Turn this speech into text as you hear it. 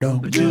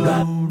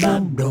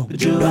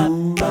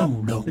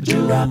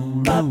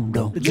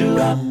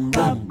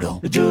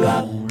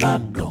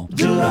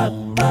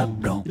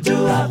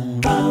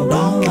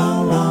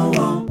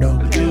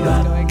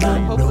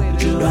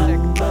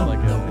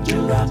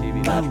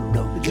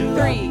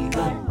Three,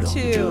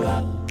 two.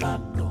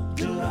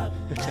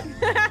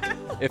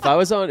 If I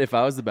was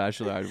The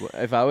Bachelor,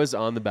 if I was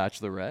on The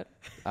Bachelorette,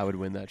 I would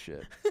win that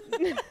shit.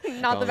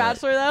 Not The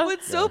Bachelor though.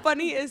 What's so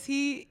funny is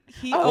he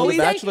always always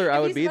The Bachelor. I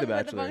would be The With a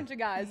Bachelor. bunch of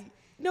guys,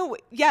 no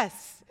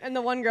yes, and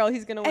the one girl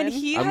he's gonna win. and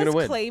he I'm has gonna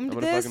win. claimed I'm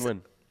gonna this fucking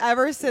win.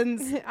 ever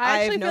since I actually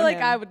I've feel known like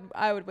him.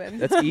 I would win.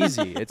 That's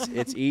easy.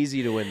 It's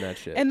easy to win that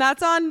shit. And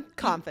that's on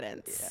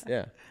confidence.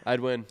 Yeah, I'd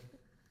win.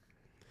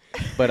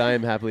 But I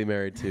am happily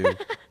married to.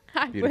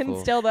 I'd Beautiful.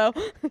 win still though.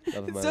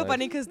 It's so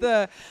funny because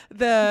the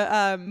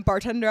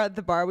bartender at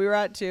the bar we were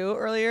at too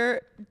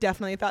earlier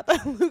definitely thought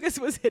that Lucas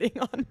was hitting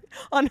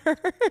on her.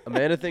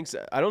 Amanda thinks.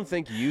 I don't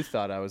think you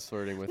thought I was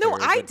flirting with her. No,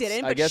 I but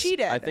didn't, I but guess she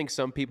did. I think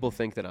some people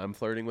think that I'm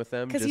flirting with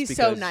them Because just he's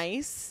so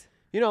nice.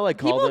 You know, like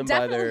call People them by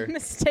definitely their.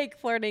 mistake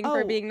flirting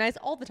for Oh. being nice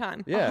all the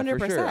time. Yeah, for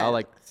 100%. sure. I'll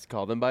like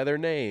call them by their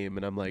name,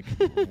 and I'm like,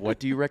 "What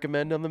do you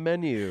recommend on the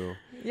menu?"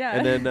 Yeah.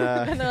 And then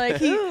And they're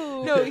like,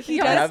 ooh, no, he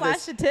you does wanna have slash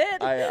this- a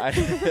tit.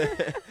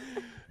 I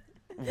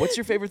What's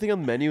your favorite thing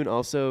on the menu? And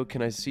also,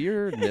 can I see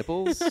your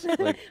nipples?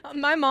 Like,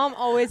 My mom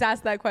always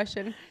asks that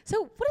question.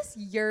 So what is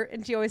your,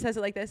 and she always says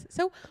it like this.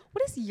 So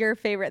what is your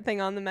favorite thing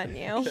on the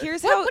menu?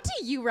 Here's what, how- what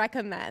do you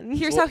recommend?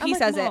 Here's Well, how he I'm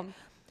like, says it. Mom,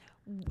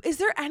 Is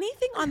there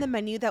anything on the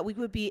menu that we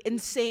would be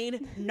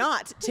insane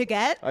not to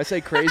get? I say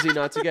crazy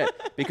not to get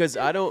because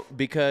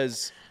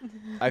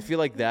I feel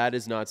like that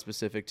is not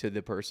specific to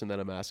the person that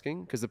I'm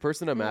asking, because the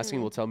person I'm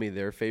asking will tell me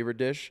their favorite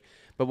dish,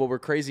 but what we're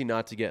crazy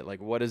not to get,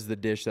 like what is the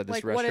dish that this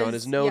Like, what restaurant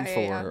is- is known yeah, for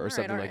yeah. or Alright,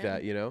 something like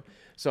alright. that, you know?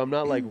 So I'm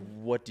not like,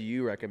 what do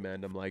you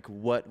recommend? I'm like,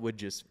 what would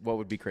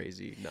be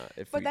crazy? Not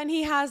if But we, then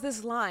he has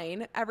this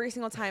line every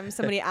single time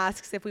somebody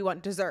asks if we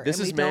want dessert. this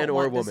and is we man don't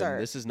or want woman. dessert.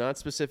 This is not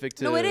specific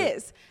to. No, it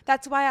is.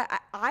 That's why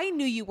I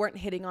knew you weren't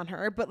hitting on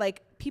her, but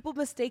like people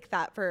mistake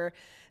that for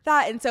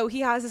that. And so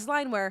he has this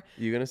line where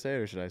You gonna say it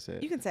or should I say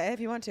it? you can say it if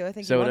you want to. I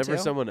think So you want whenever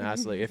to. someone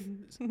asks, like, if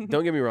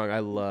don't get me wrong, I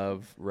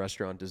love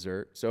restaurant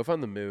dessert. So if I'm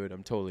in the mood,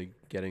 I'm totally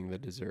getting the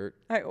dessert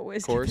I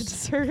always course. get the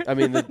dessert. I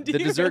mean, the Do you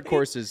dessert really?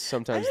 course is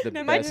sometimes the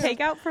No, my best.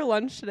 takeout for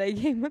lunch today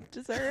came with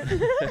dessert.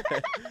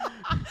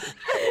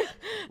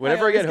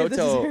 Whenever I get always get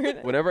the hotel,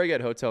 dessert. whenever I get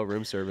hotel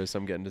room service,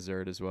 I'm getting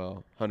dessert as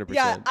well. 100%.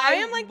 Yeah, I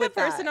am like the with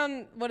that. person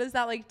on what is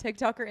that, like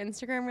TikTok or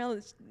Instagram reel?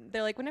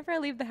 They're like, whenever I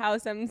leave the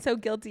house, I'm so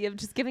guilty of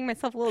just giving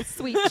myself a little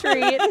sweet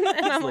treat.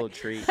 And I'm a little like,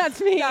 treat.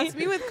 That's me. That's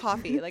me with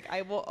coffee. Like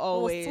I will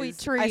always. sweet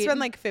I treat. spend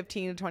like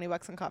 $15 to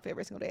 $20 on coffee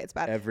every single day. It's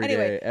bad. Every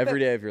anyway, day, every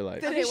day of your life.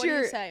 Okay, Finish what do you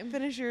your say?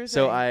 finish your.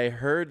 So thing. I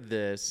heard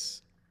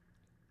this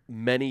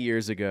many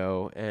years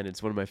ago, and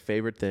it's one of my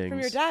favorite things. From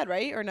your dad,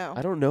 right? Or no?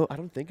 I don't know. I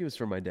don't think it was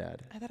from my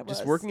dad. I thought it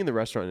Just was. working in the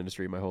restaurant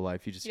industry my whole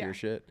life, you just Yeah. hear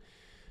shit.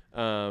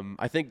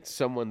 I think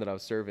someone that I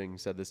was serving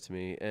said this to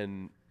me,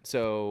 and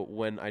so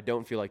when I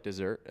don't feel like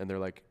dessert, and they're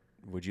like,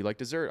 "Would you like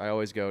dessert?" I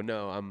always go,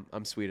 "No,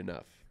 I'm sweet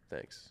enough,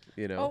 thanks."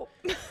 You know.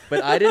 Oh.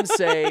 But I didn't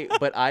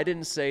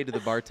say to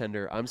the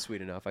bartender, "I'm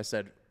sweet enough." I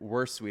said,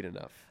 "We're sweet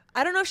enough."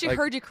 I don't know if she Like-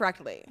 heard you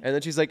correctly. And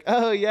then she's like,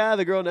 "Oh yeah,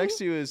 the girl next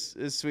to you is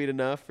sweet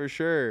enough for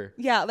sure."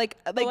 Yeah, like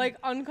like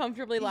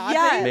uncomfortably laughing.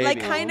 yeah, Maybe. like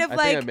kind of I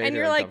think I like. made And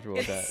her you're like, uncomfortable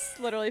with that. it's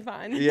literally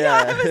fine.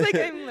 Yeah. I was like,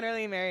 I'm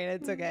literally married.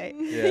 It's okay.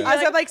 Yeah.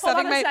 As I'm like Hold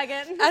stuffing on a my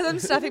second. as I'm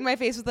stuffing my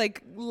face with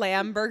like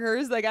lamb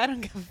burgers, like I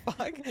don't give a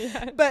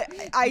fuck. But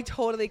I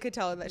totally could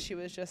tell that she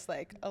was just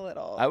like a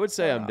little. I would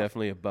say thrown I'm off.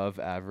 definitely above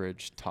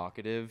average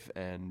talkative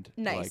and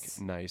Nice.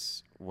 like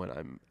nice when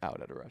I'm out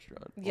at a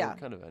restaurant. Yeah. Or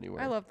kind of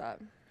anywhere. I love that.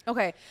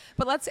 Okay,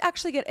 but let's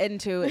actually get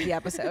into the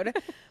episode.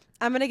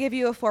 I'm going to give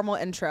you a formal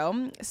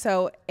intro.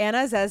 So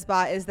Anna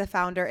Zesbaugh is the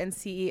founder and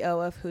CEO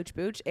of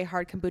Hooch, a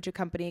hard kombucha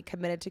company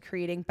committed to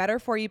creating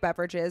better-for-you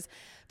beverages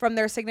from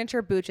their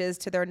signature Booches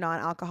to their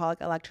non-alcoholic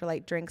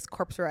electrolyte drinks,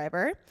 Corpse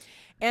Reviver.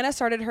 Anna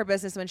started her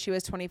business when she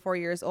was 24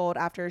 years old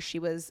after she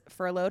was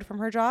furloughed from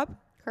her job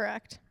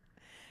Correct.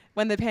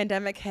 when the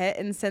pandemic hit.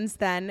 And since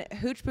then,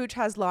 Hooch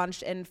has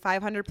launched in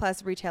 500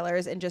 plus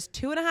retailers in just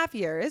 2.5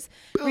 years.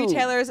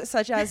 Retailers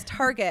such as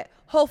Target,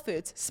 Whole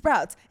Foods,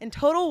 Sprouts, and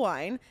Total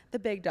Wine, the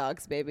big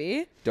dogs,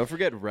 baby, Don't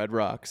forget Red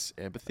Rocks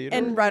Amphitheater.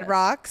 and Red Yes.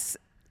 Rocks.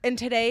 And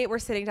today we're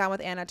sitting down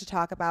with Anna to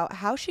talk about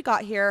how she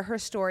got here, her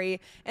story,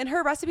 and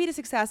her recipe to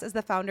success as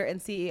the founder and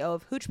CEO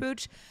of Hooch.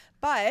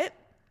 But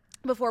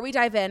before we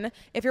dive in,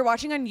 if you're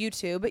watching on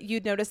YouTube,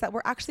 you'd notice that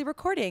we're actually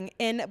recording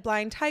in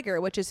Blind Tiger,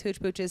 which is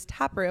Hooch Booch's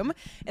tap room.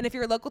 And if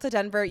you're local to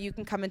Denver, you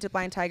can come into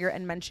Blind Tiger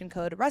and mention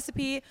code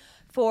recipe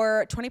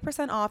for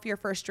 20% off your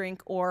first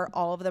drink or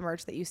all of the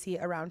merch that you see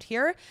around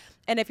here.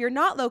 And if you're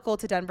not local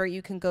to Denver,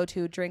 you can go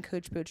to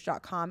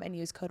drinkhoochbooch.com and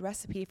use code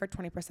recipe for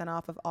 20%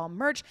 off of all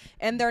merch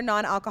and their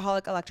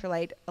non-alcoholic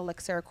electrolyte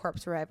elixir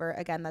Corpse Reviver.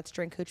 Again, that's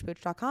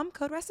drinkhoochbooch.com,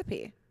 code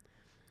recipe.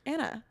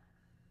 Anna,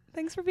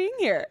 thanks for being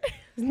here.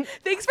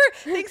 Thanks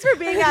for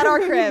being at our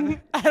crib,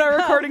 at our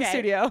recording Okay.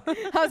 studio.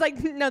 I was like,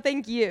 no,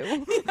 thank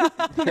you.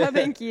 No,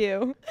 thank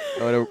you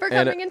for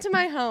coming into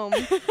my home.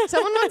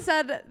 Someone once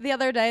said the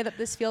other day that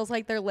this feels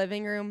like their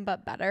living room,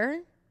 but better.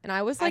 And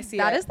I was like,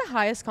 that is the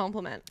highest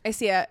compliment. I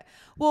see it.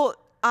 Well,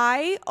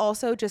 I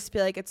also just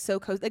feel like it's so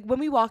cozy. Like when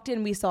we walked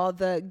in, we saw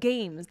the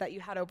games that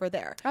you had over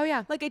there. Oh,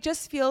 yeah. Like it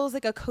just feels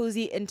like a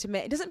cozy,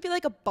 intimate. It doesn't feel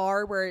like a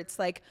bar where it's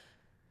like,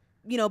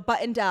 you know,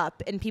 buttoned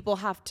up and people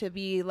have to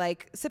be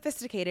like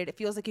sophisticated. It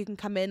feels like you can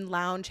come in,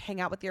 lounge, hang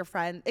out with your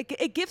friends.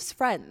 It gives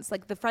friends,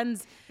 like the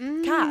friends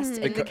cast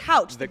and the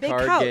couch, the big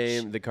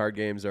couch. The card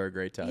games are a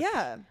great touch.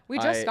 Yeah. We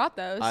just got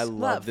those. I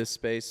love this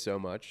space so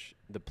much.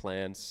 The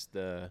plants,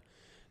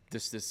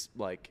 this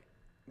like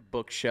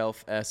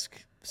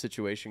bookshelf-esque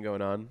situation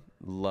going on.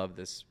 Love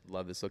this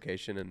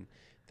location, and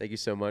thank you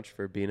so much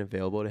for being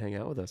available to hang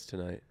out with us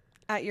tonight.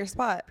 At your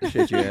spot.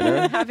 Appreciate you,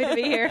 Anna. Happy to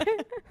be here.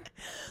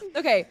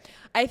 Okay,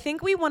 I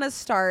think we want to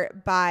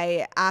start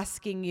by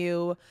asking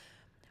you,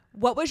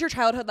 what was your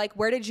childhood like?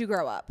 Where did you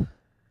grow up?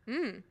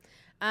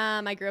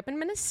 I grew up in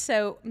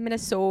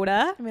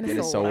Minnesota.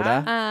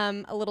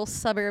 A little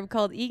suburb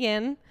called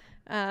Egan.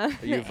 Are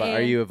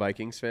you a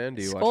Vikings fan?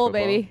 Do you watch Skull, football?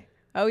 baby.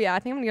 Oh, yeah. I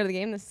think I'm going to go to the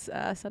game this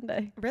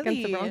Sunday. Really?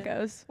 Against the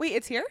Broncos. Wait,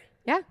 it's here?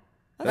 Yeah.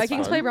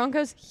 Vikings fun. play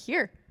Broncos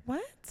here.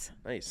 What?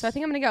 Nice. So I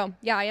think I'm going to go.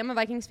 Yeah, I am a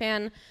Vikings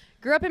fan.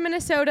 Grew up in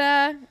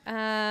Minnesota,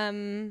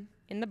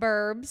 in the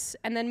burbs,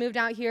 and then moved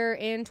out here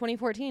in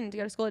 2014 to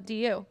go to school at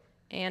DU,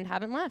 and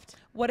haven't left.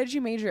 What did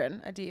you major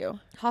in at DU?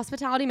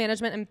 Hospitality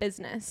management and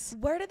business.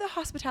 Where did the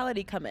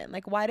hospitality come in?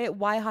 Like,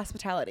 why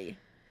hospitality?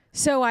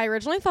 So I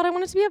originally thought I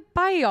wanted to be a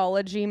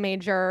biology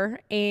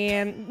major,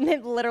 and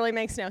it literally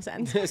makes no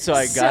sense. So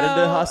I got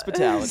into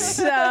hospitality.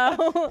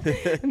 So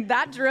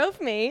that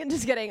drove me.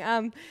 Just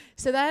kidding.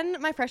 So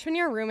then my freshman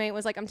year roommate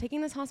was like, I'm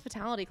taking this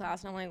hospitality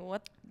class. And I'm like,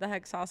 what the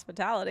heck's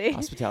hospitality?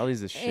 Hospitality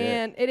is the shit.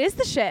 And it is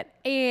the shit.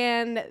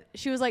 And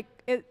she was like,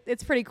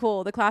 it's pretty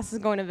cool. The class is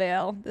going to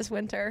Vail this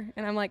winter.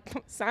 And I'm like,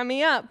 sign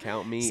me up.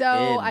 Count me So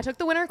in. I took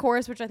the winter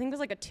course, which I think was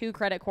like a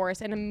 2-credit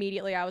course. And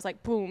immediately I was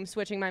like, boom,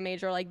 switching my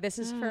major. Like, this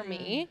is for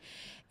me.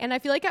 And I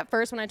feel like at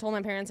first when I told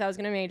my parents I was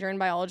going to major in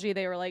biology,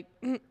 they were like,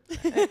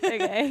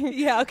 okay.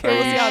 Yeah, okay.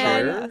 We'll see how that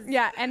Sure. goes.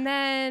 Yeah, and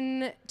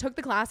then took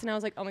the class and I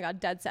was like, oh my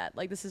God, dead set.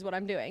 Like, this is what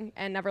I'm doing,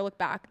 and never looked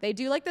back. They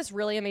do like this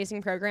really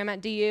amazing program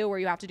at DU where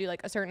you have to do like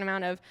a certain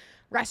amount of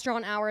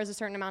restaurant hours, a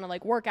certain amount of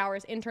like work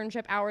hours,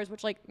 internship hours,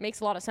 which like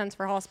makes a lot of sense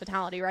for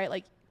hospitality, right?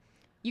 Like,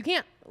 you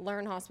can't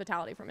learn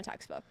hospitality from a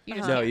textbook. You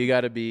just No, can't. you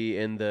got to be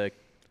in the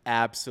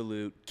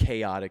absolute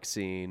chaotic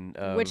scene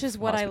of Which is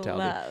what I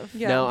hospitality. love.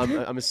 Yeah. Now,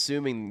 I'm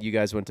assuming you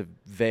guys went to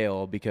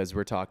Vail because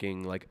we're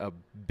talking like $1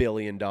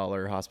 billion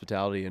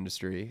hospitality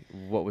industry.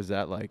 What was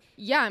that like?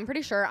 Yeah, I'm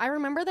pretty sure. I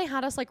remember they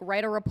had us like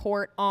write a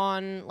report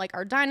on like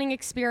our dining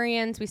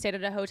experience. We stayed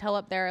at a hotel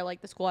up there.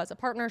 Like the school has a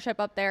partnership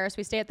up there. So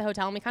we stay at the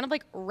hotel and we kind of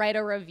like write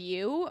a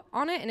review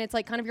on it. And it's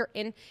like kind of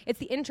it's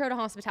the intro to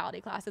hospitality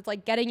class. It's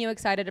like getting you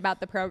excited about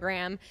the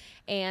program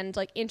and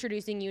like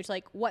introducing you to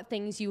like what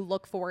things you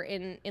look for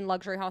in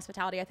luxury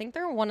hospitality. I think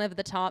they're one of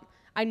the top.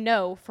 I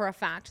know for a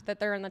fact that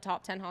they're in the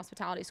top 10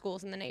 hospitality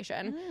schools in the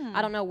nation.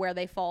 I don't know where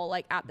they fall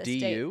like at this DU?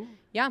 date.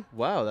 Yeah.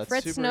 Wow, that's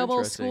Fritz super Noble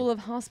interesting. School of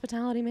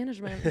Hospitality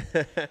Management.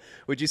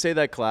 Would you say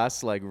that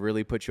class like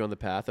really put you on the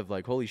path of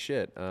like, holy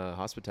shit,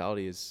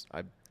 hospitality is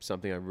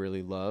something I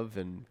really love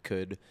and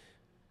could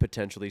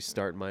potentially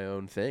start my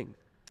own thing?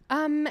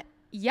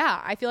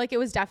 Yeah, I feel like it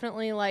was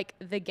definitely like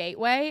the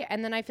gateway.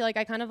 And then I feel like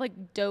I kind of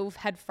like dove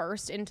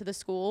headfirst into the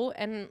school,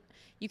 and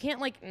you can't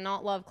like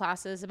not love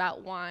classes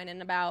about wine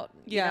and about,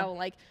 you know,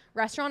 like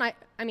restaurant.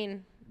 I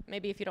mean,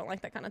 maybe if you don't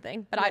like that kind of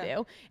thing, but I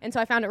do. And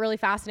so I found it really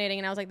fascinating,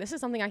 and I was like, this is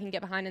something I can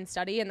get behind and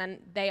study. And then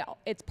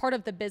it's part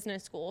of the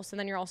business school. So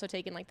then you're also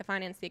taking like the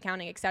finance, the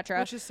accounting, et cetera.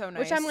 Which is so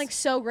nice. Which I'm like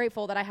so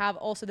grateful that I have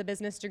also the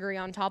business degree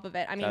on top of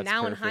it. I mean, That's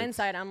now perfect. in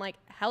hindsight, I'm like,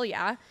 hell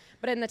yeah.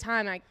 But in the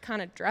time, I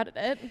kind of dreaded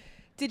it.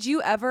 Did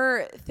you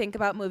ever think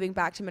about moving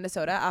back to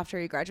Minnesota after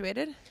you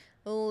graduated?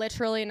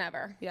 Literally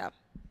never. Yeah.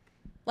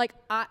 Like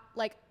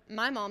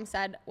my mom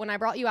said, when I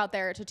brought you out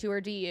there to tour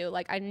DU,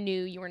 like I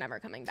knew you were never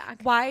coming back.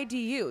 Why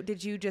DU?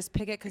 Did you just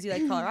pick it because you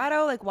like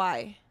Colorado? Like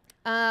why?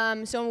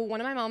 So one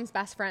of my mom's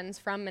best friends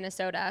from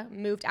Minnesota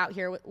moved out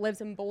here,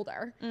 lives in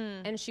Boulder.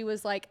 And she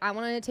was like, I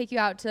want to take you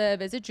out to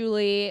visit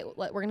Julie.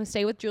 We're going to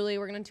stay with Julie.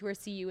 We're going to tour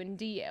CU and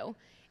DU.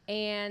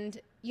 And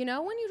you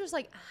know, when you just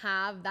like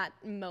have that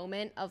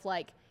moment of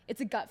like, it's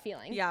a gut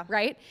feeling. Yeah.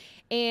 Right.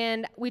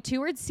 And we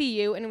toured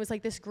CU, and it was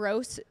like this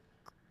gross,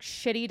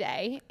 shitty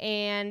day.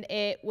 And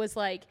it was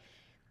like,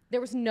 there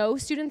was no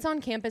students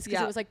on campus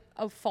because it was like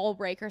a fall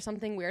break or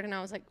something weird. And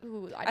I was like,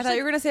 ooh. I thought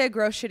you were going to say a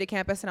gross, shitty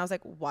campus, and I was like,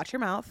 watch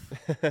your mouth.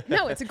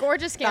 No, it's a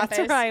gorgeous campus.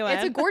 That's where I went.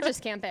 It's a gorgeous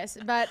campus,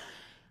 but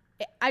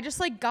I just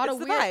like got It's a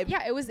the weird vibe.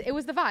 Yeah, it was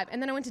the vibe.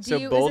 And then I went to So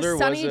DU. It Boulder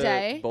was a sunny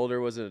day.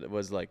 Boulder was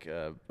like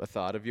a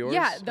thought of yours?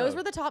 Yeah, those Oh.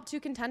 were the top 2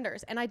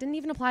 contenders, and I didn't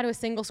even apply to a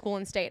single school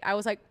in state. I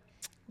was like,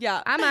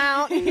 Yeah. I'm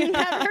out. You're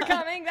never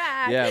coming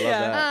back. Yeah, I love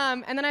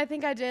that. And then I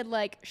think I did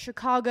like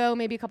Chicago,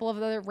 maybe a couple of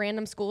other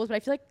random schools, but I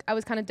feel like I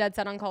was kind of dead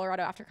set on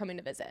Colorado after coming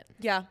to visit.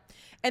 Yeah.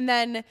 And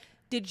then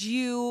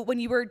when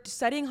you were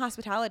studying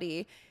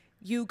hospitality,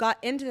 you got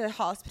into the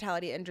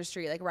hospitality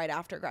industry like right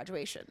after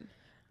graduation?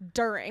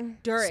 During.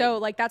 So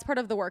like that's part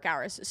of the work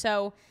hours.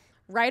 So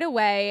right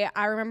away,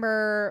 I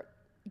remember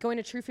going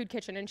to True Food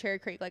Kitchen in Cherry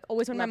Creek. Like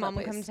always when my mom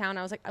would come to town,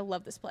 I was like, I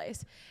love this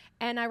place.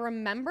 And I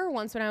remember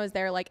once when I was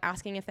there, like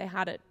asking if they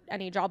had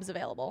any jobs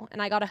available.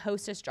 And I got a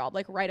hostess job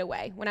like right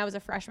away when I was a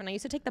freshman. I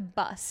used to take the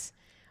bus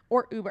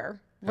or Uber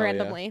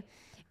randomly.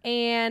 Yeah.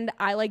 And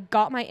I like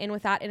got my in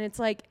with that. And it's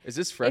like, is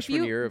this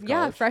freshman year of college?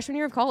 Yeah, freshman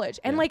year of college.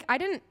 And like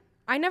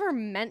I never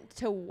meant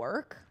to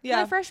work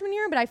my freshman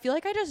year, but I feel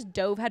like I just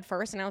dove head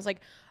first and I was like,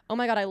 oh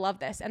my God, I love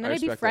this. And then I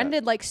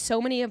befriended like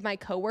so many of my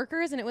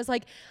coworkers, and it was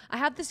like, I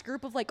had this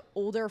group of like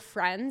older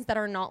friends that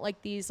are not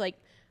like these like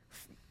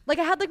I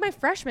had like my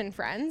freshman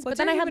friends, but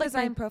then I had like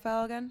design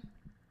profile again.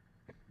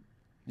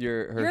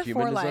 Her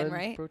human design,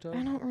 right? Profile?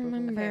 I don't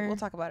remember. Okay, we'll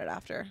talk about it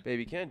after.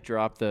 Baby, you can't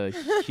drop the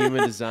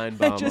human design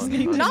bomb.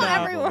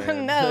 Not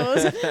everyone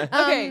knows.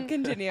 Okay,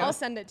 continue. I'll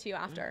send it to you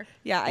after.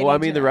 Yeah. I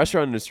mean, the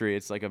restaurant industry,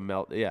 it's like a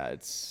melt. Yeah,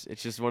 it's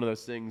just one of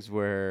those things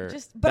where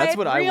that's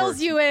what I worked.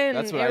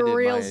 That's what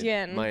I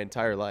did my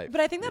entire life.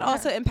 But I think that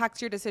also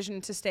impacts your decision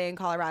to stay in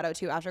Colorado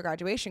too after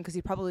graduation, because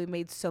you probably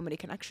made so many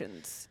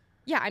connections.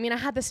 Yeah, I mean, I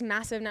had this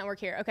massive network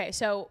here. Okay,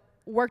 so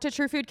worked at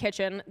True Food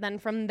Kitchen. Then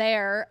from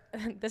there,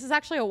 this is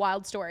actually a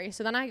wild story.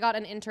 So then I got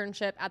an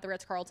internship at the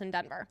Ritz-Carlton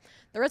Denver.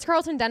 The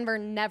Ritz-Carlton Denver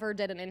never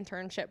did an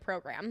internship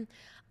program.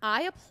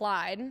 I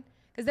applied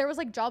because there was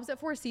like jobs at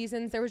Four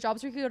Seasons. There was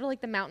jobs where you could go to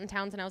like the mountain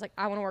towns. And I was like,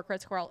 I want to work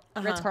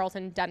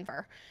Ritz-Carlton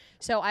Denver.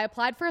 So I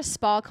applied for a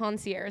spa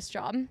concierge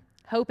job,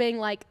 hoping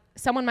like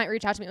someone might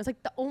reach out to me. It was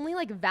like the only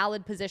like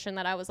valid position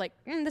that I was like,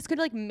 this could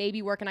like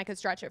maybe work and I could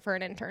stretch it for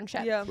an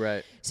internship. Yeah.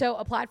 Right. So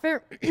applied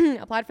for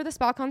the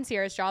spa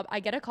concierge job.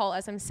 I get a call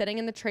as I'm sitting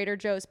in the Trader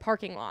Joe's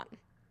parking lot,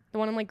 the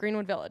one in like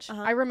Greenwood Village.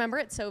 I remember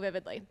it so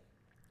vividly.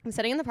 I'm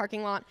sitting in the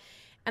parking lot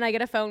and I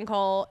get a phone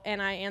call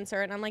and I answer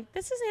it and I'm like,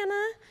 this is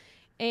Anna.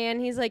 And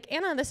he's like,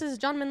 Anna, this is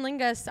John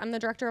Manlingus. I'm the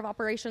director of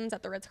operations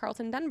at the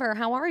Ritz-Carlton Denver.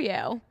 How are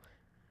you?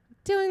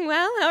 Doing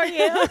well. How are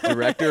you?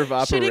 Director of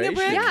operations.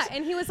 Yeah,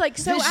 and he was like,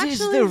 so this actually,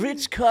 is the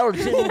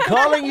Ritz-Carlton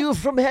calling you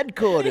from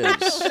headquarters.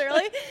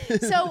 Literally.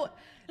 So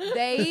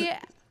they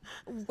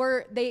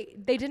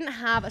didn't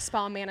have a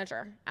spa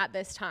manager at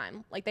this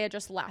time. Like they had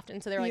just left,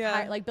 and so they were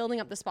like like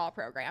building up the spa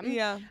program.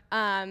 Yeah.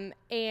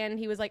 And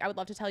he was like, I would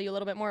love to tell you a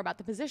little bit more about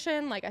the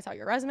position. Like I saw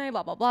your resume,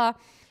 blah blah blah.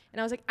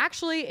 And I was like,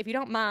 actually, if you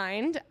don't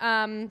mind,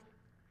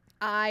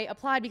 I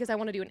applied because I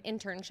want to do an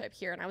internship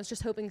here, and I was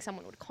just hoping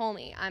someone would call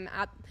me. I'm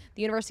at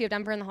the University of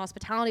Denver in the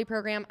hospitality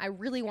program. I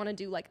really want to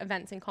do like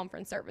events and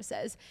conference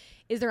services.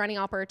 Is there any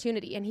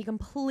opportunity? And he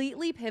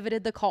completely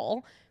pivoted the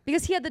call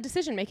because he had the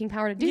decision-making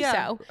power to do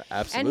so.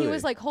 Absolutely. And he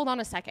was like, hold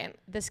on a second.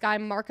 This guy,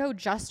 Marco,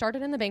 just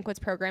started in the banquets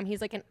program. He's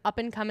like an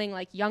up-and-coming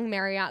like young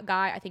Marriott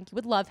guy. I think you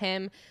would love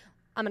him.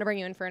 I'm going to bring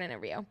you in for an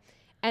interview.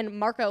 And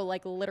Marco,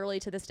 like literally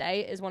to this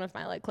day, is one of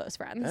my like close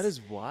friends. That is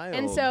wild.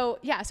 And so,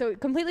 yeah, so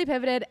it completely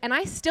pivoted. And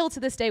I still to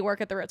this day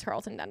work at the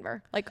Ritz-Carlton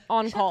Denver, like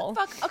on call.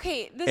 Fuck.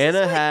 Okay.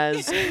 Anna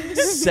has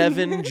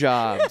 7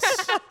 jobs.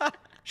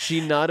 She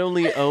not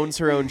only owns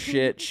her own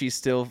shit, she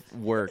still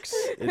works.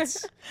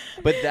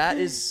 But that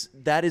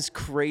is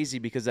crazy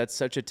because that's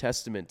such a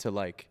testament to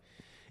like,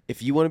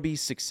 if you want to be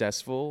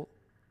successful,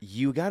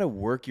 you got to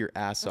work your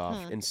ass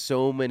off in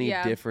so many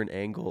different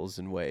angles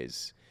and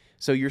ways.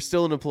 So you're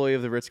still an employee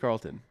of the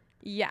Ritz-Carlton.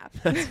 Yeah.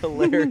 That's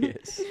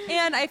hilarious.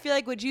 And I feel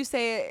like, would you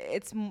say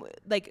it's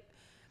like,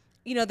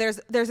 you know,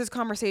 there's this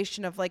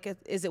conversation of like,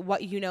 is it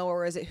what you know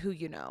or is it who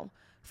you know?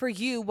 For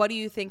you, what do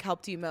you think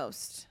helped you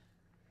most?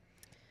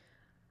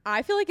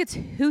 I feel like it's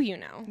who you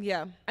know.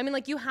 Yeah. I mean,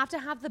 like you have to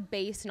have the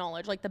base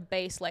knowledge, like the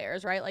base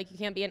layers, right? Like you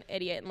can't be an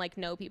idiot and like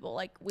know people.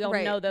 Like we all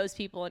know those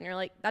people and you're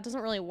like, that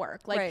doesn't really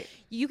work. Like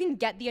you can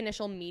get the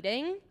initial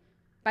meeting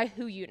by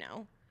who you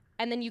know.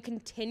 And then you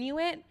continue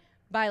it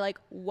by like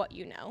what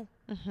you know.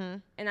 Mm-hmm.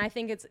 And I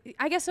think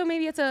I guess so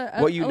maybe it's a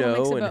what you mix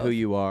know of and both. who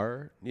you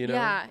are, you know?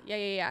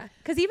 Yeah.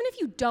 Because even if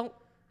you don't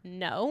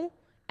know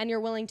and you're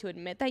willing to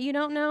admit that you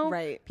don't know,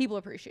 people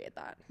appreciate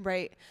that.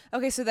 Right.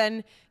 Okay, so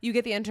then you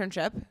get the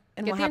internship,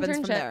 and what happens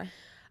from there?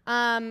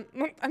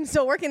 I'm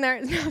still working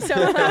there,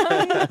 so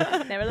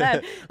never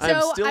left.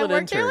 So I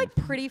worked there like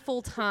pretty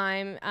full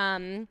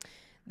time.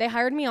 They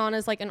hired me on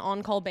as like an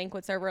on-call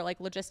banquet server, like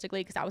logistically,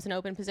 because that was an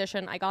open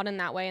position. I got in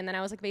that way, and then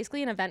I was like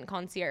basically an event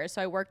concierge.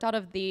 So I worked out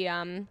of the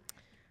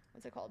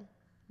what's it called?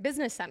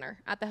 Business center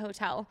at the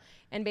hotel,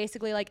 and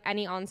basically like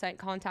any on-site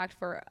contact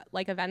for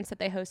like events that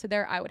they hosted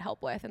there, I would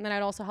help with. And then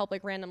I'd also help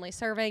like randomly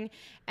serving.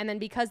 And then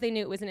because they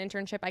knew it was an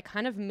internship, I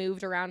kind of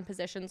moved around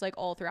positions like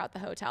all throughout the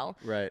hotel.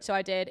 Right. So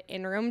I did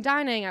in-room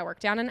dining. I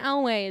worked down in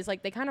Elways.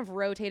 Like they kind of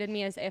rotated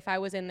me as if I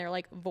was in their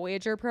like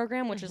Voyager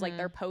program, which is like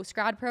their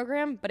post-grad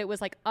program, but it was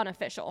like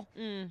unofficial.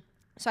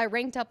 So I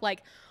ranked up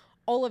like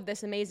all of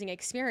this amazing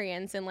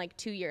experience in like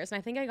 2 years. And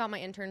I think I got my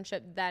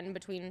internship then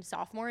between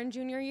sophomore and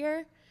junior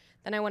year.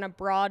 Then I went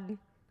abroad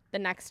the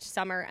next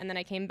summer, and then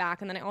I came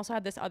back, and then I also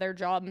had this other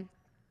job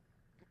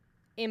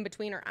in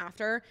between or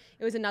after.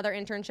 It was another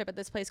internship at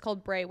this place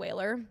called Bray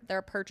Whaler. They're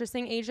a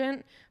purchasing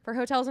agent for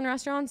hotels and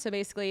restaurants. So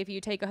basically, if you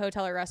take a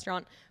hotel or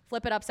restaurant,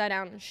 flip it upside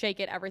down, shake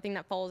it, everything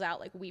that falls out,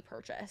 like we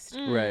purchased.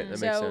 Right,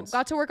 that makes sense. So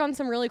got to work on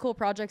some really cool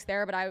projects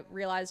there, but I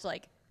realized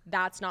like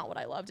that's not what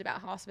I loved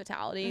about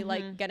hospitality.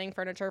 Like getting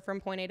furniture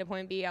from point A to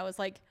point B, I was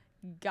like,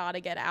 gotta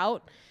get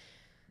out.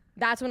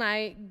 That's when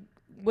I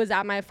was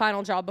at my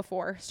final job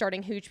before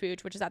starting Hooch,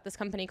 which is at this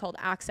company called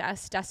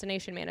Access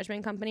Destination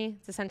Management Company.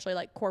 It's essentially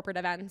like corporate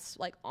events,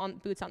 like on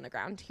boots on the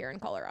ground here in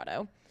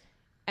Colorado.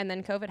 And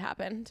then COVID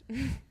happened.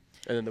 And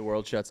then the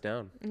world shuts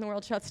down. And the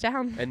world shuts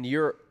down. And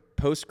you're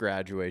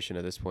post-graduation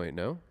at this point,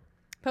 no?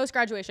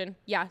 Post-graduation,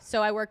 yeah.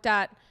 So I worked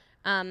at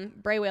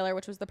Bray Whaler,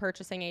 which was the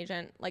purchasing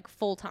agent, like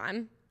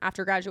full-time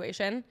after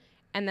graduation.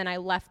 And then I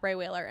left Bray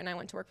Whaler and I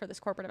went to work for this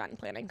corporate event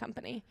planning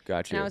company.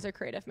 Gotcha. And I was a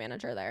creative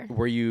manager there.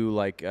 Were you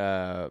like,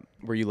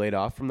 were you laid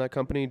off from that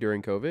company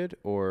during COVID,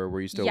 or were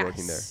you still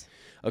working there?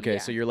 Okay, Yeah.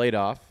 so you're laid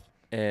off,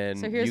 and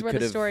So here's where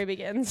the story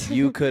begins.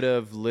 You could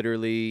have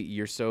literally,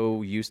 you're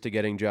so used to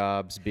getting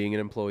jobs, being an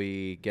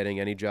employee,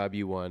 getting any job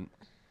you want.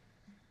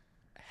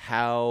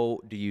 How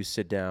do you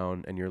sit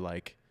down and you're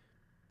like,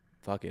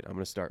 fuck it, I'm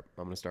gonna start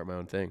my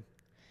own thing?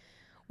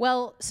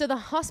 Well, so the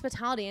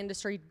hospitality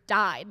industry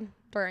died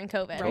during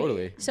COVID.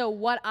 Totally. So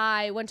what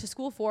I went to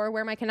school for,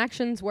 where my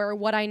connections were,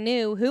 what I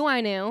knew, who I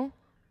knew,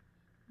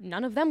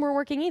 none of them were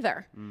working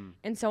either.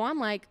 And so I'm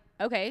like,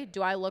 okay,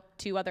 do I look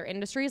to other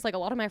industries? Like a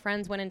lot of my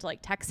friends went into like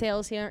tech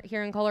sales here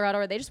in Colorado,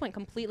 or they just went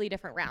completely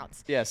different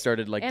routes. Yeah,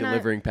 started like And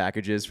delivering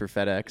packages for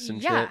FedEx and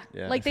shit.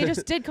 Yeah, like they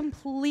just did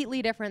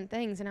completely different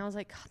things. And I was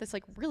like, God, this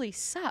like really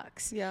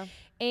sucks. Yeah.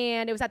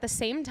 And it was at the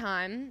same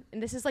time,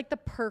 and this is like the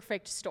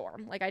perfect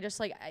storm. Like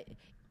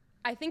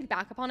I think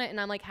back upon it and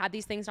I'm like, had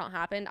these things not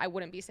happened, I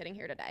wouldn't be sitting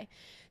here today.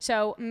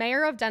 So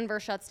mayor of Denver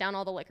shuts down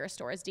all the liquor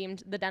stores,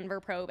 deemed the Denver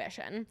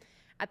prohibition.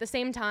 At the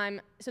same time,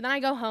 so then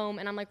I go home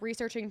and I'm like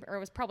researching, or I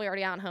was probably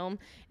already at home,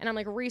 and I'm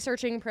like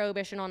researching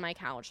prohibition on my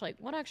couch. Like,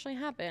 what actually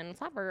happened?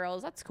 Flapper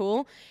Girls, that's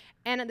cool.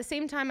 And at the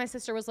same time, my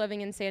sister was living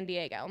in San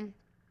Diego.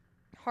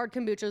 Hard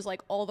kombucha is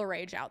like all the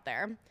rage out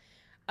there.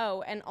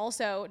 Oh, and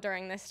also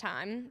during this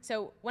time,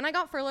 so when I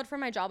got furloughed from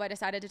my job, I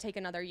decided to take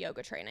another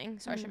yoga training.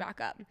 So I should back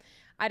up.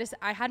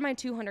 I had my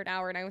 200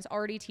 hour and I was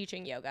already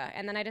teaching yoga.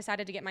 And then I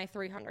decided to get my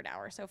 300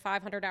 hour, so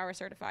 500 hour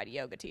certified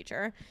yoga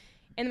teacher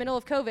in the middle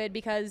of COVID,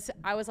 because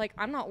I was like,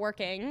 I'm not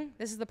working.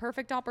 This is the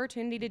perfect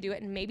opportunity to do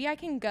it. And maybe I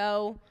can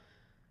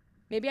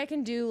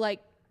do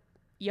like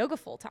yoga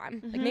full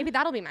time. Like maybe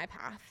that'll be my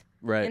path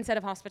instead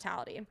of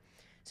hospitality.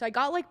 So I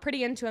got like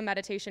pretty into a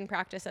meditation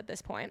practice at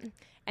this point.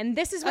 And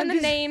this is when the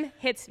name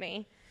hits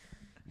me.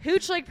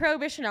 Hooch like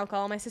prohibition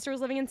alcohol. My sister was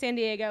living in San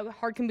Diego.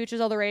 Hard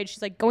kombucha's all the rage.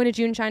 She's like going to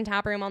June Shine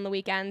Tap Room on the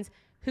weekends.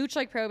 Hooch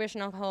like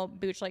prohibition alcohol,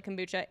 Booch like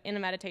kombucha in a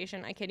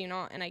meditation. I kid you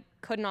not. And I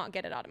could not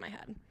get it out of my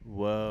head.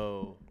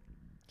 Whoa.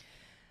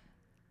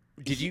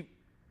 Did you?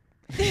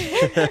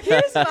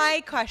 Here's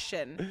my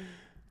question.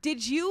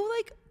 Did you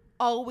like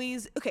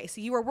always, okay, so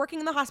you were working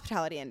in the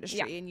hospitality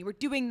industry and you were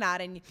doing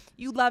that and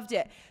you loved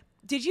it.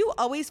 Did you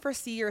always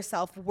foresee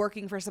yourself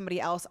working for somebody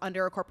else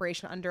under a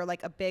corporation, under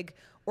like a big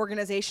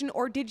organization?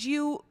 Or did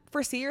you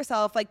foresee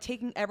yourself like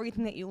taking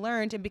everything that you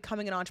learned and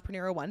becoming an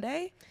entrepreneur one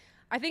day?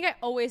 I think I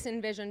always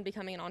envisioned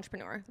becoming an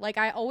entrepreneur. Like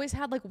I always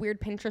had like weird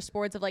Pinterest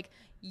boards of like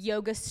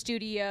yoga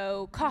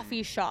studio,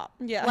 coffee shop.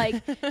 Yeah.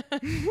 Like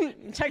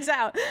checks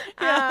out.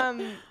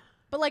 Yeah.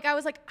 But like I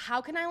was like,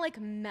 how can I like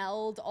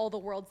meld all the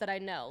worlds that I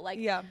know? Like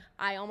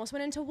I almost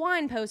went into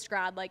wine post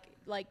grad. Like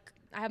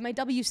I have my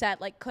W set.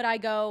 Like could I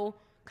go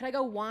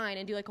wine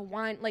and do like a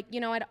wine? Like, you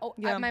know,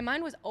 my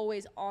mind was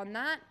always on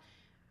that.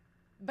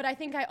 But I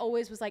think I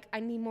always was like, I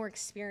need more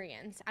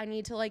experience. I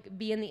need to like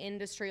be in the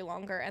industry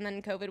longer. And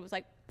then COVID was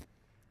like,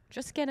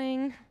 just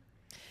kidding.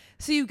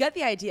 So you get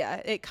the idea.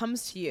 It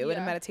comes to you in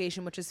a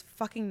meditation, which is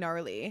fucking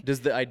gnarly. Does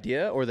the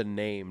idea or the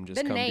name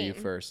just come to you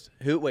first?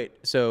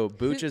 So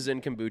Booch is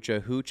in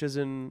kombucha. Hooch is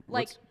in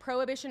like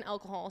prohibition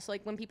alcohol. So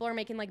like when people are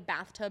making like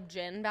bathtub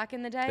gin back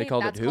in the day, they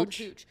called that's it Hooch?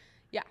 called Hooch.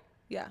 Yeah.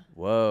 Yeah.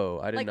 Whoa,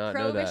 I did like not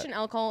know that. Prohibition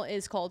alcohol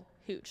is called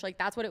Hooch. Like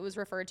that's what it was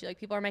referred to.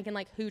 Like people are making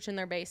like Hooch in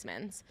their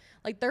basements.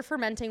 Like they're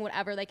fermenting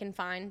whatever they can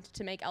find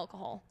to make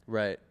alcohol.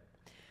 Right.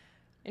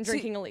 And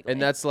drinking illegally.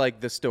 And that's like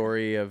the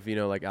story of, you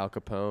know, like Al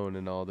Capone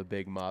and all the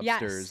big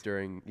mobsters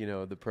during, you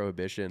know, the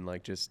prohibition,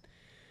 like just,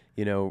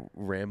 you know,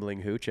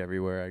 rambling hooch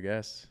everywhere, I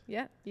guess.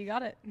 Yeah, you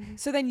got it.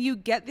 So then you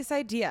get this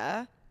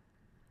idea.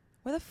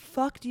 Where the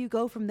fuck do you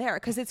go from there?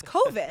 Because it's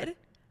COVID.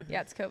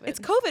 Yeah, it's COVID. It's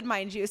COVID,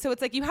 mind you. So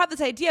it's like you have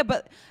this idea,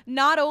 but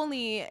not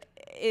only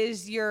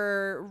is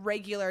your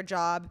regular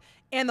job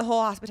and the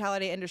whole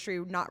hospitality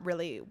industry not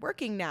really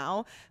working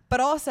now,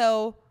 but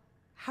also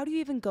how do you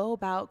even go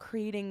about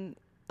creating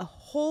a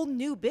whole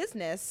new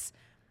business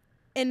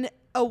in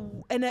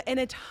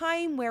a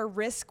time where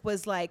risk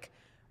was like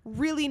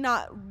really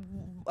not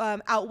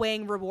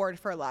outweighing reward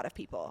for a lot of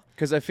people?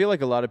 Because I feel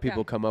like a lot of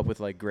people come up with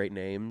like great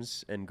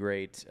names and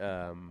great,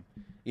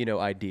 you know,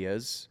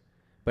 ideas.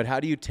 But how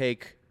do you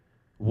take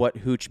what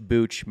Hooch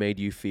Booch made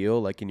you feel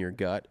like in your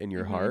gut, in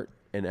your heart,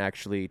 and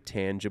actually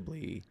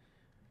tangibly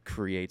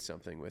create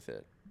something with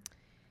it.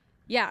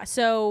 Yeah,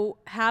 so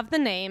have the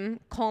name,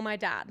 call my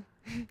dad.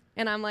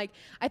 And I'm like,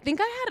 I think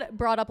I had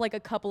brought up like a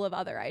couple of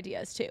other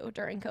ideas too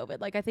during COVID.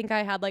 Like I think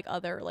I had like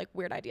other like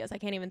weird ideas. I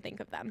can't even think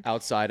of them.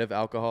 Outside of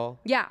alcohol?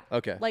 Yeah.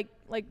 Okay. Like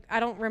I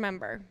don't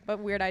remember, but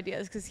weird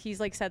ideas because he's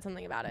like said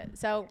something about it.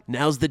 So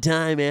Now's the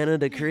time, Anna,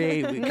 to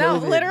create. with no,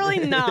 COVID. literally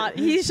not.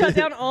 He shut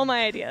down all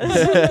my ideas.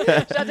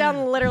 Shut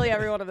down literally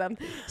every one of them.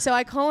 So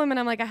I call him and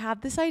I'm like, I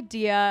have this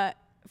idea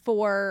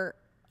for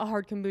a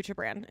hard kombucha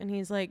brand. And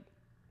he's like,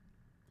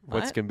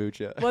 What's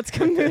kombucha? What's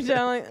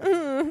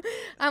kombucha?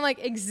 I'm like,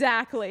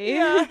 exactly.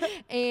 Yeah.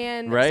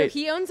 And so Right.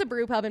 he owns a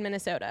brew pub in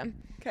Minnesota.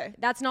 Okay.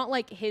 That's not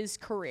like his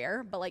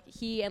career, but like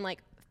he and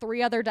like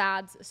 3 other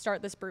dads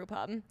start this brew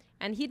pub.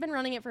 And he'd been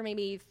running it for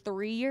maybe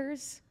 3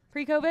 years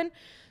pre-COVID.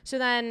 So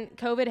then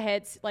COVID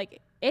hits,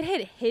 like it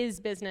hit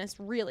his business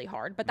really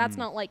hard, but that's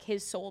not like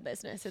his sole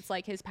business. It's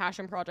like his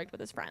passion project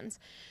with his friends.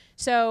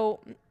 So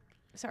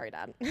sorry,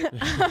 Dad.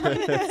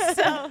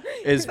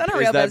 Is not a is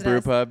real that brew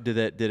business. pub? Did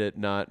it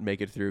not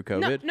make it through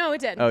COVID? No,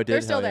 it did. Oh, it did?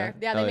 They're still Hell there.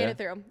 yeah. Yeah, they Hell made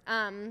yeah.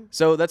 it through.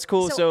 So that's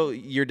cool. So- So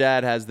your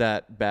dad has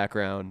that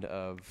background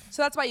of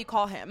So that's why you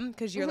call him,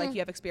 because you're like, you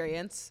have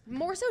experience.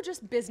 More so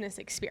just business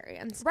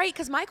experience. Right,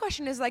 because my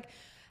question is like,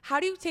 how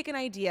do you take an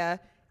idea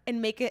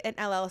and make it an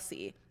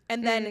LLC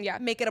and then yeah.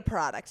 make it a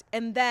product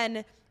and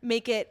then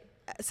make it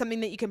something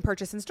that you can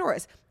purchase in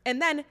stores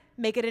and then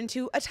make it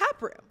into a tap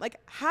room? Like,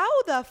 how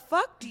the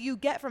fuck do you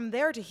get from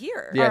there to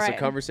here? yeah. All So right.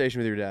 conversation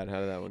with your dad.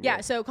 How did that one? Yeah,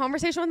 go? so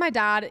conversation with my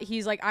dad,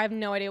 he's like, I have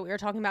no idea what you're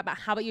talking about, but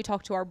how about you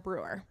talk to our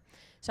brewer?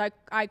 So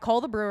I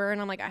call the brewer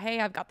and I'm like, hey,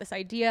 I've got this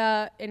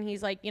idea. And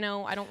he's like, you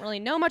know, I don't really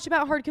know much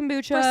about hard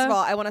kombucha. First of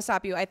all, I want to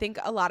stop you. I think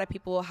a lot of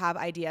people have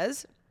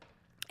ideas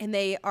and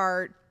they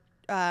are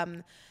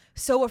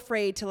so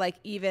afraid to like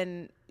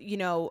even, you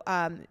know,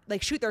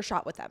 like shoot their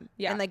shot with them.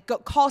 Yeah. And like go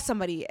call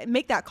somebody,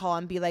 make that call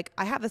and be like,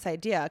 I have this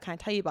idea. Can I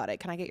tell you about it?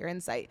 Can I get your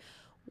insight?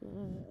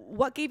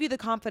 What gave you the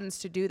confidence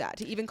to do that?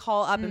 To even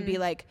call up and be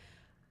like,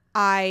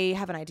 I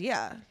have an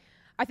idea.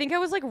 I think I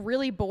was like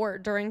really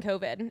bored during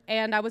COVID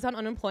and I was on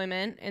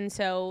unemployment. And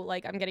so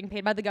like I'm getting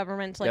paid by the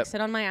government to like Yep.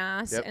 sit on my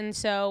ass. Yep. And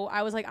so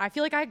I was like, I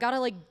feel like I gotta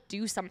like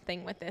do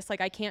something with this.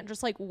 Like I can't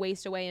just like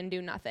waste away and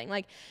do nothing.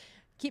 Like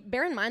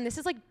bear in mind, this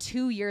is like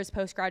 2 years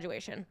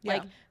post-graduation. Yeah.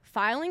 Like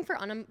filing for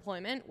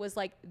unemployment was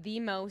like the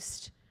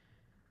most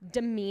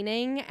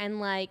demeaning and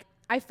like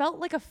I felt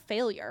like a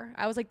failure.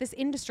 I was like, this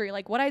industry,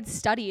 like what I'd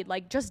studied,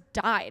 like just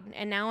died.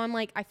 And now I'm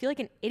like, I feel like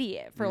an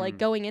idiot for like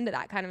going into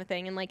that kind of a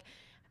thing. And like,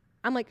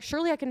 I'm like,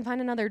 surely I can find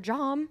another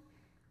job.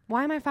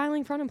 Why am I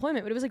filing for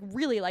unemployment? But it was like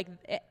really like,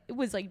 it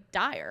was like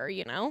dire,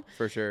 you know?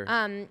 For sure.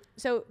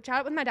 So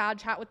chat with my dad,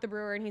 chat with the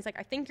brewer. And he's like,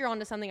 I think you're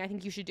onto something. I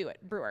think you should do it.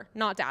 Brewer,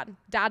 not dad.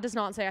 Dad does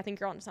not say, I think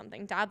you're onto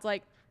something. Dad's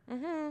like,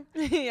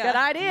 good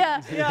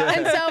idea. Yeah.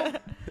 And so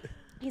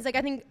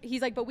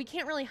he's like, but we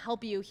can't really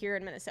help you here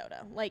in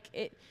Minnesota. Like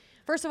it,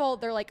 first of all,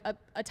 they're like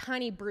a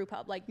tiny brew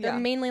pub. Like they're Yeah.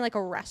 mainly like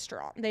a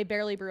restaurant. They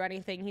barely brew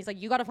anything. He's like,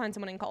 you got to find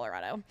someone in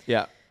Colorado.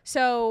 yeah.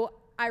 So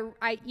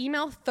I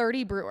email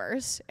 30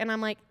 brewers and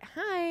I'm like,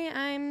 hi,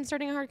 I'm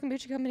starting a hard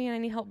kombucha company and I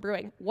need help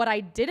brewing. What I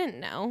didn't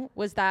know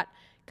was that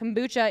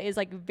kombucha is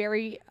like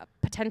very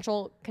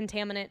potential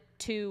contaminant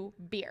to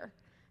beer.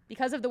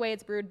 Because of the way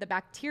it's brewed, the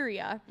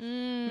bacteria,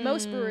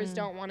 most brewers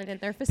don't want it in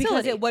their facility.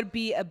 Because it would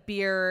be a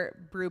beer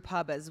brew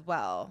pub as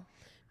well.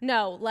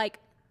 No, like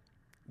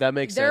That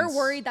makes they're sense.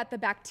 worried that the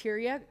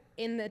bacteria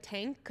in the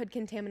tank could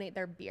contaminate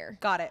their beer.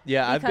 Got it.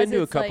 Yeah, I've because been to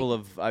a it's, like- couple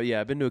of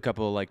I've been to a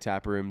couple of like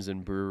tap rooms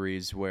and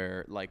breweries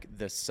where like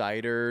the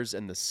ciders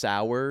and the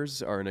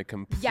sours are in a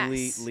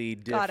completely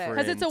Got it. different.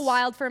 Because it's a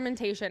wild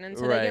fermentation, and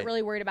so they Right. get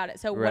really worried about it.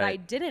 So what I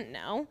Right. didn't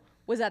know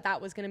was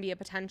that was going to be a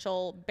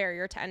potential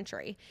barrier to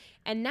entry.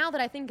 And now that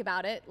I think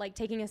about it, like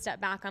taking a step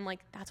back, I'm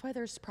like, that's why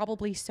there's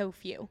probably so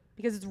few,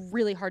 because it's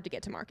really hard to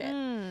get to market.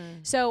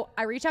 So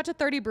I reach out to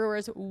 30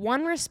 brewers,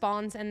 one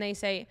responds and they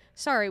say,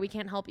 sorry, we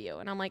can't help you.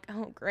 And I'm like,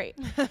 oh, great.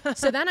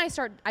 So then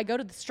I go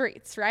to the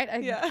streets, right?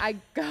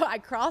 I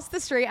cross the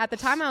street. At the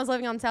time I was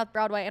living on South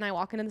Broadway and I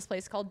walk into this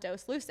place called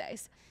Dos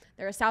Luces.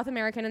 They're a South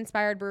American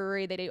inspired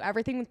brewery. They do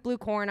everything with blue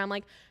corn. I'm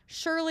like,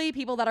 surely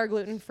people that are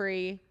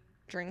gluten-free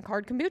drink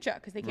hard kombucha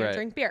because they can't Right.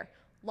 drink beer.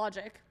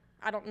 Logic.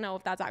 I don't know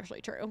if that's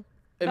actually true.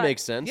 It but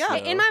makes sense. yeah. though.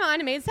 in my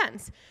mind, it made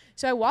sense.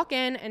 So I walk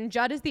in and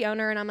Judd is the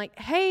owner and I'm like,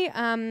 hey,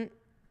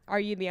 are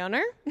you the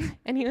owner?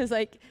 And he was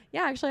like,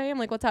 yeah, actually I am.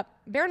 Like, what's up?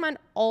 Bear in mind,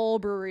 all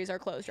breweries are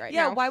closed right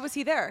Yeah. now. Why was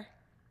he there?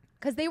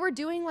 Because they were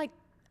doing like,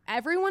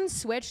 everyone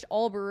switched,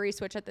 all breweries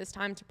switched at this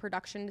time to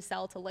production to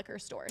sell to liquor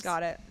stores.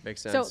 Got it.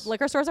 Makes sense. So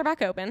liquor stores are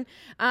back open.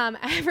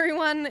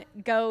 Everyone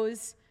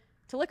goes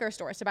to liquor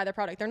stores to buy their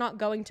product. They're not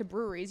going to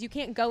breweries. You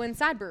can't go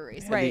inside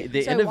breweries. And Right.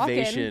 The So I walk in,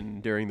 innovation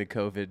during the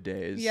COVID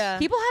days. Yeah.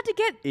 people had to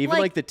get Even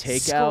like the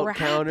takeout scrappy.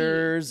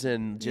 counters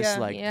and just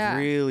Yeah. like Yeah.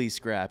 really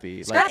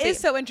scrappy. That Like Scrappy. is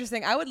so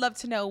interesting. I would love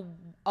to know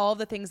all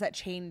the things that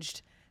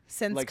changed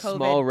since like COVID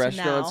small to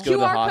restaurants now. go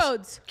to QR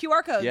codes.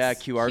 QR codes. Yeah,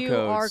 QR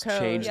codes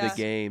change Yeah. the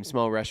game.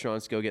 Small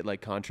restaurants go get like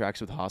contracts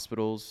with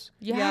hospitals.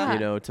 Yeah. You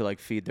know, to like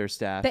feed their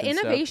staff. The and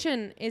stuff.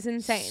 innovation is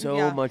insane. So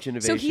Yeah. much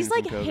innovation. So he's from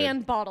like COVID.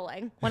 hand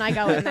bottling when I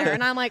go in there,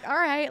 and I'm like, all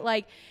right,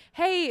 like,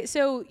 hey,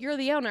 so you're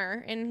the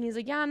owner, and he's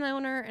like, yeah, I'm the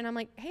owner, and I'm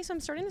like, hey, so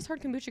I'm starting this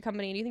hard kombucha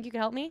company. Do you think you could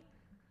help me?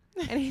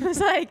 And he was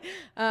like,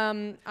 I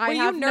Were you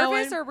have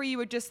nervous no or were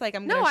you just like,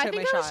 I'm no, going to I shoot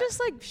think my I shot? was just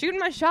like shooting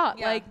my shot.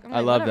 Yeah. Like, I'm I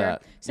like, love whatever.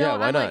 that. So yeah,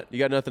 why I'm not? like, You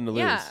got nothing to lose.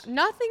 yeah,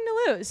 nothing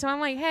to lose. So I'm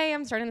like, hey,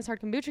 I'm starting this hard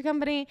kombucha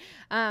company.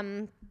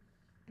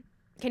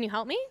 Can you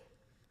help me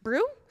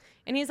brew?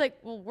 And he's like,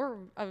 well, we're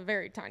a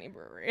very tiny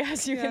brewery,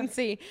 as you can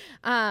see.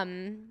 Let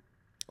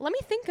me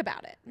think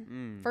about it.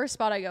 First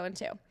spot I go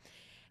into.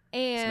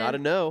 And It's not a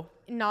no.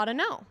 Not a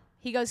no.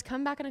 He goes,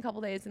 come back in a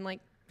couple days and like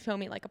show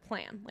me like a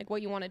plan, like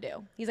what you want to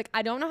do. He's like,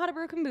 I don't know how to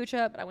brew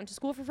kombucha, but I went to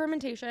school for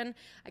fermentation.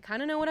 I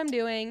kind of know what I'm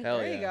doing. Hell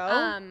There yeah. you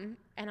go.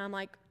 And I'm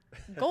like,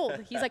 gold.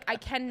 He's like, I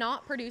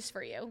cannot produce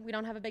for you. We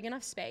don't have a big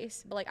enough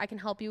space, but like I can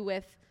help you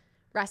with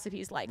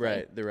recipes likely.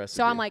 Right, the recipe.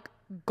 So I'm like,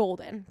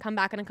 golden. Come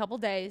back in a couple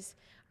days.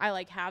 I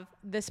like have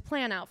this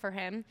plan out for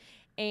him.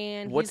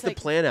 And What's he's the like,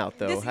 plan out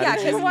though? This- How yeah,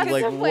 did 'cause you what's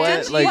like the plan?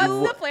 what? Like What's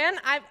wha- the plan?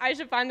 I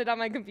should find it on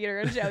my computer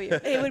and show you.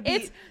 It would be-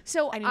 It's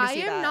so I need to I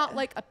see am that. not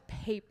like a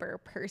paper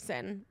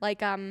person.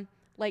 Like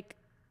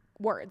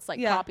words, like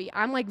Yeah. copy.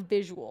 I'm like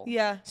visual.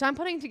 Yeah. So I'm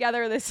putting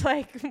together this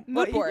like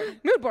Mood board.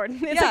 Mood board.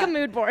 It's Yeah. like a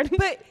mood board.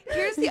 But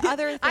here's the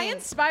other thing. I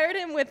inspired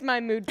him with my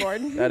mood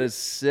board. That is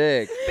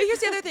sick. But here's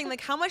the other thing.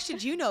 Like, how much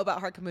did you know about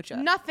hard kombucha?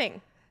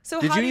 Nothing. So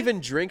Did how you do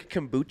even drink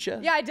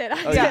kombucha? Yeah, I did.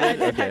 I Oh, did. you I did?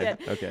 did. I Okay.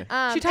 did. Okay.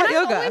 She taught and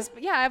I've yoga. always-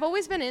 I've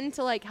always been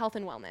into like health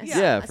and wellness.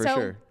 Yeah, for so,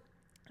 sure.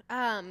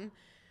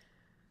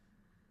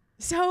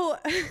 So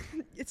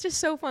it's just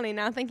so funny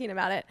now thinking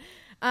about it.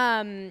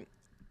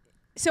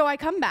 So I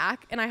come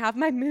back and I have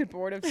my mood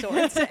board of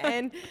sorts,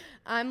 and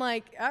I'm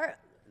like, all right,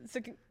 so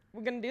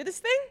we're gonna do this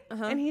thing?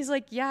 And he's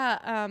like,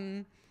 yeah.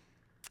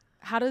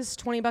 How does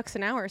 $20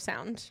 an hour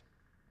sound?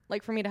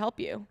 Like for me to help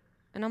you?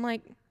 And I'm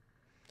like,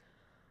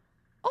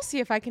 I'll see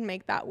if I can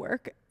make that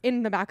work.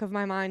 In the back of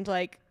my mind,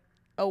 like,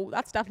 oh,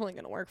 that's definitely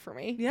gonna work for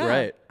me. Yeah.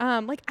 Right.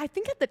 Like I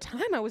think at the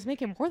time I was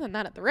making more than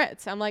that at the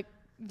Ritz. I'm like,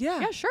 Yeah.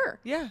 yeah, sure.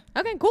 Yeah.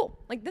 Okay, cool.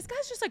 Like this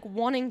guy's just like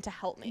wanting to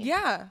help me.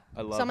 Yeah.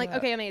 I love So I'm like, that.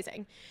 okay,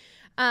 amazing.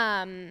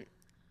 I'm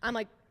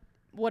like,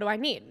 what do I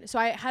need? So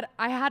I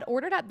had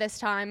ordered at this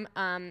time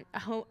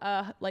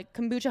like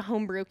kombucha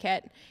homebrew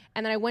kit,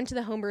 and then I went to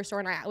the homebrew store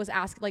and I was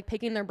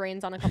picking their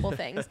brains on a couple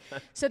things.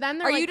 So then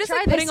they're Are like, you just try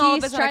like putting this all of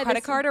yeast, this on a try credit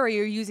this- card, or are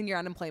you using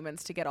your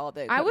unemployments to get all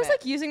the? I was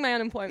equipment? like using my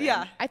unemployment.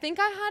 Yeah. I think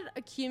I had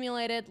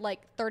accumulated like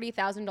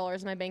 $30,000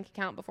 in my bank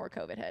account before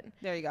COVID hit.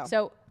 There you go.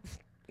 So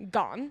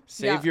gone.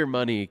 Save your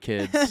money,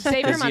 kids.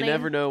 Save your 'Cause money. You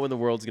never know when the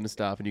world's gonna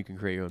stop and you can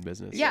create your own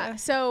business. Yeah.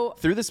 So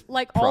Through this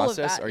like all of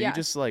process, that, are yeah. you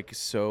just like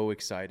so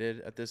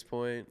excited at this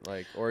point?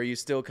 Like, or are you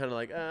still kind of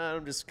like,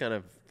 I'm just kind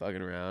of fucking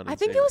around? I and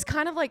think seeing it was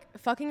kind of like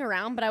fucking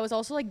around, but I was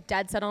also like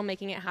dead set on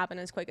making it happen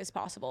as quick as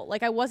possible.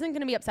 Like I wasn't going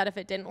to be upset if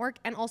it didn't work.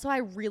 And also I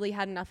really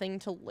had nothing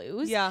to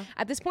lose. Yeah.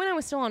 At this point I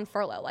was still on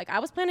furlough. Like I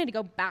was planning to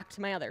go back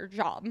to my other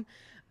job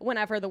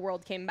whenever the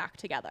world came back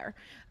together.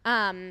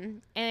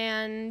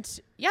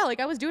 And yeah, like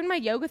I was doing my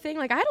yoga thing.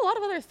 Like I had a lot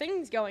of other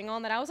things going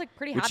on that I was like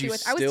pretty Which happy you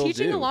with. I was still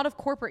teaching do. a lot of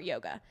corporate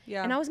yoga.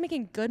 Yeah. And I was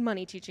making good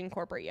money teaching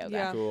corporate yoga.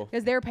 Yeah. Cool.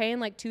 Because they were paying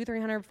like $200,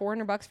 $300,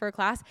 $400 for a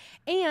class.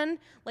 And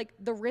like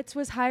the Ritz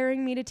was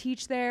hiring me to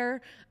teach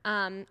there.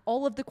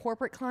 All of the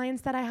corporate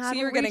clients that I had So you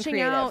were were getting reaching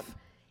creative. out.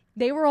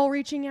 They were all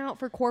reaching out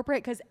for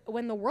corporate because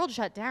when the world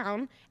shut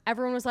down,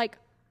 everyone was like,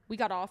 we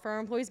got to offer our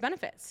employees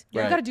benefits.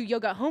 Right. We got to do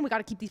yoga at home. We got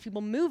to keep these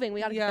people moving. We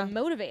got to Yeah. keep them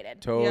motivated.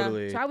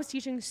 Totally. So I was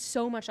teaching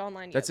so much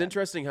online That's yoga.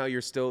 interesting how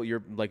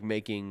you're like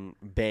making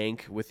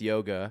bank with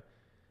yoga,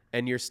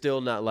 and you're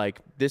still not like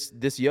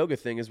this yoga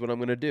thing is what I'm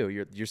gonna do.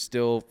 You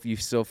still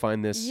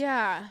find this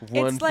Yeah.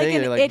 one It's like thing.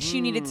 an and you're itch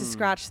you needed to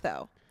scratch,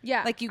 though.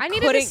 Yeah. Like you I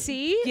needed to couldn't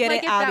see get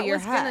like it if out that of your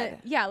was gonna, head.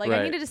 yeah, like Right.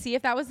 I needed to see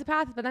if that was the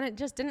path, but then it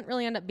just didn't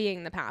really end up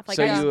being the path. Like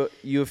so I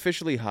just, you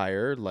officially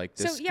hire like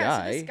this so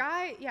guy, this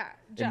guy, yeah,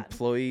 Judd.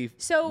 employee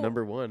So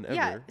number one ever.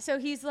 Yeah, so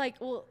he's like,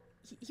 well,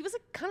 he was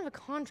like kind of a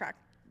contract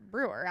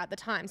brewer at the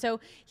time. So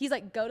he's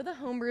like, go to the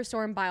homebrew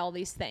store and buy all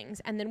these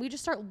things. And then we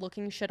just start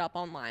looking shit up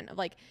online of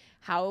like,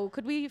 how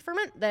could we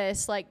ferment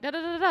this? Like, da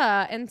da da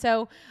da. And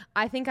so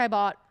I think I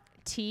bought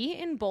tea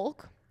in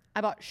bulk.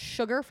 I bought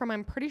sugar from,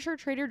 I'm pretty sure,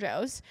 Trader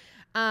Joe's.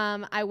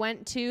 I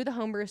went to the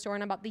homebrew store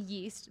and I bought the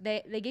yeast.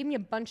 They gave me a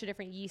bunch of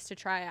different yeast to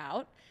try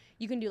out.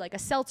 You can do like a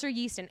seltzer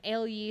yeast, an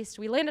ale yeast.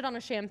 We landed on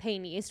a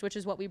champagne yeast, which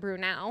is what we brew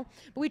now.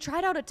 But we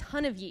tried out a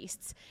ton of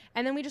yeasts,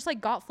 and then we just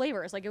like got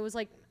flavors. Like it was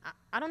like,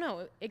 I don't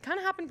know. It kind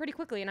of happened pretty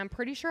quickly, and I'm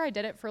pretty sure I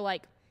did it for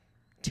like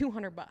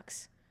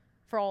 $200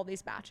 for all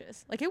these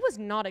batches. Like it was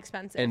not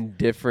expensive. And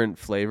different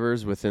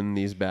flavors within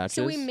these batches.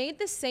 So we made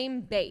the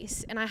same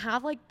base, and I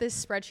have like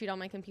this spreadsheet on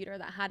my computer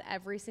that had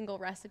every single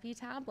recipe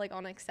tab like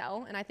on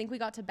Excel, and I think we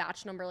got to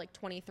batch number like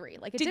 23.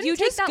 Like it Did didn't you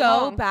take just that go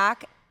long.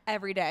 back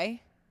every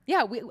day?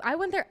 Yeah, I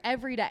went there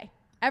every day.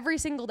 every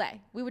single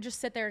day. We would just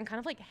sit there and kind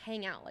of like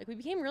hang out. Like we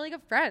became really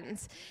good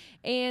friends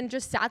and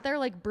just sat there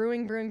like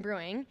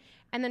brewing.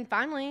 And then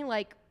finally,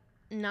 like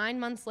 9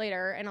 months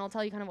later, and I'll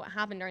tell you kind of what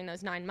happened during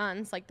those 9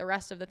 months, like the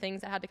rest of the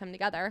things that had to come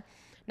together.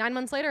 9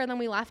 months later, and then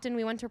we left and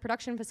we went to a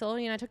production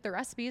facility and I took the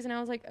recipes and I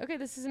was like, okay,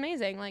 this is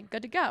amazing. Like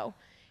good to go.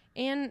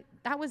 And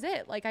that was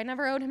it. Like I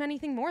never owed him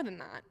anything more than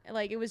that.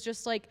 Like it was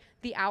just like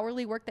the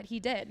hourly work that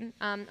he did.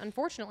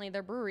 Unfortunately,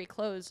 their brewery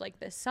closed like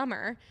this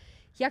summer.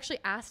 He actually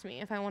asked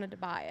me if I wanted to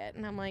buy it.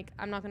 And I'm like,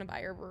 I'm not going to buy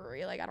your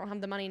brewery. Like I don't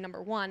have the money,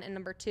 number one. And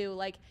number two,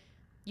 like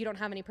you don't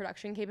have any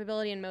production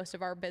capability and most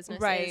of our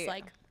business is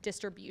like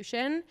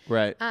distribution.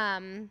 Right.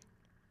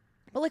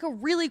 But like a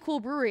really cool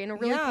brewery in a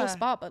really cool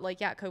spot. But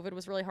like, yeah, COVID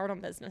was really hard on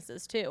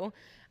businesses too.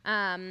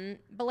 But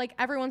like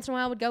every once in a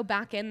while I would go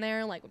back in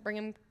there, like bring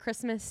him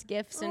Christmas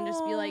gifts and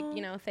just be like,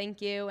 you know,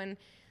 thank you. And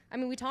I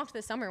mean, we talked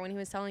this summer when he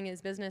was selling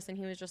his business and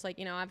he was just like,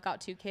 you know, I've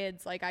got 2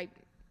 kids. Like I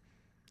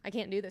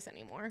can't do this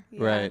anymore.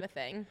 Right. Kind of a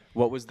thing.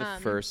 What was the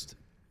first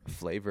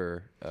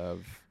flavor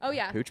of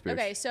Hooch Booch?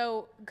 Okay.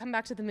 So come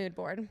back to the mood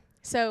board.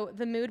 So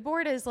the mood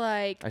board is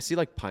like I see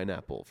like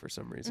pineapple for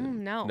some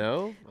reason. no.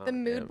 No? The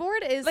mood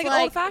board is Like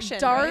like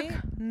old-fashioned, dark,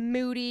 right?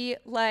 moody,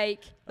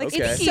 like Okay.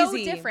 it's so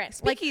Speakeasy. different.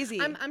 Speakeasy.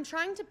 Like I'm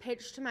trying to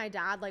pitch to my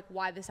dad like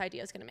why this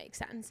idea is gonna make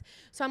sense.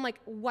 So I'm like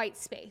white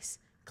space,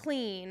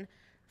 clean,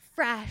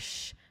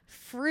 fresh,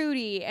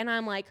 fruity, and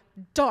I'm like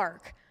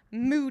dark,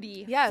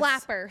 moody,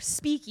 flapper,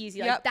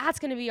 speakeasy. Like that's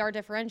gonna be our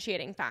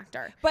differentiating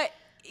factor. But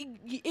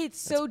it's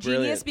so That's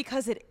genius brilliant.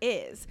 because it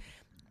is.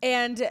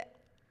 And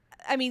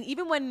I mean,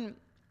 even when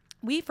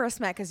we first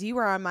met, because you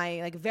were on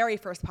my like very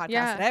first podcast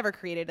that I ever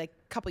created like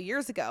a couple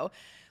years ago,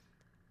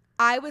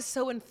 I was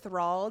so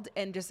enthralled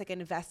and just like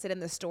invested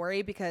in the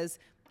story because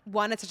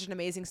one, it's such an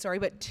amazing story,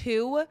 but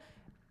two,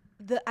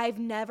 I've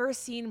never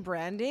seen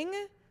branding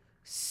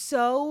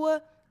so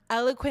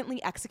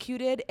eloquently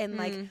executed and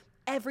like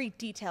every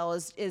detail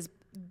is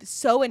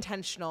so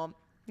intentional.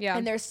 Yeah.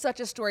 And there's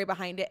such a story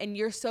behind it and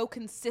you're so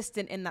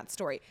consistent in that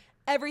story.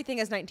 Everything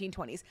is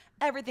 1920s.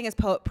 Everything is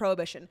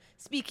prohibition.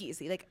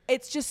 Speakeasy. Like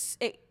it's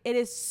just it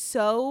is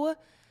so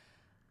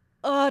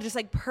just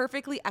like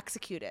perfectly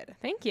executed.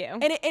 Thank you.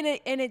 And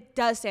it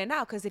does stand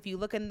out because if you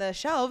look in the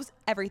shelves,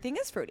 everything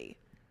is fruity.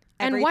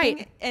 And Everything-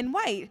 white. and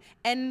white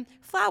and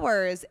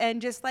flowers and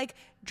just like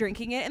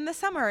drinking it in the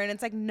summer and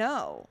it's like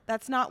no,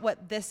 that's not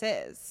what this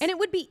is. And it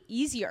would be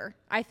easier,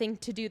 I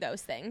think, to do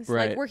those things.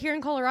 Right. Like we're here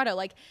in Colorado.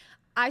 Like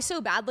I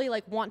so badly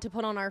like want to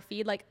put on our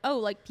feed like, oh,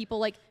 like people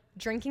like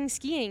drinking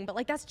skiing, but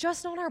like that's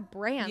just not our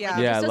brand. Yeah. Like,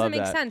 it Yeah, just I doesn't love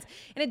make that. sense.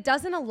 And it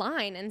doesn't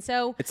align. And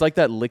so It's like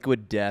that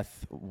liquid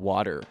death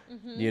water,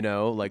 you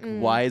know? Like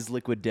why is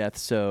liquid death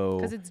so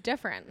because it's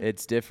different.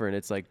 It's different.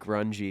 It's like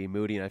grungy,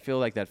 moody, and I feel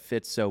like that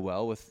fits so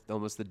well with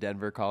almost the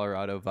Denver,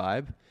 Colorado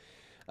vibe.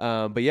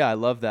 But yeah, I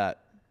love that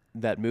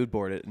mood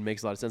board. It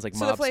makes a lot of sense. Like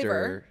So the mobster.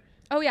 flavor.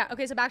 Oh yeah.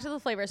 Okay. So back to the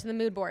flavors. So the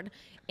mood board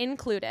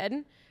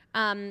included.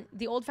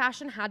 The old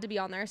fashioned had to be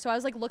on there. So I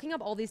was like looking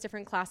up all these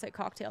different classic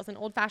cocktails and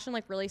old fashioned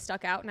like really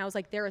stuck out. And I was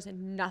like, there is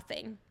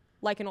nothing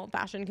like an old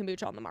fashioned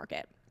kombucha on the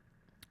market.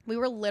 We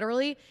were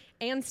literally,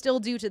 and still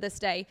do to this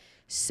day,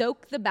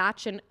 soak the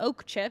batch in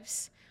oak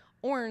chips,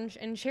 orange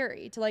and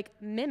cherry to like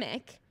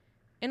mimic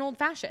an old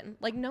fashioned.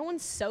 Like no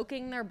one's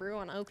soaking their brew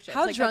on oak chips.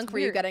 How Like, drunk that's were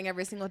you weird. getting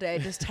every single day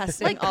just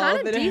testing Like all kind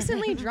of of the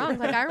decently drunk.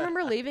 Like I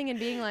remember leaving and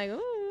being like,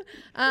 ooh.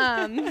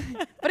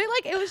 But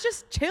it was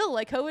just chill.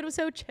 Like COVID was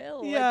so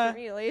chill, Yeah. like for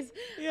me at least.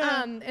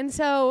 Yeah. And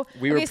so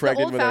We were so the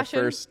pregnant with our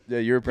old-fashioned- first.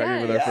 You were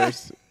pregnant with our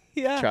first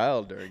Yeah.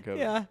 child during COVID.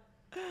 Yeah.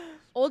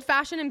 Old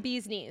fashioned and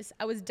bee's knees.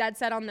 I was dead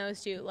set on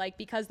those two, like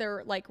because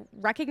they're like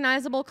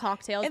recognizable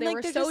cocktails. And, they like,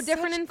 were they're so just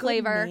different such in good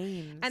flavor.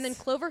 names. And then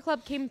Clover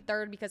Club came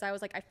third because I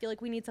was like, I feel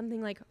like we need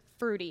something like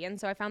fruity. And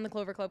so I found the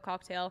Clover Club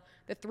cocktail.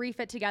 The 3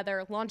 fit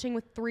together. Launching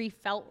with 3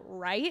 felt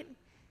right.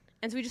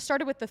 And so we just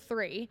started with the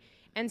 3.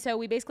 And so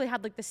we basically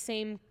had like the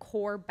same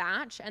core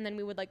batch and then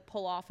we would like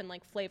pull off and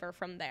like flavor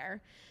from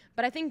there.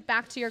 But I think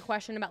back to your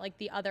question about like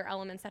the other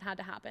elements that had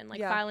to happen,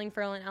 like filing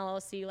for an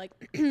LLC, like,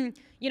 you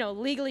know,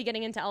 legally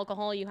getting into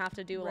alcohol, you have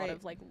to do a lot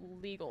of like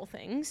legal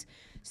things.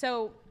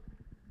 So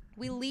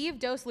we leave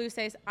Dos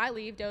Luces, I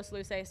leave Dos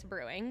Luces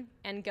Brewing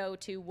and go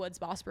to Woods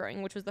Boss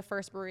Brewing, which was the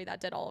first brewery that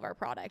did all of our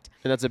product.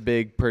 And that's a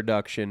big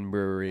production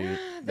brewery.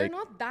 They're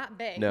not that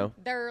big. No.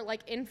 They're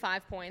like in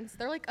 5 Points.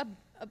 They're like a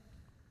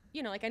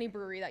you know, like any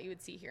brewery that you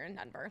would see here in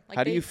Denver. Like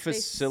How do you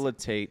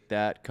facilitate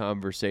that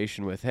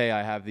conversation with, hey,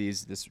 I have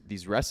these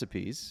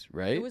recipes,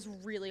 right? It was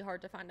really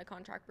hard to find a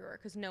contract brewer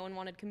because no one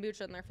wanted kombucha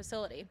in their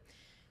facility.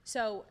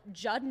 So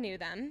Judd knew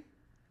them,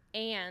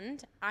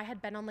 and I had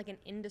been on like an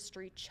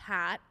industry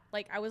chat.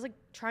 Like I was like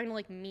trying to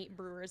like meet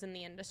brewers in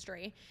the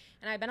industry,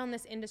 and I'd been on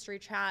this industry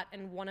chat,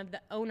 and one of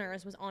the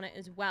owners was on it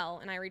as well.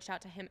 And I reached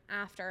out to him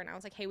after, and I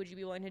was like, hey, would you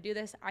be willing to do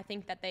this? I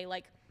think that they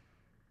like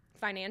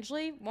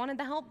financially wanted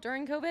the help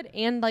during COVID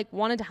and like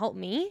wanted to help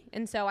me.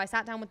 And so I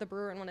sat down with the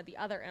brewer and one of the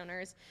other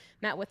owners,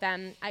 met with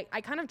them.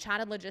 I kind of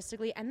chatted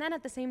logistically. And then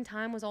at the same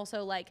time was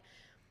also like,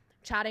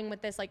 chatting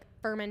with this like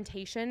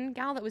fermentation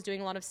gal that was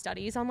doing a lot of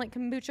studies on like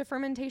kombucha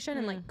fermentation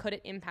and like could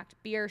it impact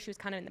beer. She was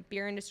kind of in the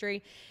beer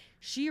industry.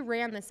 She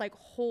ran this like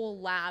whole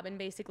lab and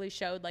basically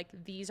showed like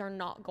these are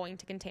not going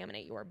to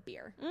contaminate your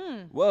beer.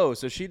 Whoa,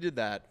 so she did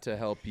that to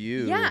help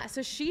you. Yeah,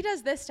 so she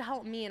does this to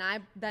help me, and I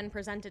then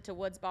present it to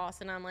Woods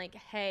Boss, and I'm like,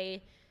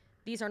 hey,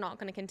 these are not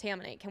going to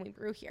contaminate. Can we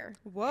brew here?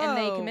 Whoa. And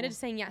they committed to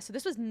saying yes. So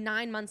this was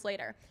 9 months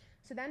later.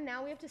 So then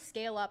now we have to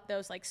scale up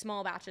those like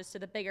small batches to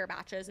the bigger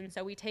batches, and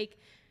so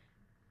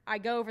I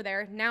go over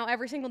there. Now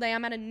every single day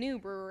I'm at a new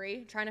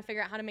brewery trying to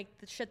figure out how to make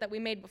the shit that we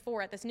made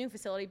before at this new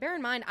facility. Bear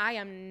in mind, I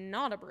am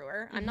not a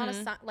brewer. I'm not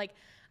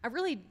I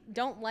really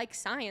don't like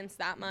science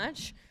that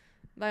much.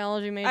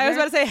 Biology major. I was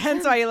about to say,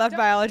 hence why you left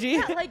biology.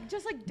 Yeah, like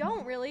just like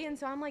don't really. And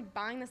so I'm like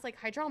buying this like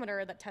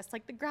hydrometer that tests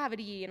like the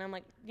gravity, and I'm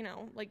like, you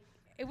know, like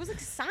it was like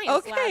science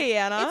Okay,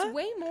 lab. Anna. It's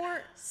way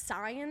more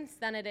science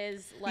than it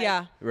is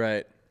like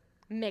Right.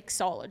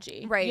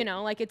 mixology. Right. You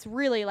know, like it's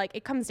really like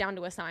it comes down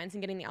to a science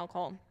and getting the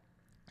alcohol.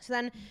 So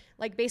then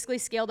like basically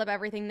scaled up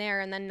everything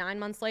there, and then 9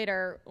 months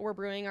later we're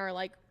brewing our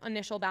like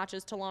initial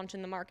batches to launch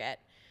in the market.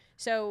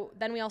 So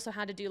then we also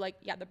had to do like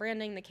the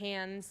branding, the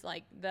cans,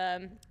 like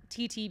the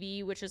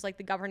TTB, which is like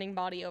the governing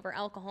body over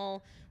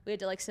alcohol. We had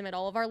to like submit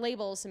all of our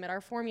labels, submit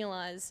our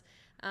formulas.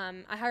 I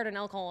hired an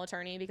alcohol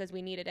attorney because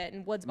we needed it,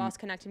 and Woods Boss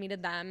connected me to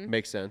them.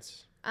 Makes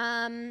sense.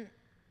 And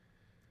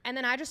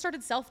then I just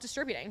started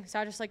self-distributing. So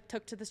I just like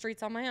took to the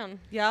streets on my own.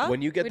 Yeah.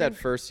 When you get that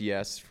first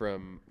yes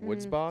from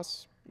Woods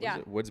Boss, Yeah.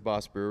 Woods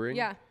Boss Brewing?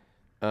 Yeah.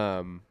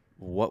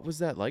 What was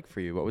that like for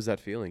you? What was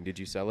that feeling? Did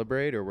you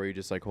celebrate, or were you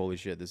just like, holy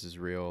shit, this is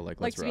real? Like,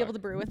 Like let's to rock. be able to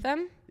brew with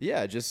them.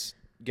 Yeah, just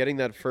getting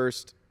that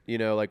first, you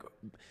know, like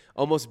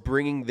almost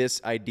bringing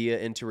this idea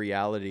into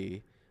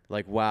reality.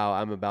 Like, wow,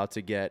 I'm about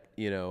to get,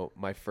 you know,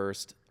 my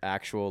first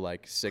actual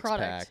like six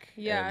Product. pack.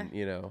 Yeah. And,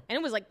 you know. And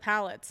it was like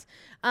pallets.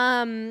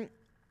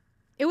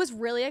 It was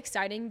really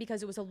exciting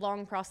because it was a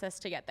long process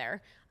to get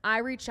there. I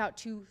reached out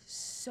to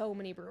so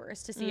many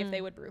brewers to see if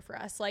they would brew for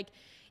us. Like,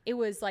 it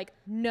was like,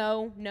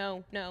 no.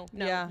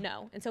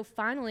 And so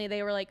finally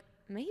they were like,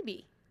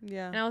 maybe.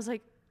 Yeah. And I was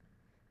like,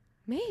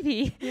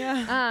 maybe. Yeah.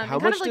 How and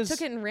much kind of like does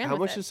took it and ran how with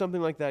much it. does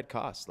something like that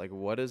cost? Like,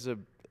 what is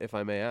if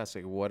I may ask,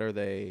 like, what are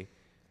they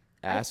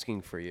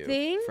asking for you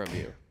think from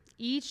you?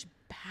 Each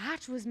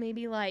batch was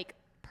maybe like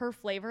per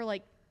flavor,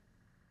 like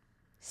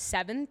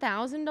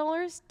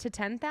 $7,000 to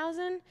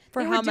 $10,000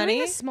 For They how were doing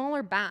many? a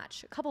smaller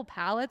batch, a couple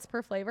pallets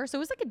per flavor, so it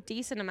was like a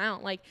decent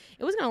amount. Like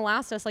it was gonna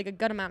last us like a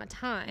good amount of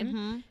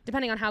time,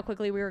 depending on how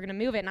quickly we were gonna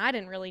move it. And I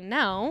didn't really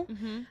know.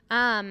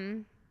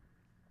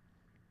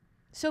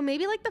 So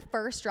maybe like the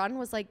first run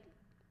was like,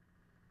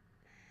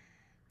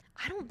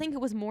 I don't think it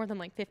was more than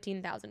like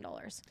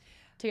 $15,000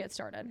 to get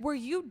started. Were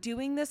you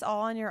doing this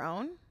all on your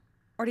own,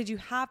 or did you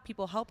have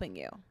people helping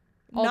you?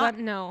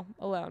 No,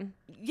 alone.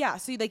 Yeah.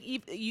 So like you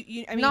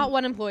I mean, Not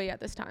one employee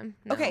at this time.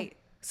 No. Okay.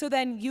 So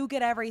then you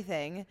get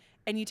everything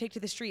and you take to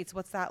the streets.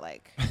 What's that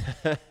like?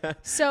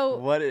 So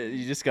What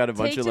you just got a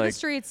bunch take of to the like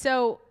streets.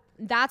 So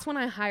that's when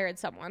I hired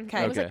someone.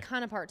 Okay. It was like Okay.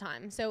 kind of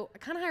part-time. So I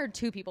kind of hired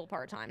 2 people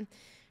part-time.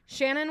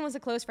 Shannon was a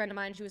close friend of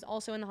mine. She was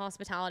also in the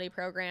hospitality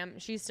program.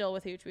 She's still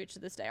with Hooch to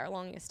this day, our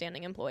longest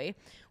standing employee.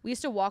 We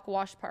used to walk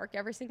Wash Park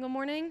every single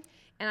morning,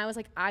 and I was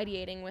like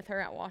ideating with her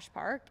at Wash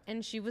Park,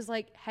 and she was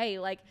like, hey,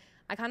 like,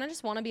 I kind of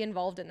just want to be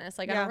involved in this.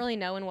 Like, I Yeah. don't really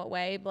know in what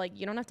way, but like,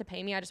 you don't have to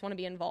pay me. I just want to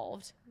be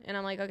involved. And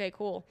I'm like, okay,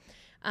 cool.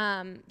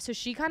 So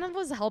she kind of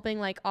was helping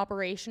like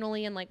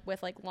operationally and like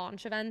with like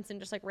launch events and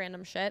just like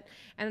random shit.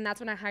 And then that's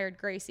when I hired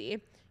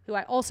Gracie, who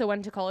I also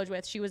went to college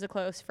with. She was a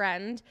close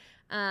friend,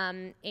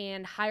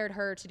 and hired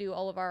her to do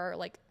all of our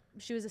like,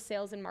 she was a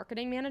sales and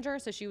marketing manager.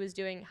 So she was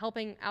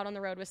helping out on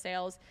the road with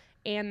sales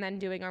and then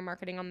doing our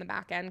marketing on the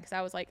back end. Cause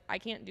I was like, I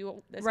can't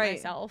do this Right.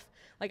 myself.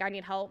 Like I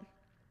need help.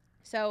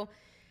 So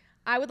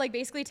I would like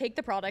basically take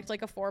the product,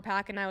 like a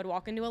 4-pack, and I would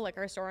walk into a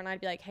liquor store and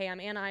I'd be like, hey, I'm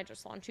Anna. I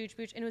just launched Hooch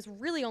Booch. And it was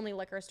really only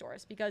liquor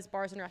stores because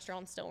bars and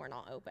restaurants still were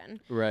not open.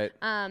 right.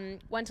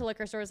 Went to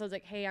liquor stores. I was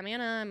like, hey, I'm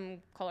Anna.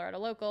 I'm Colorado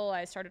local.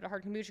 I started a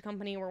hard kombucha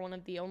company.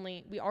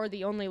 We are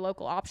the only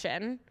local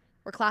option.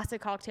 We're classic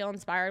cocktail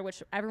inspired,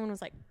 which everyone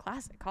was like,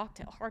 classic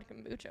cocktail, hard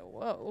kombucha.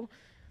 Whoa.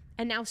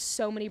 And now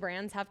so many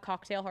brands have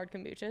cocktail hard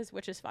kombuchas,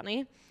 which is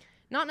funny.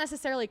 Not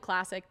necessarily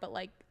classic, but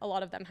like a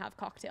lot of them have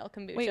cocktail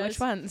kombuchas. Wait, which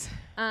ones?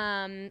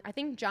 I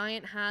think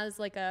Giant has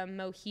like a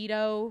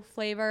mojito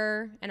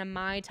flavor and a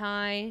Mai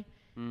Tai.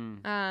 I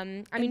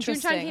mean,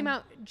 Interesting.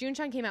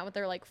 Juneshine came out with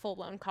their like full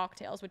blown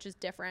cocktails, which is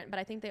different. But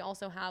I think they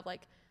also have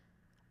like,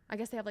 I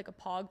guess they have like a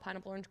Pog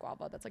pineapple orange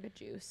guava that's like a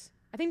juice.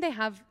 I think they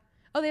have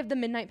the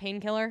Midnight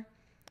Painkiller.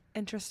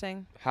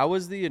 Interesting. How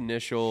was the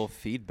initial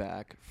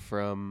feedback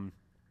from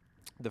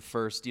the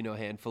first, you know,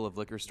 handful of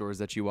liquor stores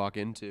that you walk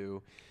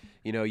into?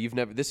 You know,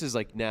 this is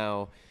like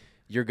now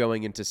you're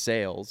going into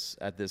sales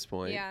at this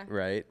point, Yeah.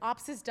 right?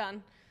 Ops is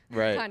done.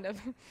 Right. Kind of.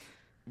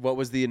 What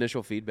was the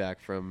initial feedback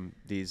from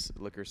these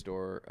liquor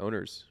store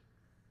owners?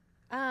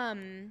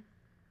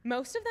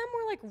 Most of them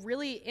were like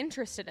really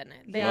interested in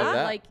it. They Yeah? were Love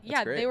that. like, That's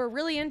yeah, great. they were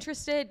really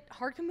interested.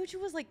 Hard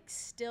kombucha was like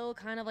still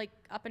kind of like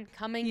up and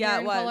coming Yeah, here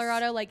it in was.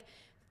 Colorado. Like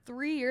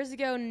 3 years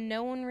ago,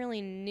 no one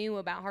really knew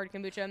about hard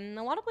kombucha, and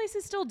a lot of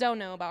places still don't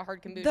know about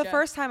hard kombucha. The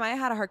first time I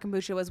had a hard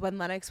kombucha was when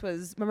Lennox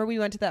was. Remember, we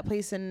went to that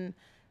place in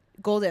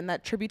Golden,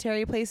 that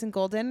tributary place in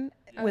Golden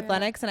with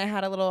Lennox, and I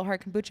had a little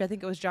hard kombucha. I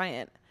think it was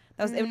Giant.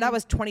 That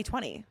was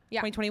 2020,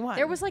 2021.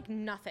 There was like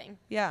nothing.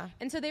 Yeah.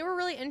 And so they were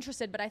really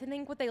interested, but I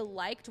think what they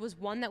liked was,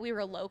 one, that we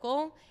were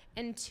local,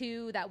 and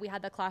two, that we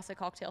had the classic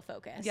cocktail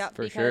focus. Yeah,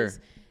 for because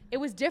sure. It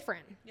was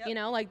different. Yep. You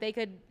know, like they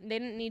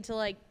didn't need to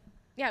like,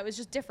 it was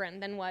just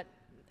different than what.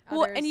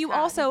 Well, others and you had.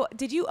 also,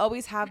 did you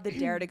always have the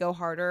dare to go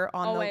harder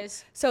on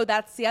Always. So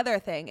that's the other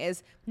thing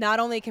is not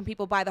only can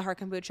people buy the hard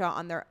kombucha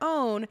on their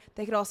own,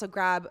 they could also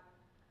grab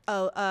It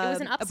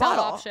was an a upsell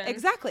bottle. option.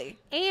 Exactly.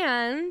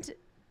 And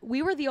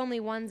we were the only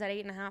ones at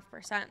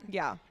 8.5%.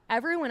 Yeah.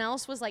 Everyone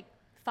else was like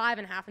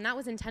 5.5%, and that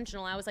was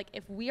intentional. I was like,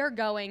 if we are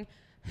going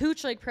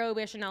Hooch like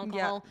prohibition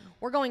alcohol,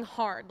 we're going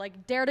hard.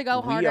 Like, dare to go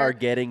harder. We are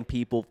getting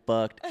people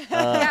fucked up.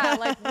 Yeah,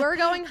 like we're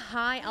going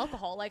high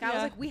alcohol. Like I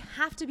was like, we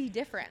have to be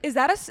different. Is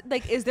that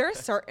is there a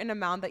certain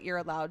amount that you're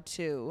allowed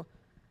to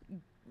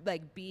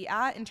like be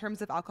at in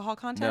terms of alcohol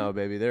content? No,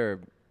 baby. There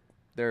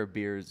are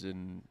beers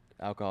and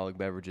alcoholic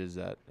beverages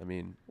that, I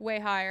mean, Way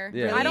higher.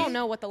 Yeah. I don't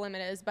know what the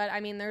limit is, but I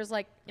mean, there's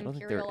like I don't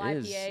think there Imperial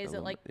is IPAs a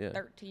at like limit,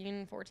 yeah.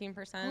 13,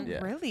 14%.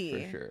 yeah,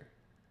 Really? for sure.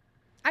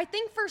 I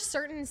think for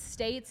certain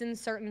states and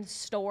certain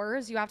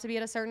stores, you have to be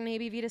at a certain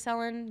ABV to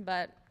sell in,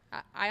 but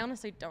I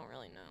honestly don't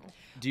really know.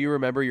 Do you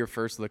remember your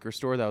first liquor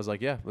store that was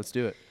like, yeah, let's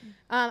do it?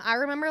 I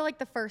remember like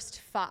the first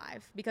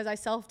 5 because I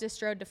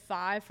self-distroed to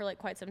 5 for like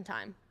quite some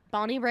time.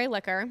 Bonnie Bray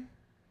Liquor,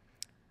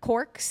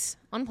 Corks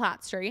on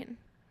Platt Street,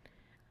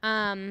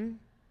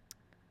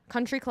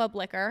 Country Club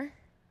Liquor,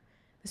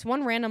 this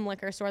one random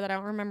liquor store that I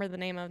don't remember the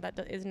name of that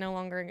is no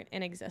longer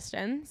in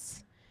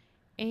existence,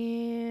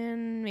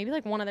 and maybe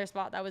like one other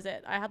spot. That was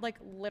it. I had like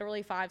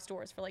literally 5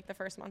 stores for like the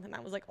first month, and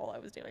that was like all I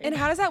was doing. And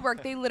how does that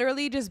work? They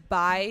literally just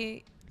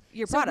buy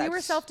your product. So we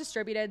were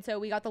self-distributed, so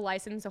we got the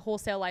license, a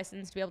wholesale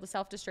license to be able to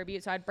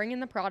self-distribute. So I'd bring in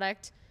the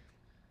product,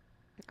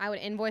 I would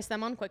invoice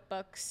them on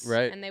QuickBooks,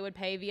 Right. and they would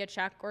pay via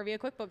check or via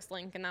QuickBooks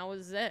link, and that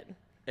was it.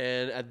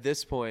 And at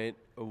this point,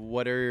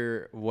 what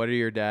are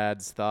your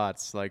dad's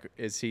thoughts? Like,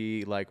 is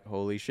he like,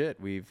 holy shit,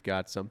 we've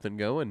got something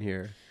going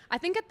here? I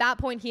think at that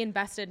point he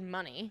invested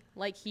money.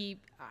 Like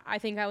I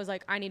think I was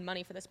like, I need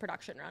money for this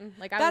production run.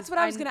 Like That's what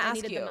I was going to ask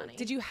needed you. the money.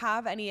 Did you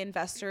have any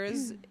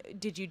investors?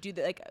 Did you do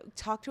that? Like,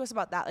 talk to us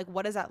about that. Like,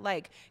 what is that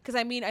like? Because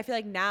I mean, I feel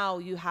like now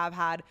you have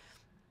had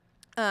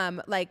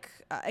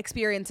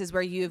experiences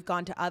where you've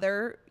gone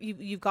to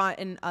you've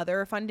gotten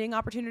other funding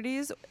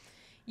opportunities.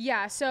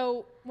 Yeah,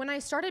 so when I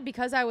started,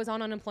 because I was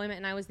on unemployment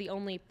and I was the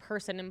only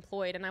person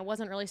employed and I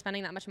wasn't really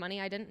spending that much money,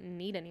 I didn't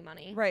need any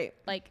money. Right.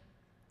 Like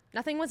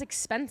nothing was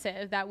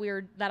expensive that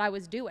I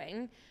was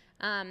doing.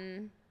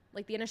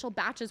 Like the initial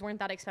batches weren't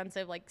that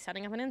expensive, like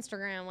setting up an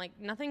Instagram, like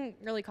nothing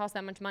really cost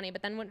that much money.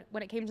 But then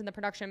when it came to the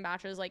production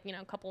batches, like, you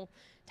know, a couple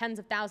tens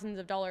of thousands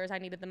of dollars, I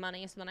needed the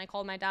money. So then I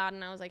called my dad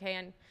and I was like, hey,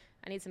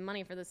 I need some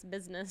money for this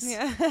business.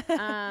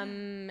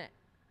 Yeah.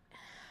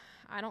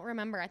 I don't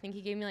remember. I think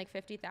he gave me like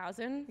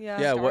 $50,000.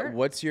 Yeah. Yeah. Start.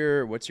 What's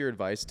your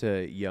advice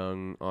to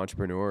young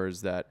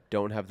entrepreneurs that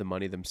don't have the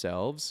money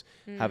themselves,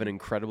 have an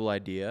incredible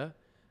idea,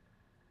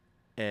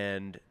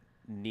 and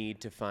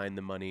need to find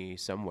the money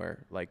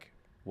somewhere? Like,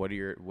 what's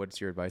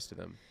your advice to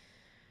them?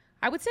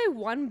 I would say,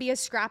 1, be as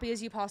scrappy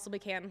as you possibly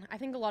can. I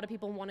think a lot of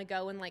people want to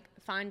go and like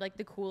find like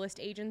the coolest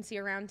agency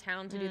around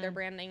town to do their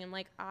branding. And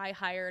like I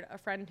hired a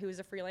friend who was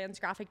a freelance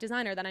graphic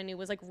designer that I knew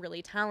was like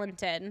really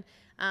talented.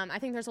 I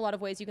think there's a lot of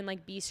ways you can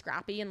like be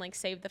scrappy and like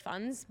save the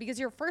funds, because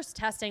you're first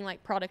testing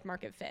like product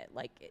market fit.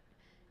 Like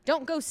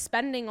don't go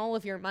spending all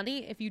of your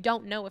money if you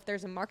don't know if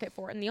there's a market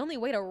for it. And the only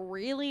way to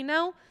really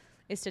know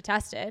is to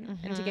test it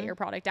and to get your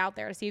product out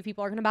there to see if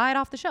people are going to buy it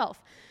off the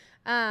shelf.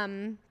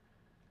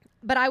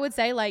 But I would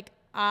say like,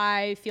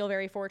 I feel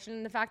very fortunate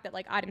in the fact that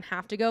like I didn't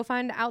have to go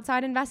find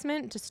outside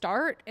investment to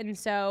start. And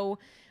so,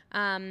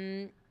 I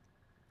mean,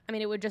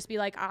 it would just be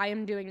like I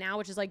am doing now,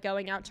 which is like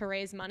going out to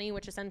raise money,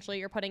 which essentially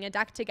you're putting a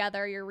deck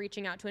together, you're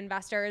reaching out to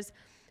investors.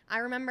 I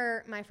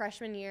remember my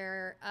freshman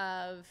year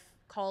of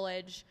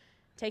college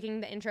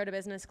taking the intro to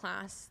business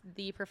class.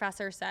 The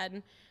professor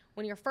said,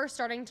 when you're first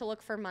starting to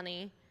look for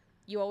money,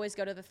 you always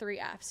go to the 3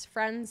 F's: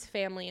 friends,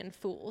 family, and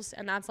fools.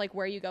 And that's like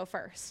where you go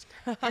first.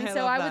 And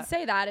so I would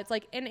say that it's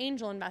like an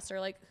angel investor.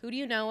 Like, who do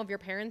you know of your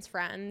parents'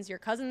 friends, your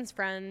cousins'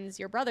 friends,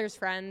 your brother's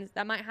friends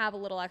that might have a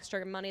little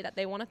extra money that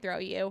they want to throw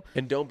you?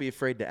 And don't be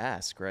afraid to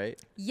ask, right?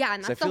 Yeah,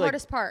 and 'Cause that's I the feel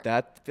hardest part.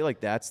 I feel like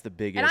that's the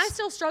biggest. And I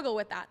still struggle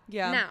with that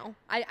now.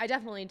 I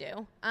definitely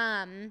do.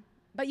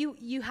 But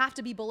you have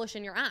to be bullish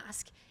in your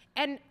ask.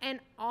 And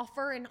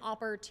offer an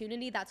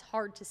opportunity that's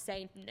hard to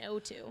say no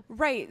to.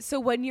 Right. So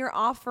when you're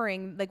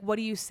offering, like, what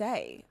do you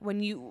say?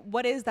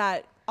 What is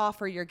that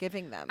offer you're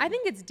giving them? I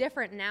think it's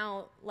different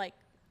now, like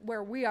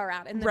where we are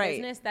at in the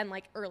business than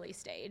like early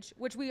stage,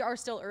 which we are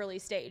still early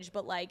stage.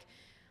 But like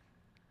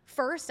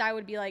first I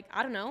would be like,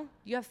 I don't know,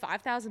 you have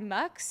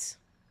 $5,000?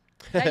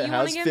 that you want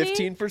How's to give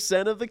me.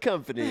 15% of the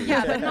company?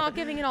 Yeah, but not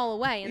giving it all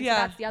away. And Yeah.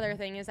 so that's the other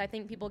thing is I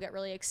think people get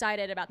really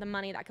excited about the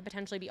money that could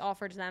potentially be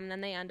offered to them, and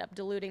then they end up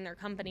diluting their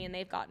company, and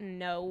they've got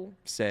no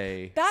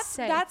Say.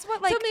 say. That's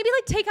what like. So maybe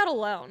like take out a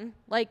loan,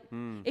 like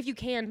if you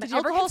can. But did you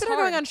ever alcohol's consider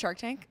hard. going on Shark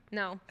Tank?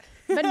 No.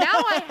 But now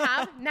I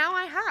have. Now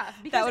I have.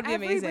 Because would be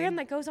every amazing. brand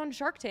that goes on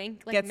Shark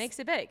Tank like Gets- makes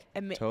it big.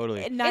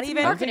 Totally. Not It's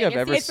even. I don't think I've marketing.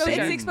 ever It's the seen.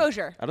 exposure. It's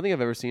exposure. I don't think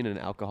I've ever seen an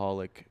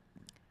alcoholic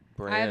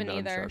brand haven't on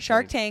either.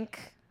 Shark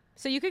Tank.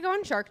 So you could go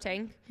on Shark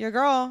Tank. Your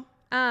girl.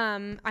 I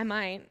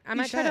might try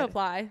to should.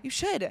 apply. You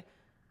should.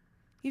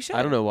 You should.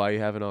 I don't know why you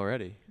haven't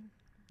already.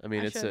 I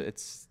mean, I it's should.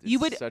 it's You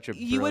would. such a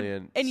You would.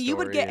 brilliant And you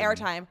would story get and-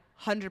 airtime,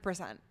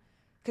 100%,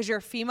 because you're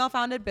a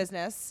female-founded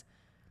business.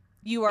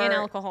 You are And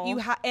alcohol.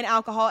 And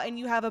alcohol, and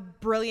you have a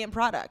brilliant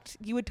product.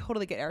 You would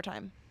totally get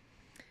airtime.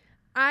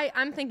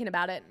 I'm thinking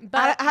about it,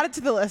 but Add it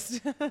to the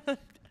list.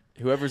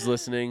 Whoever's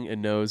listening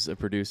and knows a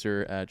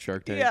producer at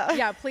Shark Tank. Yeah.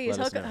 yeah, please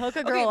Let us know. hook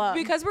a girl up.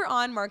 Because we're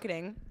on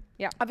marketing.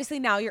 Yeah. Obviously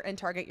now you're in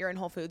Target, you're in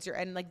Whole Foods, you're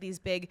in like these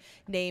big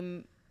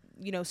name,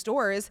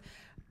 stores.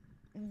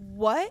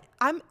 What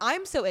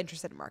I'm so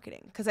interested in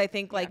marketing because I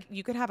think like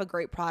you could have a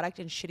great product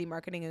and shitty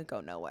marketing and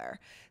go nowhere.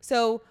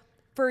 So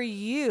for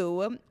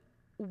you,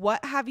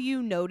 what have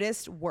you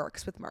noticed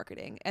works with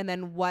marketing, and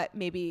then what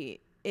maybe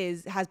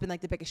has been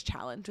like the biggest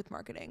challenge with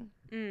marketing?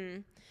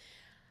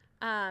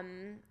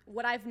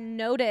 What I've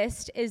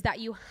noticed is that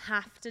you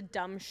have to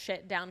dumb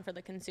shit down for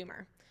the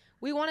consumer.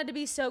 We wanted to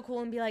be so cool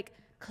and be like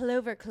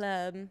Clover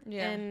Club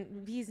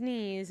and Bee's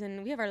Knees,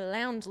 and we have our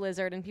lounge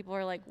lizard, and people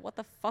are like, what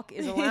the fuck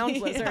is a lounge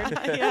lizard?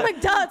 I'm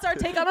like, duh, it's our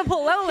take on a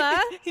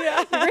Paloma.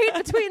 Read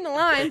between the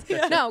lines.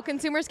 No,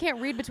 consumers can't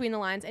read between the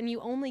lines, and you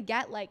only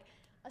get like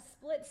a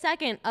split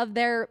second of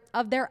their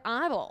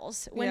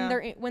eyeballs when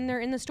they're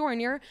in the store, and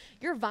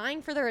you're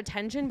vying for their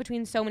attention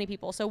between so many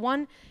people. So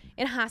one,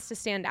 it has to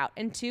stand out,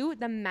 and two,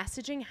 the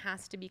messaging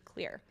has to be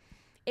clear.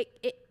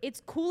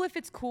 It's cool if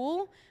it's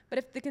cool, but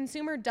if the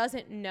consumer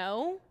doesn't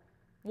know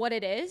what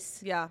it is,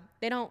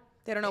 they don't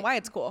know why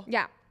it's cool.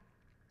 Yeah.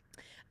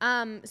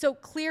 So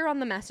clear on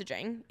the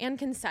messaging and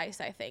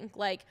concise, I think.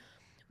 Like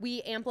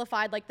we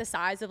amplified like the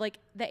size of like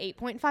the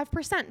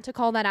 8.5% to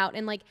call that out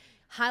and like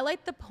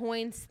highlight the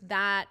points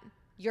that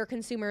your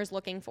consumer is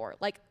looking for.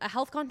 Like a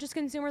health conscious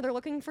consumer, they're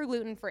looking for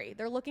gluten-free.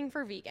 They're looking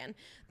for vegan.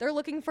 They're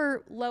looking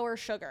for lower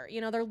sugar.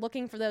 They're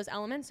looking for those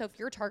elements. So if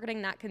you're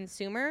targeting that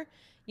consumer,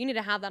 you need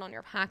to have that on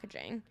your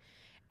packaging.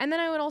 And then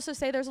I would also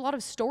say there's a lot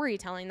of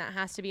storytelling that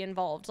has to be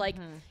involved. Like,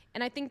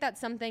 and I think that's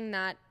something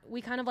that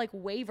we kind of like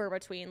waver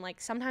between.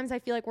 Like sometimes I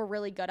feel like we're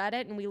really good at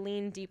it and we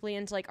lean deeply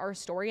into like our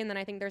story. And then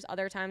I think there's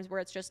other times where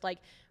it's just like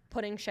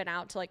putting shit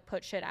out to like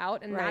put shit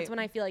out. And that's when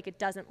I feel like it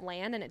doesn't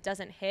land and it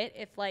doesn't hit.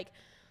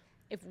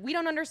 If we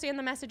don't understand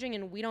the messaging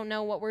and we don't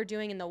know what we're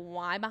doing and the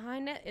why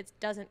behind it,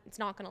 it's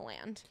not going to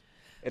land.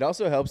 It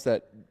also helps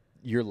that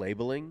your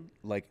labeling,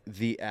 like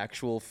the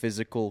actual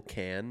physical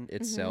can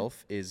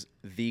itself, is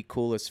the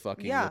coolest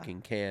fucking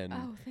looking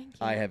can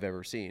I have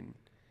ever seen.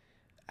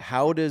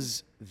 How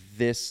does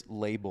this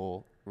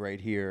label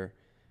right here,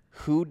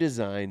 who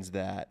designs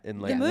that?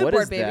 And like, what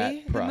is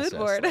that process? The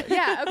mood board. Like?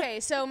 Yeah, okay.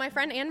 So my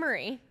friend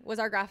Anne-Marie was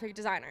our graphic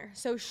designer.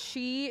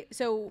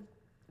 So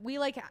we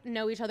like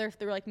know each other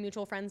through like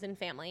mutual friends and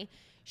family.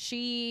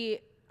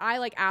 I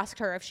like asked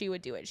her if she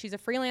would do it. She's a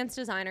freelance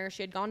designer.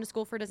 She had gone to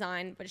school for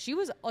design, but she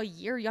was a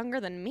year younger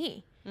than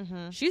me.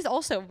 She's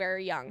also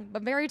very young,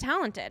 but very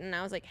talented. And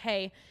I was like,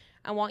 hey,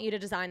 I want you to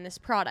design this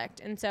product.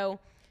 And so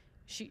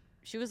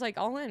she was like,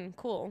 all in,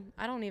 cool.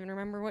 I don't even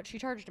remember what she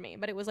charged me,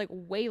 but it was like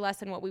way less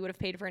than what we would have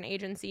paid for an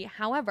agency.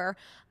 However,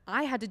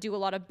 I had to do a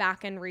lot of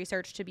back end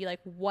research to be like,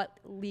 what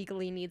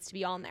legally needs to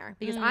be on there?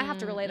 Because I have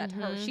to relay that to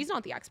her. She's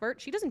not the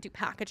expert. She doesn't do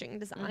packaging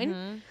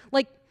design.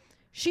 Like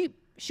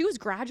she was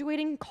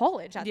graduating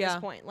college at this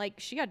point. Like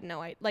she had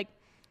no idea. Like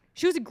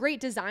she was a great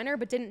designer,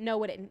 but didn't know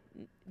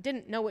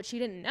what she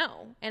didn't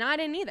know. And I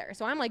didn't either.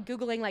 So I'm like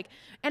Googling like,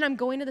 and I'm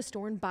going to the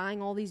store and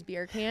buying all these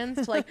beer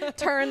cans to like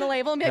turn the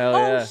label and be like,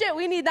 oh shit,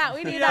 we need that.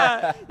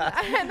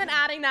 And then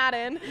adding that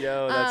in.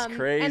 Yo, that's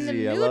crazy.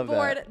 And I love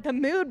that. the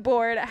mood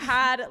board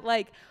had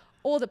like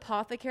old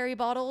apothecary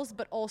bottles,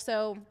 but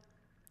also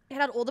it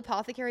had old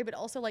apothecary, but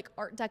also like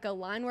Art Deco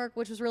line work,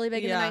 which was really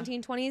big in the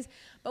 1920s.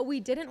 But we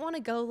didn't want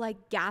to go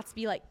like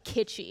Gatsby, like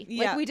kitschy.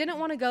 Like we didn't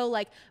want to go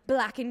like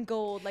black and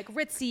gold, like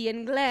ritzy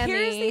and glammy.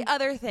 Here's the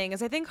other thing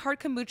is I think hard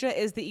kombucha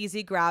is the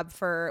easy grab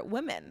for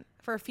women,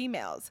 for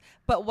females.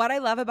 But what I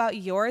love about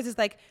yours is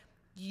like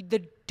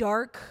the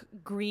dark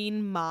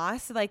green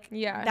moss, like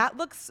that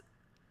looks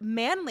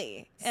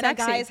manly in a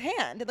guy's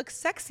hand. It looks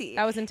sexy.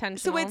 That was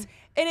intentional. So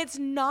it's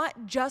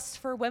not just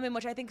for women,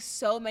 which I think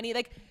so many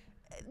like.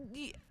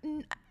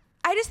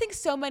 I just think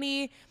so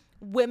many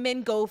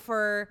women go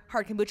for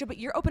hard kombucha, but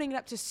you're opening it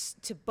up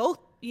to both,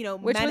 which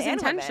men was and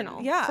intentional.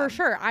 women. Yeah, for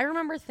sure. I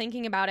remember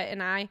thinking about it,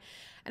 and I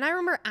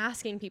remember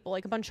asking people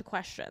like a bunch of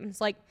questions,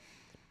 like,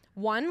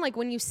 one, like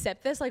when you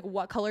sip this, like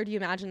what color do you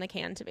imagine the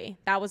can to be?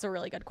 That was a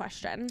really good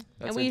question.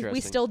 That's and we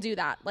interesting. still do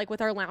that. Like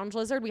with our lounge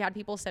lizard, we had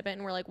people sip it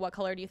and we're like, what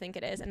color do you think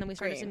it is? And then we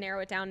started to Green.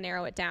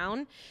 narrow it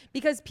down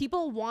because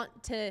people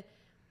want to,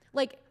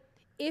 like,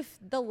 if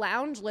the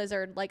lounge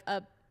lizard, like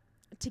a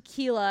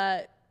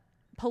tequila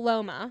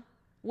Paloma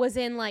was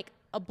in like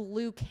a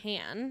blue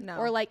can No.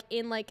 or like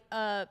in like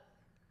a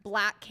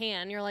black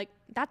can, you're like,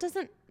 that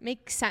doesn't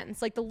make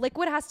sense. Like the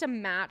liquid has to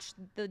match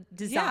the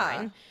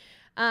design.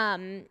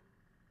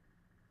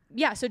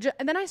 Yeah. So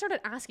and then I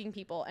started asking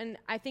people, and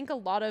I think a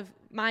lot of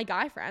my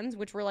guy friends,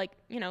 which were like,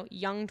 you know,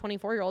 young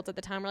 24-year-olds at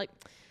the time, were like,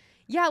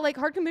 yeah, like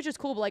hard kombucha is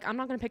cool, but like I'm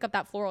not gonna pick up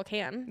that floral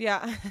can.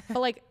 Yeah. But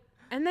like,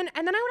 and then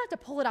I would have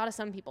to pull it out of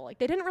some people. Like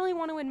they didn't really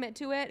want to admit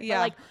to it. Yeah. But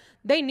like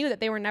they knew that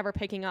they were never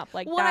picking up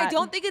like Well, that. and I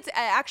don't think it's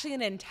actually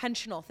an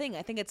intentional thing.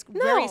 I think it's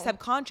very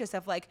subconscious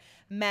of like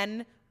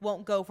men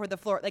won't go for the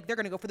floor, like they're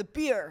gonna go for the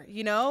beer,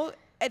 you know?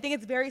 I think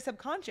it's very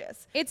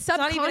subconscious. It's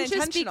not even subconscious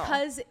intentional.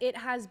 because it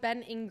has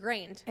been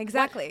ingrained.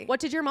 Exactly. What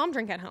did your mom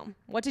drink at home?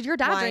 What did your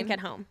dad drink Wine, at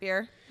home?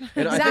 beer.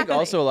 And I think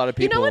also a lot of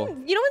people.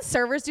 You know when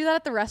servers do that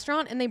at the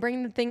restaurant and they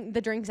bring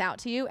the drinks out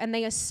to you and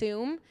they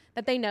assume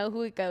that they know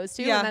who it goes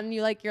to, Yeah. and then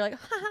you're like,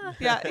 haha.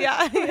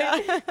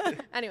 yeah.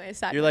 Anyway,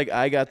 sad. You're like,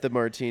 I got the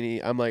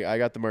martini. I'm like, I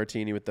got the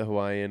martini with the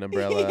Hawaiian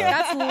umbrella.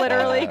 That's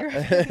literally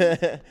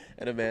great.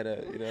 And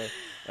Amanda, you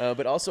know.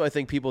 But also, I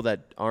think people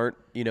that aren't,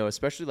 you know,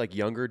 especially like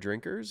younger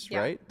drinkers, Yeah.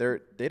 right?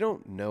 They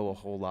don't know a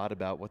whole lot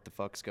about what the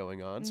fuck's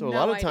going on. So a No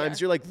lot of idea.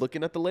 times you're like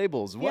looking at the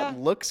labels. What Yeah.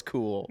 looks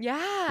cool?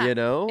 Yeah. You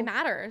know? It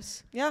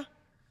matters. Yeah.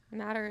 It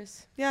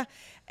matters. Yeah.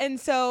 And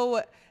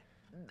so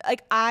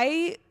like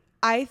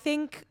I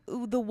think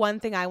the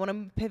one thing I want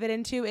to pivot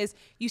into is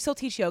you still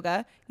teach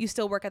yoga, you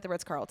still work at the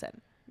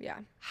Ritz-Carlton. Yeah.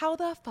 How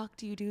the fuck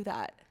do you do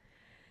that?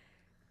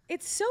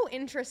 It's so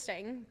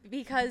interesting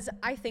because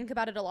I think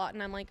about it a lot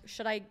and I'm like,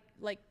 should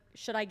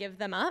I give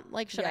them up?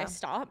 Like, should I Yeah.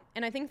 stop?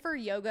 And I think for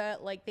yoga,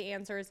 like the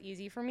answer is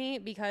easy for me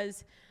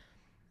because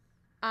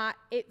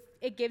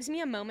it gives me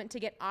a moment to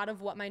get out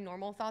of what my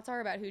normal thoughts are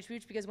about Hooch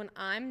Booch, because when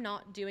I'm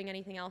not doing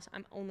anything else,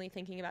 I'm only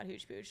thinking about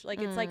Hooch Booch. Like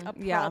it's like a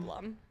yeah.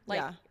 problem. Like,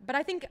 Yeah. but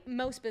I think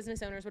most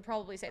business owners would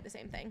probably say the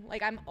same thing.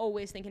 Like I'm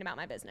always thinking about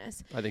my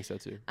business. I think so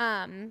too.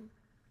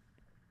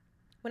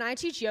 When I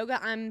teach yoga,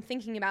 I'm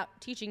thinking about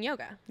teaching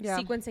yoga, Yeah.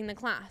 sequencing the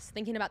class,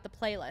 thinking about the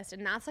playlist,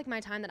 and that's like my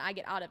time that I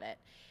get out of it.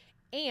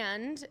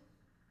 And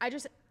I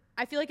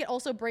feel like it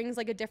also brings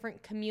like a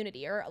different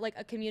community, or like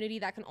a community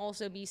that can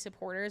also be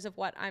supporters of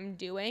what I'm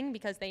doing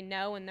because they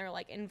know and they're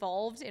like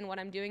involved in what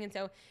I'm doing. And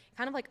so it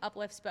kind of like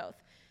uplifts both.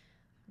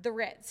 The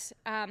Ritz,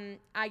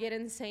 I get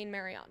insane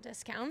Marriott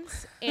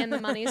discounts and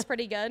the money's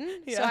pretty good.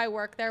 Yeah. So I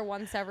work there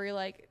once every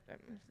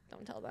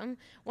don't tell them,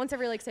 once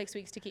every 6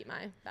 weeks to keep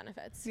my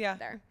benefits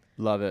there.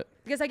 Love it.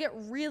 Because I get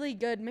really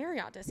good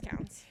Marriott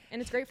discounts,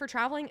 and it's great for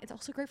traveling. It's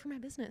also great for my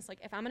business. Like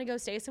if I'm gonna go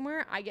stay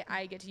somewhere, I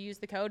get to use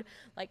the code.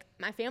 Like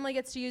my family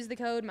gets to use the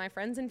code. My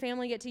friends and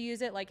family get to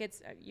use it. Like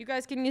it's you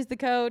guys can use the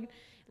code.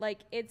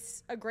 Like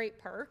it's a great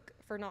perk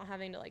for not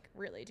having to like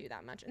really do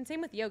that much. And same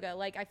with yoga.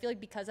 Like I feel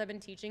like because I've been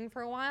teaching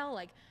for a while,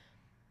 like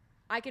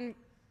I can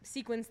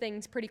sequence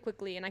things pretty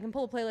quickly and I can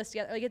pull a playlist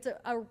together. Like it's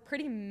a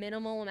pretty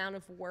minimal amount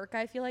of work,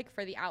 I feel like,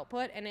 for the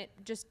output, and it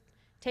just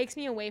takes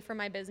me away from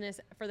my business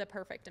for the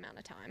perfect amount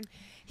of time.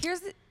 Here's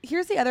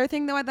the other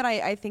thing though that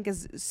I think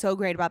is so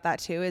great about that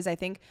too is I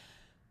think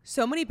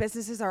so many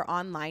businesses are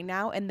online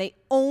now and they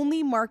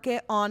only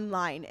market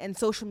online and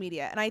social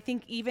media. And I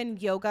think even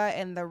yoga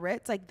and the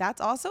Ritz, like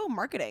that's also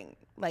marketing.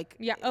 Like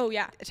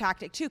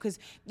tactic too, because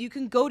you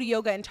can go to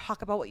yoga and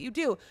talk about what you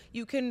do.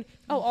 You can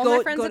all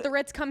my friends at the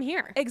Ritz come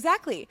here.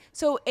 Exactly.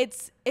 So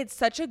it's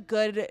such a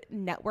good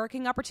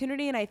networking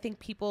opportunity, and I think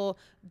people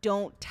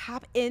don't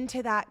tap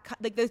into that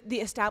like the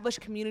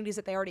established communities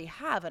that they already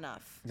have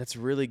enough. That's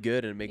really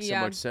good, and it makes so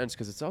much sense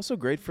because it's also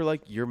great for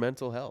like your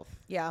mental health.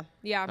 Yeah.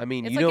 Yeah. I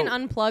mean, it's like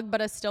an unplug, but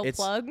a still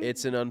plug.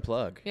 It's an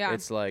unplug. Yeah.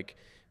 It's like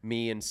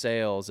me in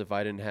sales. If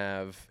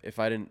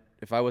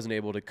I wasn't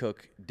able to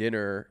cook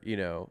dinner, you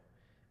know,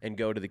 and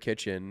go to the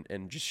kitchen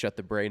and just shut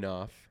the brain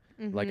off,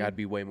 like I'd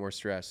be way more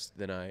stressed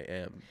than I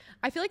am.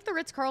 I feel like the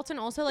Ritz-Carlton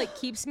also like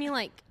keeps me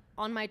like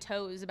on my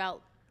toes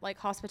about like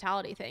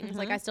hospitality things.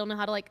 Like I still know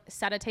how to like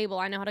set a table.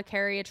 I know how to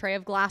carry a tray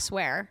of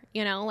glassware,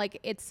 you know, like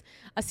it's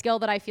a skill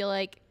that I feel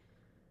like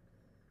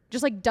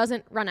just like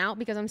doesn't run out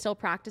because I'm still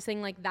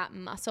practicing like that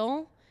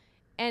muscle.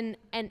 And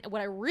what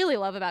I really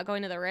love about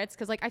going to the Ritz,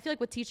 because like I feel like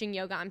with teaching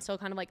yoga, I'm still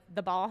kind of like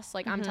the boss.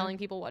 Like I'm telling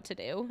people what to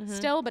do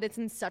still, but it's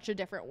in such a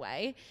different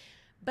way.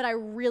 But I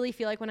really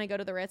feel like when I go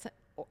to the Ritz,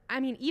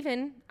 I mean,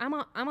 even I'm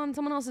on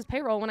someone else's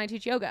payroll when I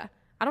teach yoga.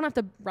 I don't have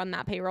to run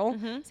that payroll.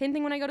 Same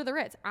thing when I go to the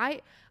Ritz.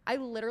 I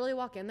literally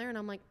walk in there and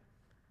I'm like,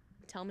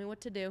 tell me what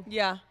to do.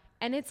 Yeah.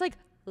 And it's like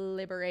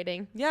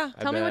liberating. Yeah.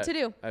 Tell me what to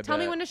do. I Tell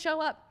me bet. when to show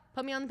up.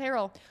 Put me on the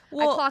payroll.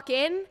 Well- I clock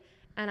in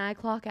and I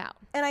clock out.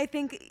 And I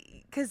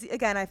think, because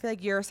again, I feel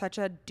like you're such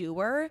a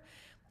doer,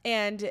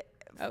 and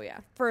Oh yeah.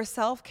 for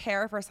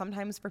self-care,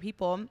 sometimes for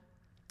people,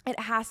 it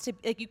has to,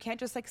 like, you can't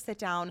just like sit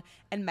down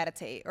and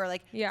meditate or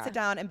like sit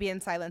down and be in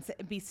silence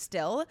and be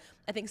still.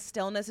 I think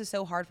stillness is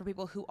so hard for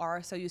people who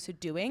are so used to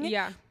doing.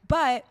 Yeah.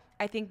 But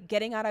I think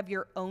getting out of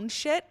your own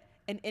shit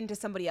and into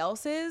somebody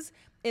else's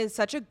is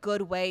such a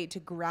good way to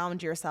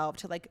ground yourself,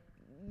 to like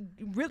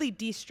really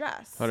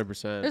de-stress.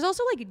 100%. There's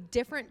also like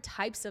different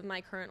types of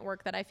my current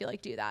work that I feel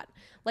like do that.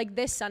 Like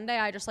this Sunday,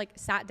 I just like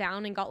sat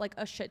down and got like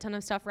a shit ton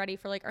of stuff ready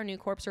for like our new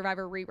Corp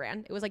Survivor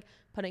rebrand. It was like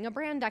putting a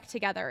brand deck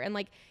together and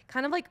like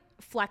kind of like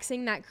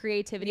flexing that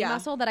creativity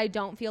muscle that I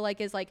don't feel like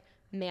is like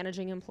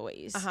managing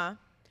employees.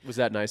 Was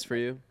that nice for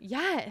you?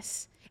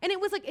 Yes. And it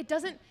was like, it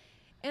doesn't,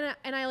 and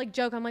I like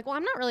joke, I'm like, well,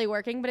 I'm not really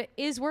working, but it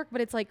is work.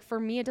 But it's like, for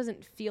me, it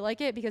doesn't feel like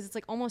it because it's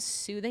like almost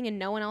soothing and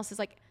no one else is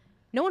like,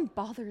 no one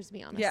bothers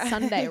me on a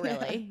Sunday,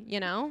 really, you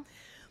know?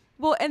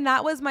 Well, and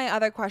that was my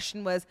other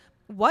question was,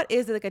 what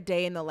is like a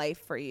day in the life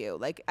for you?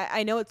 Like,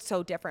 I know it's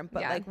so different,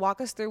 but like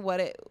walk us through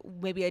what it,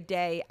 maybe a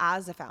day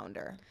as a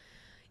founder.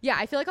 Yeah,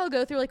 I feel like I'll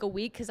go through like a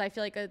week because I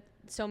feel like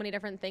so many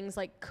different things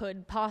like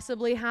could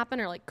possibly happen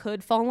or like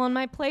could fall on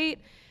my plate.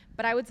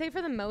 But I would say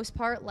for the most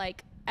part,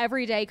 like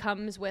every day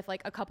comes with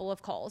like a couple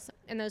of calls.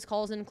 And those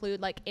calls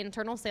include like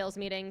internal sales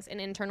meetings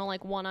and internal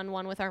like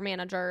one-on-one with our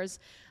managers.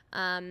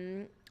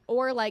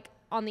 Or like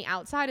on the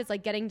outside, it's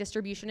like getting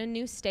distribution in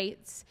new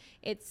states.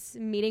 It's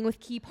meeting with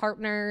key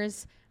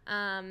partners.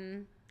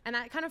 And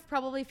that kind of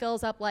probably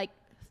fills up like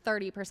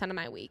 30% of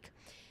my week.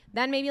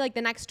 Then maybe like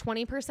the next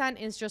 20%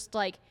 is just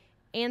like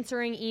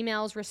answering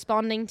emails,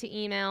 responding to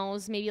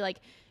emails, maybe like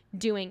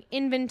doing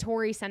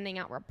inventory, sending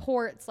out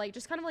reports, like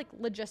just kind of like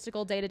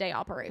logistical day-to-day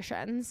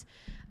operations.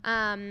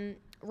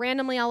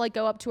 Randomly, I'll like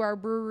go up to our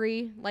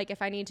brewery, like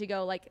if I need to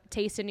go like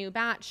taste a new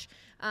batch.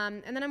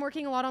 And then I'm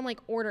working a lot on like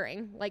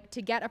ordering, like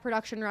to get a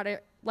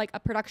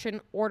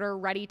production order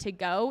ready to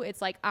go.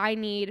 It's like I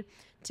need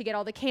to get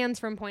all the cans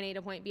from point A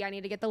to point B. I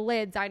need to get the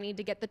lids. I need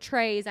to get the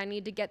trays. I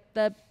need to get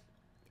the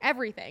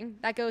everything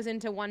that goes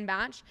into one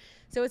batch.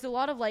 So it's a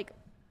lot of like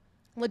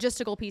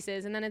logistical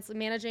pieces, and then it's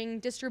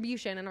managing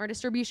distribution and our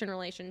distribution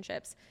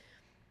relationships.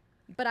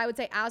 But I would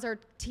say as our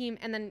team,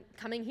 and then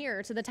coming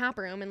here to the tap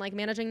room and like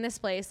managing this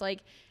place,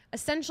 like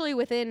essentially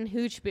within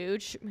Hooch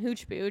Booch,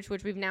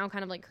 which we've now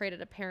kind of like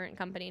created a parent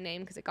company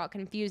name because it got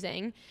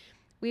confusing.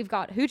 We've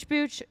got Hooch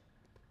Booch,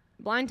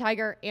 Blind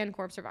Tiger, and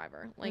Corp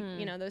Survivor, like,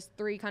 you know, those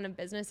three kind of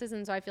businesses.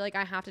 And so I feel like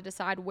I have to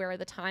decide where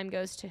the time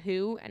goes to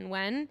who and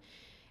when.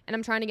 And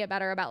I'm trying to get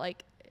better about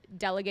like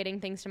delegating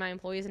things to my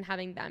employees and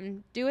having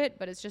them do it.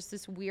 But it's just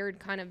this weird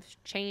kind of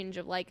change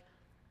of like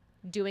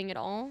doing it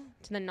all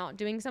to then not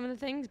doing some of the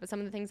things, but some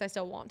of the things I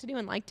still want to do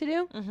and like to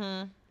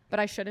do, but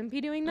I shouldn't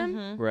be doing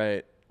them.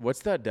 Right.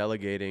 What's that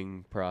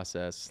delegating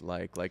process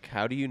like? Like,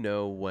 how do you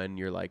know when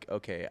you're like,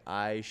 okay,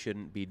 I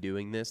shouldn't be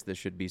doing this. This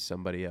should be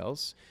somebody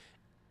else.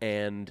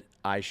 And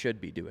I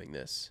should be doing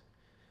this.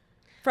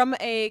 From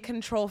a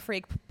control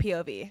freak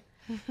POV.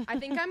 I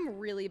think I'm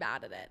really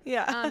bad at it.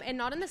 Yeah. And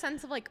not in the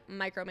sense of like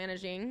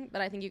micromanaging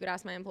that I think you could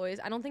ask my employees.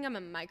 I don't think I'm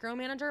a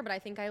micromanager, but I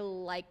think I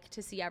like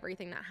to see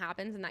everything that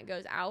happens and that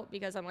goes out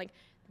because I'm like,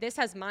 this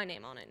has my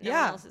name on it, no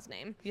one else's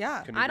name.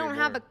 Yeah. I don't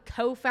have a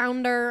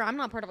co-founder. I'm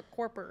not part of a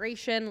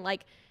corporation.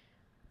 Like,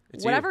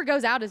 it's whatever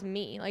goes out is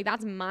me. Like,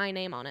 that's my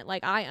name on it.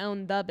 Like, I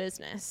own the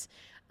business.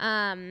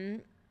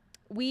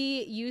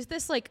 We use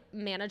this like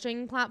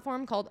managing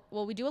platform called,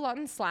 well, we do a lot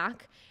in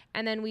Slack.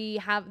 And then we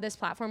have this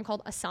platform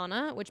called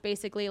Asana, which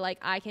basically like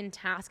I can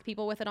task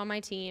people with it on my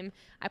team.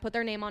 I put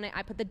their name on it.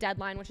 I put the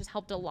deadline, which has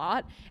helped a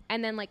lot.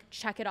 And then like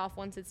check it off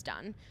once it's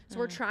done. So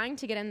we're trying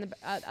to get in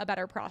a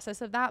better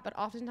process of that. But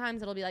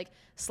oftentimes it'll be like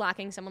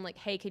slacking someone like,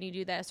 hey, can you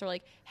do this? Or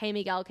like, hey,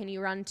 Miguel, can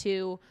you run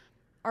to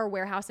our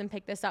warehouse and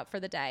pick this up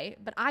for the day?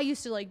 But I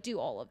used to like do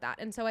all of that.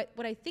 And so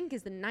what I think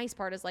is the nice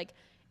part is like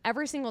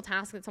every single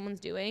task that someone's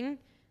doing,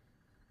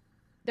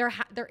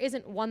 there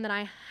isn't one that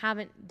I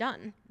haven't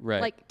done.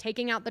 Right. Like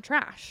taking out the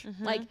trash.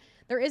 Like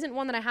there isn't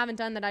one that I haven't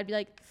done that I'd be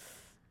like,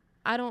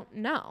 I don't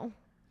know.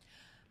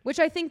 Which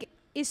I think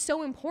is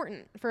so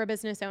important for a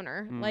business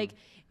owner. Like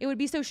it would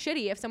be so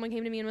shitty if someone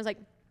came to me and was like,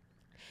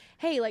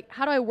 hey, like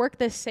how do I work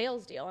this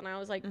sales deal? And I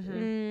was like, like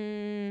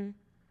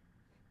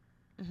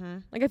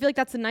I feel like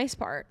that's the nice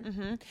part.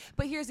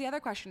 But here's the other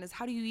question is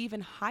how do you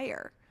even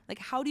hire? Like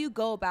how do you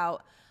go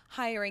about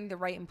hiring the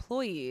right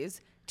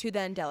employees to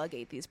then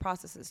delegate these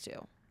processes to?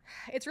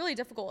 It's really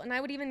difficult. And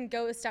I would even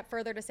go a step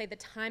further to say the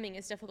timing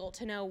is difficult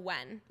to know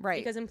when.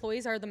 Right. Because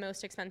employees are the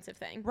most expensive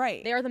thing.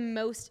 Right. They are the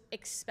most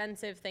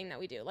expensive thing that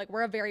we do. Like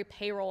we're a very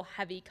payroll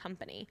heavy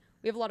company.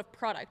 We have a lot of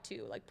product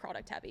too, like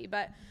product heavy,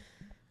 but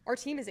our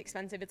team is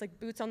expensive. It's like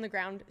boots on the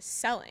ground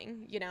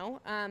selling, you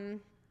know?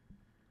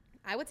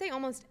 I would say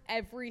almost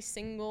every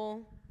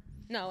single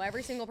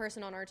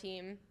person on our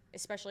team,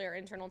 especially our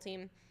internal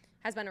team,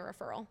 has been a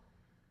referral.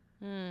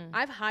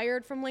 I've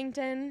hired from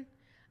LinkedIn.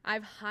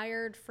 I've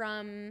hired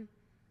from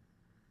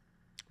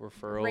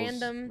referrals.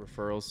 Random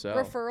referrals. So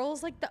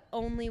referrals, like the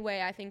only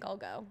way I think I'll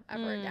go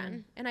ever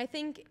again. And I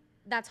think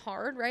that's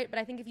hard, right? But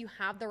I think if you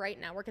have the right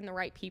network and the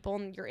right people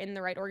and you're in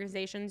the right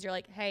organizations, you're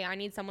like, hey, I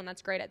need someone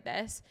that's great at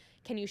this.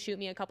 Can you shoot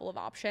me a couple of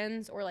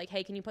options? Or like,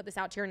 hey, can you put this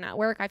out to your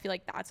network? I feel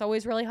like that's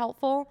always really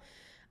helpful.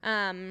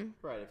 Right.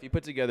 If you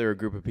put together a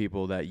group of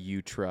people that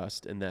you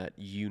trust and that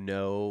you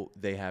know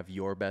they have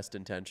your best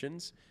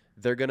intentions,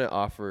 they're going to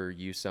offer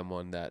you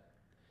someone that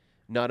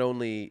not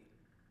only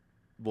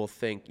will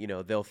think,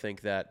 they'll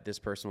think that this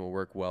person will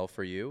work well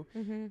for you.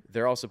 Mm-hmm.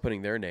 They're also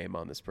putting their name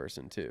on this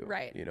person too.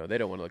 Right. They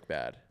don't want to look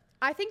bad.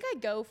 I think I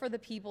go for the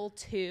people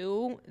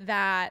too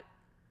that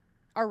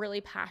are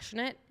really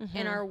passionate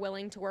and are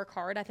willing to work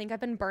hard. I think I've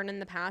been burned in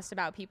the past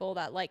about people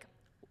that like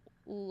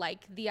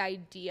the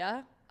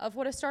idea of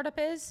what a startup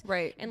is.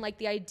 Right. And like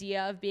the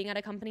idea of being at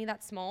a company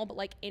that's small, but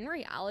like in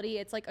reality,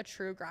 it's like a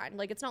true grind.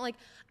 Like it's not like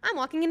I'm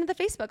walking into the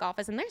Facebook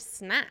office and there's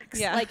snacks.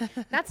 Yeah. Like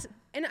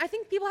and I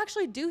think people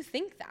actually do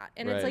think that.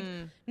 And it's like,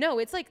 no,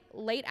 it's like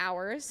late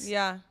hours.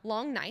 Yeah.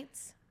 Long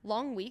nights,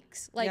 long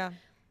weeks. Like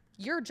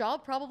your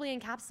job probably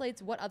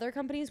encapsulates what other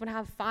companies would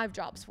have 5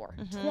 jobs for,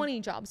 20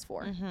 jobs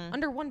for,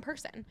 under one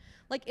person.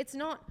 Like it's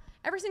not,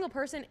 every single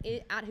person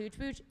at Hooch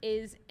Booch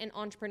is an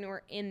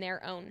entrepreneur in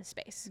their own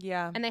space.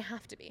 Yeah. And they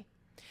have to be.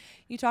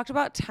 You talked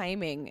about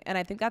timing, and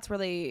I think that's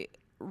really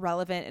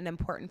relevant and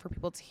important for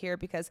people to hear,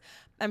 because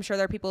I'm sure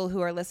there are people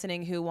who are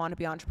listening who want to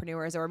be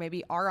entrepreneurs or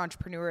maybe are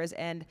entrepreneurs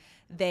and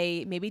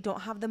they maybe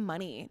don't have the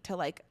money to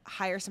like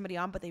hire somebody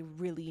on, but they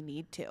really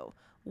need to.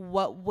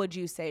 What would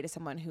you say to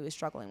someone who is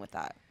struggling with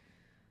that?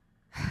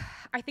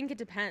 I think it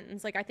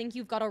depends. Like, I think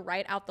you've got to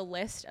write out the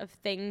list of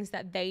things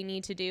that they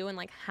need to do and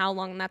like how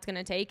long that's going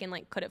to take and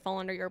like could it fall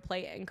under your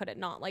plate and could it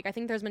not. Like, I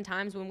think there's been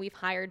times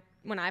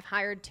when I've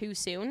hired too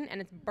soon and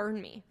it's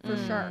burned me for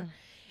sure.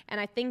 And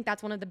I think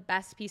that's one of the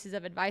best pieces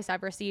of advice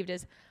I've received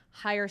is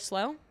hire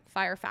slow,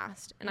 fire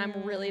fast. And I'm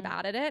really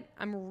bad at it.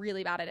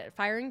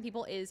 Firing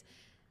people is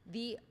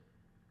the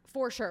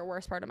for sure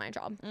worst part of my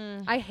job.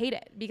 I hate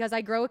it because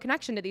I grow a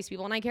connection to these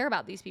people and I care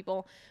about these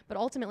people, but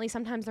ultimately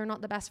sometimes they're not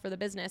the best for the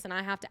business and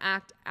I have to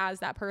act as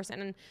that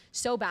person. And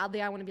so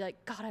badly I want to be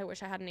like, God, I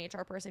wish I had an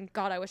HR person.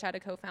 God, I wish I had a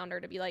co-founder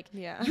to be like,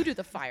 you do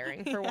the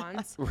firing for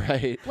once.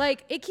 Right.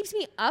 Like it keeps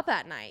me up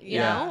at night, you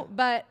know?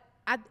 But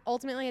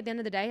ultimately at the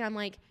end of the day, I'm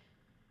like,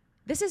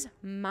 this is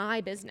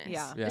my business.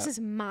 Yeah. This is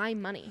my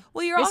money.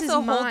 Well, you're This also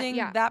is my- holding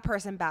that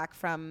person back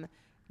from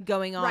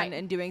going on Right.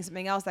 and doing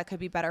something else that could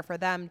be better for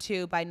them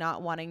too, by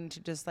not wanting to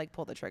just like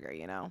pull the trigger,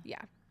 Yeah.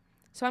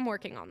 So I'm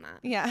working on that.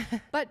 Yeah.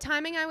 But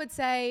timing, I would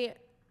say,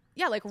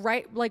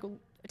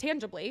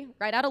 tangibly,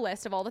 write out a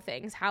list of all the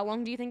things. How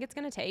long do you think it's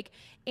going to take?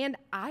 And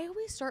I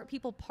always start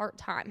people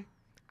part-time.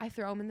 I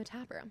throw them in the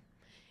tap room.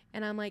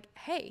 And I'm like,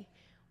 hey,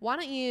 why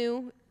don't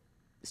you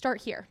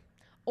start here?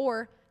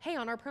 Or, hey,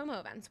 on our promo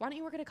events, why don't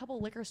you work at a couple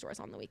liquor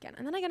stores on the weekend?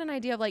 And then I get an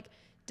idea of like,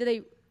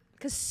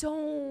 because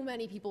so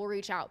many people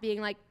reach out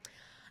being like,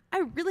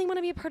 I really want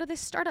to be a part of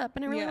this startup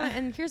and I really want,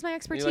 and here's my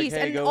expertise. like,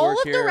 hey, and go all work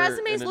of the here,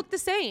 resumes and look the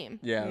same.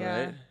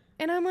 Yeah. Right.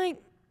 And I'm like,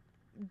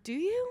 do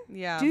you?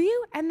 Yeah. Do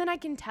you? And then I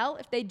can tell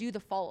if they do the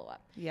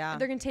follow-up. Yeah. If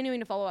they're continuing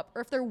to follow up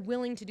or if they're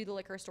willing to do the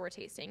liquor store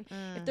tasting.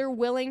 If they're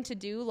willing to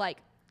do like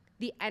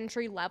the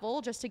entry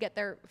level just to get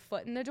their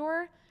foot in the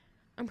door.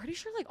 I'm pretty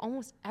sure like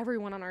almost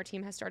everyone on our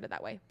team has started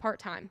that way,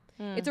 part-time.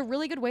 It's a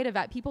really good way to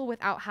vet people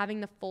without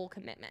having the full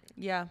commitment.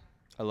 Yeah.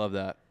 I love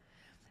that.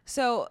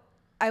 So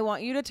I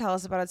want you to tell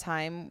us about a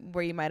time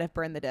where you might have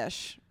burned the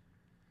dish.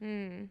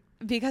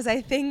 Because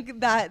I think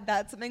that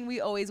that's something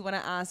we always want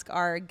to ask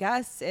our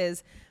guests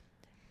is,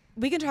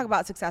 we can talk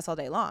about success all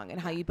day long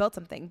and how you built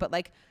something, but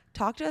like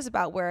talk to us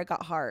about where it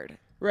got hard.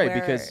 Right,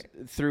 because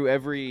through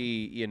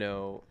every,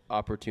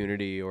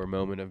 opportunity or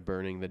moment of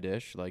burning the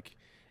dish, like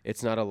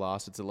it's not a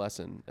loss, it's a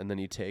lesson. And then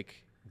you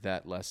take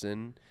that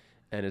lesson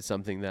and it's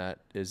something that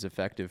is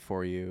effective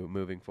for you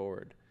moving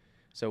forward.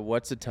 So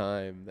what's a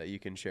time that you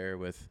can share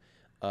with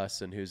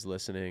us and who's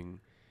listening,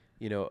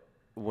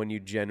 when you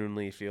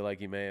genuinely feel like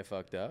you may have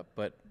fucked up,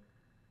 but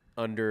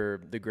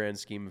under the grand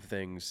scheme of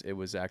things, it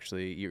was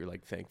actually, you're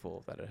like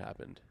thankful that it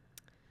happened?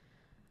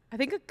 I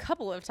think a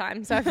couple of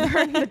times I've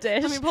burned the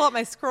dish. Let me pull up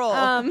my scroll.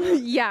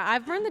 Yeah,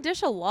 I've burned the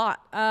dish a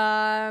lot.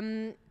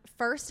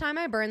 First time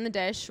I burned the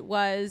dish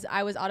was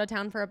I was out of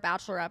town for a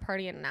bachelorette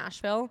party in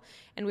Nashville,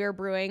 and we were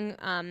brewing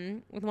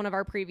with one of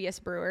our previous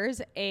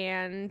brewers,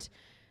 and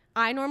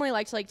I normally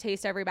like to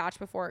taste every batch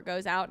before it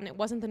goes out, and it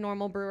wasn't the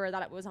normal brewer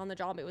that was on the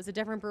job. It was a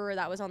different brewer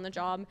that was on the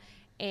job,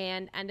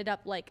 and ended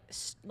up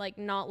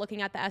not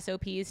looking at the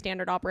SOPs,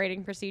 standard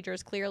operating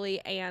procedures clearly,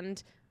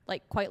 and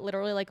quite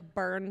literally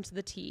burned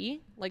the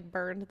tea,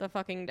 burned the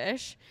fucking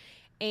dish.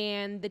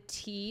 And the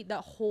tea, the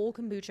whole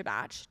kombucha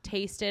batch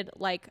tasted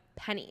like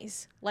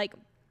pennies,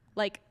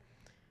 like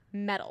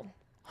metal.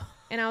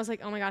 And I was like,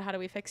 oh my God, how do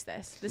we fix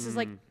this? This is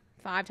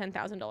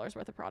 $5,000-$10,000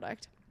 worth of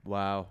product.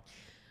 Wow.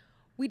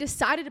 We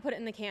decided to put it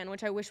in the can,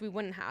 which I wish we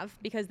wouldn't have,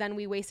 because then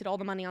we wasted all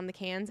the money on the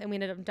cans and we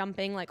ended up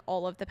dumping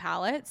all of the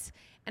pallets.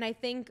 And I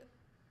think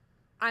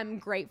I'm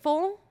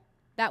grateful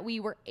that we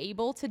were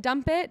able to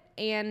dump it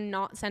and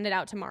not send it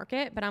out to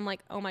market. But I'm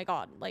like, oh my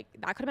God, like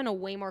that could have been a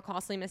way more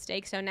costly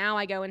mistake. So now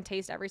I go and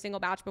taste every single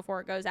batch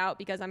before it goes out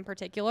because I'm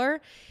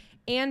particular.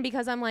 And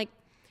because I'm like,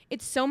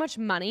 it's so much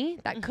money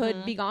that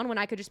could be gone when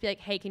I could just be like,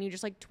 hey, can you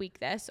just like tweak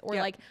this? Or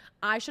like,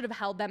 I should have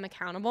held them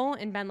accountable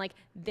and been like,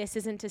 this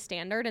isn't to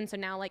standard. And so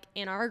now like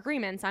in our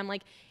agreements, I'm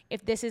like,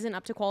 if this isn't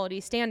up to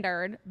quality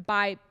standard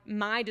by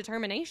my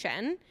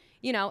determination,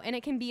 you know, and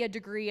it can be a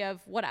degree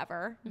of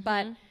whatever,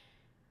 but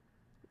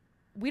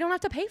we don't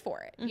have to pay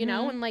for it, you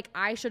know? And like,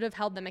 I should have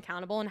held them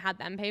accountable and had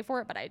them pay for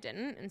it, but I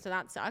didn't. And so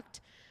that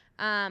sucked.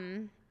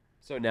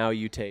 So now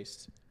you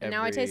taste.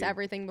 Now I taste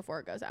everything before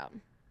it goes out.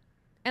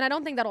 And I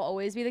don't think that'll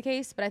always be the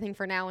case, but I think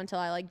for now, until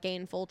I like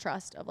gain full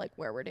trust of like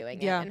where we're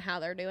doing it and how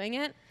they're doing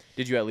it.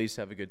 Did you at least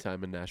have a good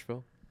time in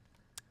Nashville?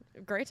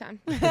 Great time.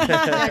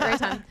 Yeah, great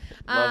time.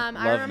 Love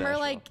I remember Nashville.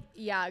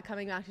 like,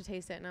 coming back to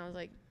taste it and I was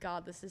like,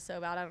 God, this is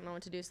so bad. I don't know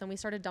what to do. So then we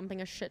started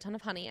dumping a shit ton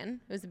of honey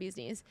in. It was the bee's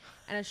knees,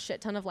 and a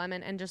shit ton of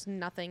lemon, and just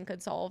nothing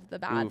could solve the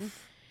bad.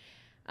 Oof.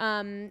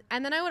 And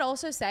then I would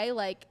also say,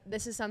 like,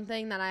 this is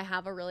something that I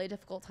have a really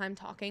difficult time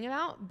talking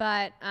about,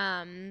 but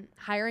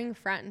hiring a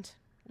friend.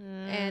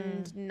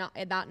 And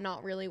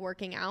not really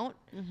working out.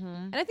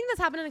 And I think that's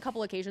happened on a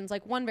couple occasions,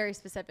 like one very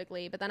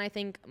specifically, but then I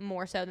think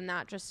more so than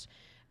that, just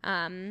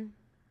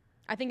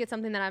I think it's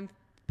something that I'm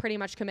pretty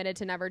much committed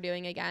to never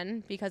doing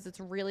again, because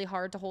it's really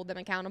hard to hold them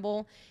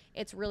accountable.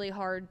 It's really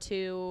hard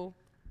to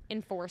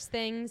enforce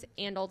things,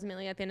 and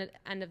ultimately at the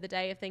end of the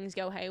day, if things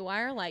go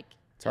haywire, like,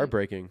 It's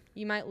heartbreaking.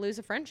 You might lose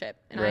a friendship.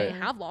 And Right. I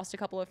have lost a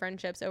couple of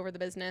friendships over the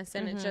business,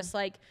 and it's just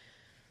like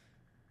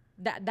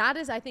that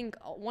is, I think,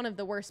 one of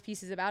the worst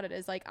pieces about it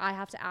is like, I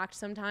have to act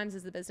sometimes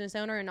as the business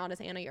owner and not as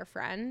Anna, your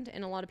friend.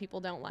 And a lot of people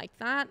don't like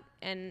that.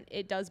 And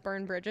it does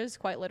burn bridges,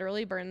 quite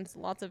literally burns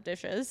lots of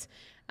dishes.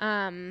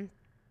 Yeah.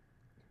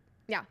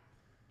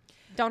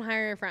 Don't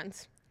hire your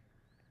friends.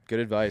 Good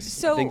advice.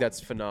 So- I think that's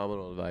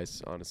phenomenal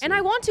advice, honestly. And I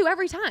want to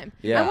every time.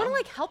 Yeah. I want to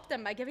like help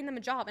them by giving them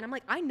a job. And I'm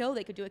like, I know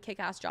they could do a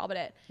kick-ass job at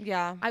it.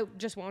 Yeah. I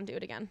just won't do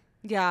it again.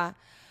 Yeah.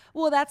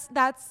 Well, that's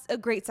a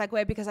great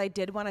segue, because I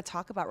did want to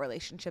talk about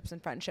relationships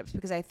and friendships,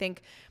 because I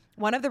think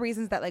one of the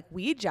reasons that like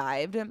we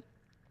jived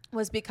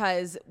was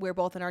because we're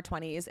both in our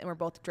 20s and we're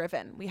both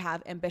driven. We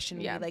have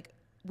ambition. Yeah.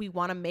 We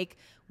want to make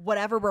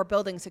whatever we're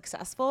building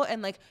successful,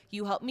 and like,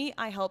 you help me,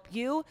 I help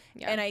you.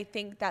 Yeah. And I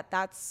think that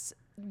that's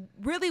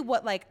really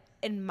what, like,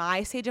 in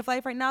my stage of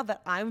life right now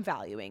that I'm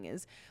valuing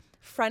is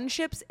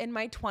friendships in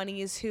my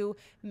 20s who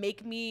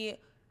make me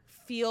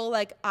feel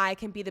like I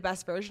can be the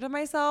best version of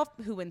myself,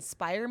 who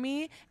inspire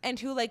me, and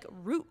who like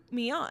root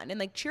me on and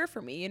like cheer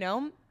for me, you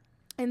know?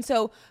 And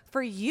so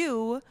for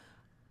you,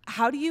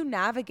 how do you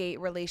navigate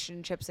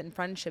relationships and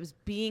friendships,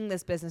 being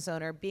this business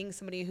owner, being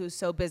somebody who's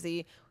so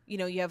busy, you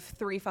know, you have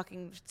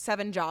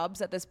 7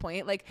 jobs at this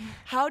point. Like,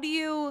 what do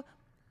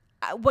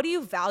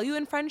you value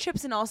in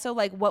friendships? And also,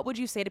 like, what would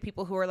you say to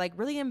people who are like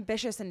really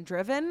ambitious and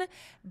driven,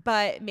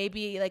 but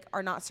maybe like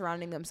are not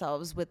surrounding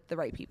themselves with the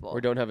right people?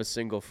 Or don't have a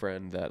single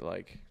friend that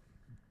like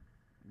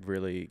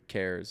really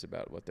cares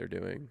about what they're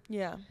doing.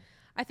 Yeah.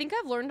 I think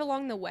I've learned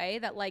along the way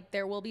that like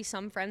there will be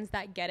some friends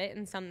that get it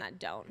and some that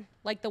don't.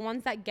 Like the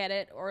ones that get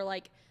it, or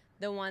like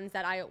the ones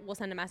that I will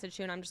send a message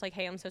to and I'm just like,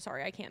 hey, I'm so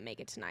sorry, I can't make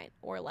it tonight.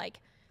 Or like,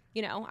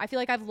 you know, I feel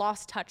like I've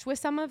lost touch with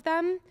some of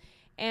them,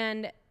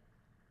 and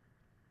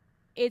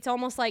it's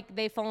almost like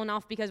they've fallen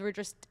off because we're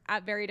just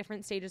at very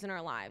different stages in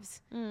our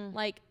lives.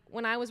 Like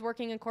when I was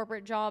working a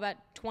corporate job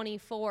at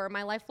 24,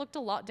 my life looked a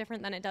lot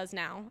different than it does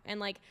now. And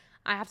like,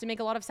 I have to make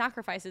a lot of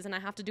sacrifices and I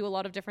have to do a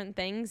lot of different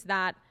things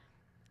that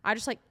I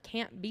just like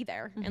can't be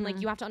there. And like,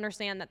 you have to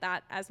understand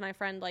that as my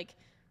friend, like,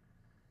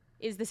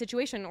 is the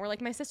situation, or like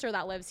my sister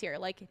that lives here,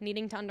 like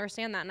needing to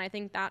understand that. And I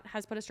think that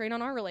has put a strain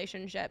on our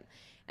relationship.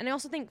 And I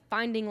also think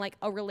finding like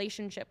a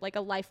relationship, like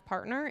a life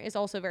partner, is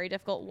also a very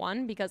difficult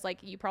one, because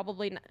like you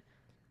probably,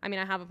 I mean,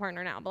 I have a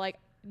partner now, but like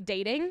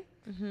dating,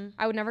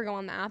 I would never go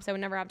on the apps. I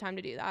would never have time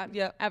to do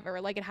that ever.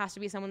 Like it has to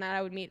be someone that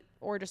I would meet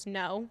or just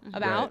know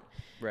about.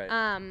 Right.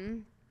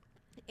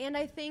 And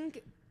I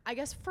think, I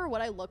guess for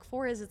what I look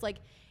for is it's like,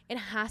 it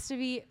has to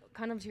be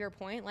kind of to your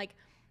point, like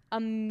a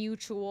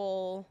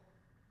mutual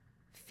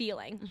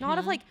feeling, not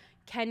of like,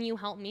 can you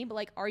help me? But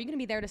like, are you going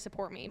to be there to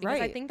support me? Because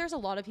I think there's a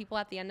lot of people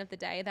at the end of the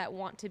day that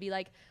want to be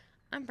like,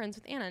 I'm friends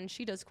with Anna and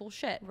she does cool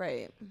shit.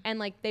 Right. And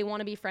like, they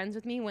want to be friends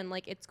with me when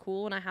like it's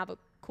cool and I have a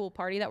cool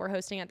party that we're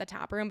hosting at the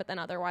tap room, but then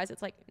otherwise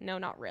it's like, no,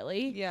 not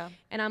really. Yeah.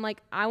 And I'm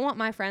like, I want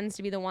my friends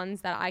to be the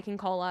ones that I can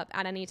call up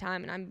at any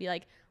time and I'm be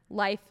like,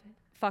 life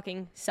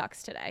fucking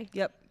sucks today.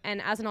 Yep. And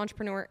as an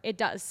entrepreneur, it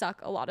does suck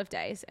a lot of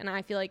days. And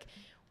I feel like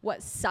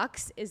what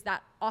sucks is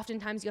that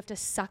oftentimes you have to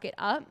suck it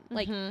up,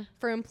 like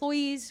for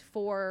employees,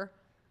 for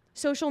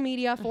social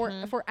media,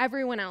 for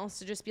everyone else,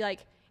 to just be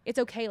like, it's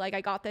okay, like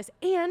I got this,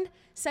 and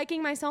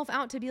psyching myself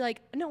out to be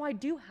like, no, I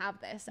do have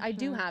this. I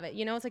do have it.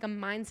 You know, it's like a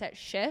mindset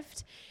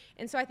shift.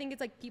 And so I think it's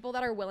like people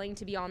that are willing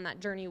to be on that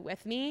journey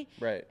with me.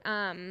 Right.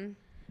 And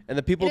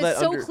the people And that it's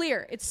so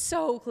clear. It's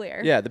so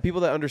clear. Yeah, the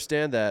people that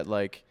understand that,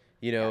 like,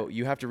 you know,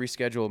 you have to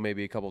reschedule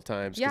maybe a couple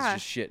times because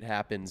just shit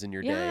happens in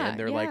your day. And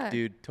they're like,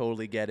 dude,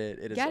 totally get it.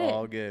 It is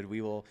all good.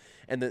 We will.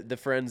 And the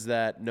friends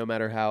that no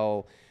matter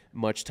how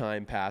much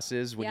time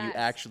passes, when you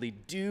actually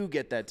do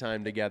get that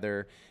time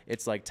together,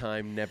 it's like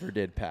time never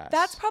did pass.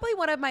 That's probably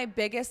one of my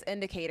biggest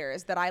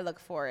indicators that I look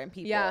for in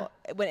people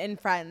when in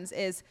friends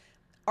is,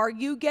 are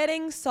you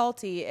getting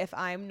salty if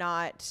I'm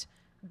not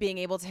being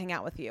able to hang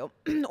out with you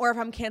or if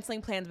I'm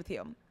canceling plans with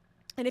you?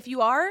 And if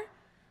you are,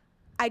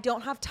 I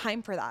don't have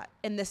time for that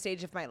in this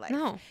stage of my life.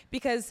 No.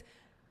 Because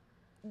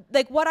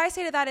like what I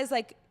say to that is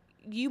like,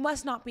 you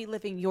must not be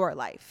living your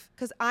life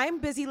because I'm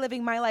busy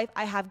living my life.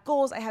 I have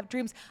goals. I have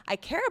dreams. I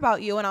care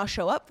about you and I'll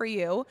show up for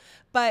you,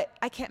 but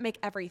I can't make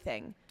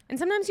everything. And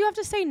sometimes you have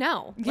to say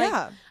no.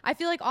 Yeah. Like, I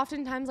feel like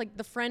oftentimes like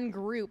the friend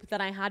group that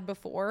I had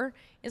before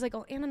is like,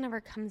 oh, Anna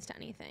never comes to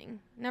anything.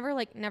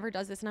 Never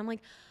does this. And I'm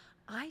like,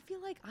 I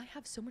feel like I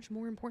have so much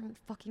more important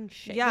fucking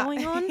shit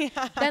going on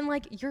than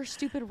like your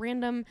stupid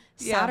random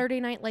Saturday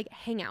night like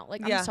hangout.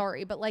 Like I'm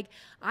sorry, but like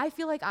I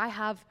feel like I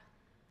have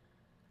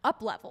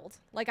up leveled.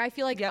 Like I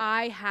feel like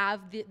I have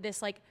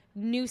this like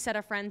new set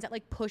of friends that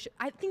like push.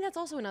 I think that's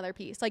also another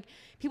piece. Like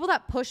people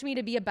that push me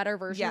to be a better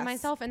version of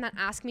myself and that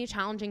ask me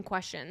challenging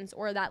questions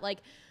or that like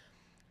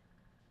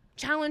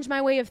challenge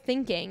my way of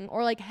thinking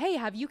or like, hey,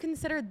 have you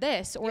considered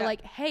this? Or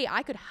like, hey,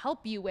 I could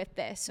help you with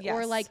this.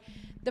 Or like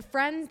the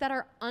friends that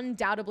are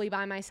undoubtedly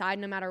by my side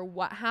no matter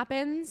what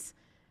happens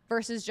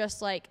versus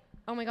just like,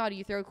 oh my God,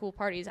 you throw cool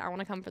parties. I want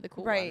to come for the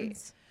cool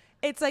ones.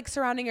 It's like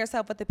surrounding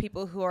yourself with the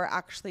people who are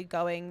actually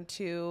going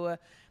to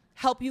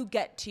help you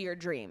get to your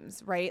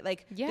dreams, right?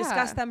 Like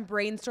discuss them,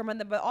 brainstorm on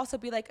them, but also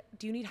be like,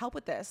 do you need help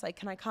with this? Like,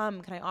 can I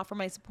come? Can I offer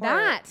my support?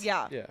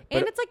 Yeah.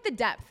 And it's like the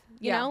depth,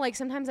 you know, like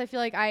sometimes I feel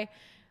like I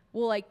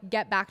will like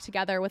get back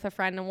together with a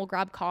friend and we'll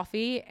grab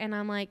coffee and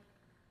I'm like,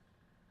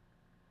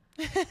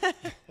 but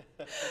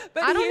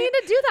I don't need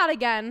to do that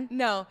again.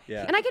 No.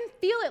 Yeah. And I can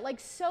feel it like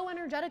so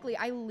energetically.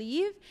 I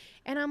leave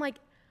and I'm like,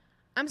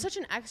 I'm such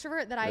an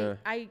extrovert that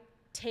I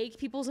take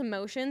people's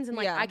emotions and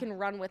like I can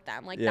run with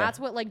them. Like that's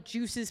what like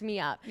juices me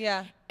up.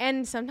 Yeah.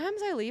 And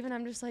sometimes I leave and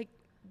I'm just like,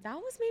 that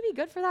was maybe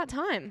good for that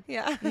time.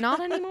 Yeah. Not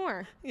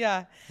anymore.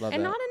 Yeah. Love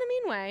and that. not in a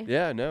mean way.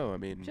 Yeah, no, I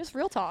mean. Just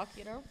real talk,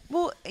 you know?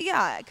 Well,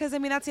 yeah, because I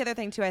mean, that's the other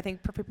thing too. I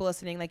think for people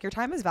listening, like your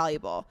time is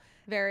valuable.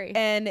 Very.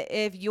 And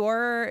if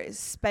you're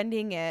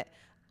spending it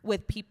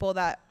with people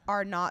that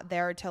are not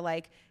there to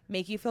like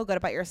make you feel good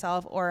about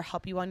yourself or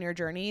help you on your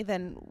journey,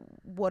 then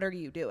what are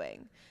you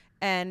doing?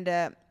 And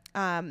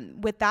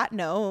with that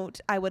note,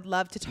 I would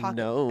love to talk.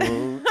 No.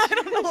 I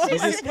don't know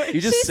what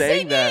you just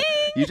sang that.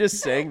 You just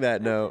sang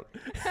that note.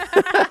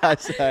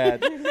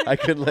 I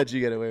couldn't let you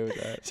get away with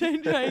that.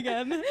 Try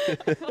again.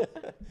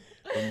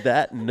 On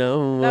that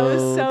note. That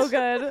was so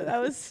good.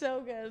 That was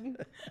so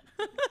good.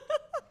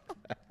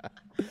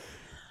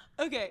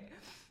 Okay.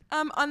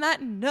 On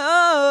that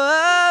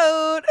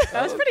note.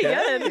 That was pretty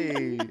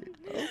good.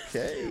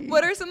 Okay.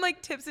 What are some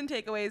like tips and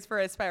takeaways for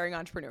aspiring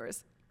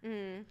entrepreneurs?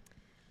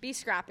 Be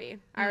scrappy.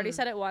 I already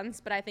said it once,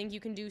 but I think you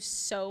can do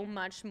so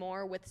much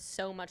more with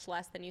so much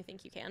less than you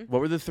think you can. What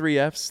were the 3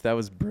 F's? That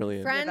was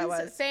brilliant. Friends, that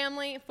was.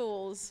 family,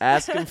 fools.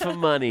 Asking for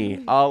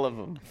money. All of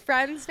them.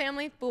 Friends,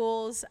 family,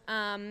 fools.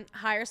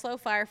 Hire slow,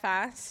 fire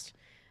fast.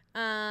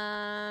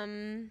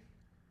 Don't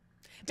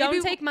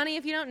take money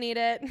if you don't need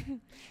it.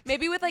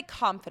 Maybe with like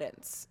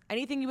confidence.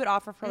 Anything you would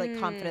offer for like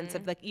confidence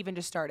of like even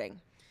just starting.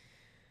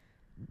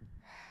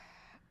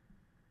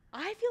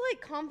 I feel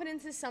like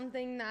confidence is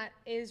something that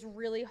is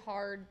really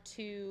hard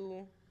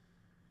to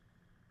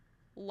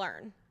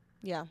learn.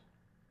 Yeah.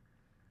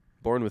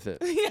 Born with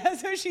it. Yeah,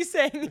 that's what she's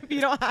saying. If you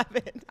don't have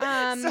it,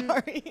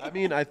 sorry. I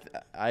mean, I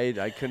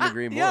couldn't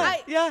agree more.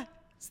 Yeah.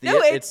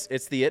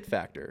 It's the it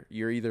factor.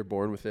 You're either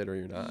born with it or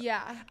you're not.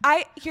 Yeah.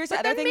 Here's the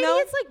But other then thing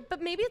maybe though.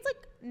 maybe it's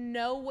like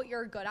know what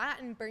you're good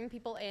at and bring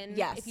people in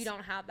if you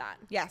don't have that.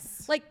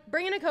 Yes. Like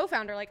bring in a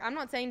co-founder. Like I'm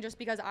not saying just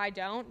because I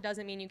don't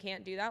doesn't mean you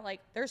can't do that.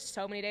 Like there's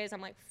so many days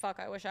I'm like, fuck,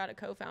 I wish I had a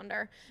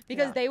co-founder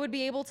because they would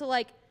be able to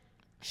like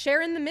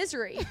share in the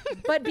misery,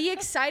 but be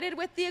excited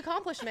with the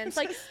accomplishments.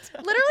 Like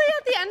literally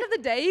at the end of the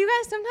day, you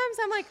guys, sometimes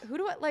I'm like, who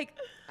do I like?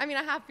 I mean,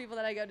 I have people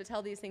that I go to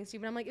tell these things to,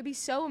 but I'm like, it'd be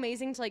so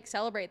amazing to like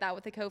celebrate that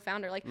with a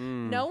co-founder. Like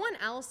no one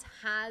else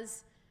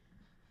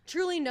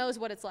truly knows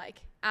what it's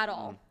like at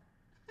all.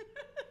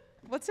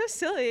 What's so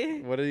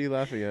silly? What are you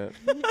laughing at?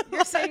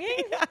 You're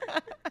singing?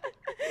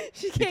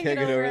 She can't get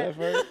over it.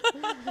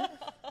 that part?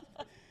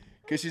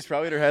 Because she's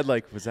probably in her head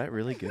like, was that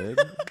really good?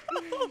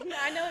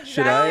 I know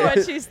Should exactly I?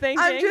 what she's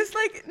thinking. I'm just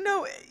like,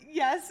 no,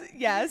 yes,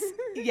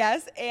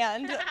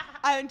 and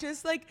I'm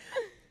just like,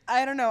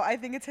 I don't know. I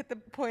think it's hit the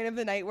point of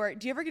the night where,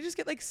 do you ever just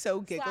get like so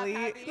giggly?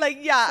 happy. Like,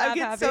 yeah, I Slap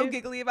get so happy.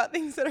 giggly about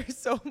things that are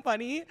so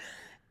funny.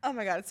 Oh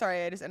my God,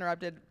 sorry, I just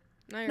interrupted.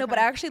 you're No, but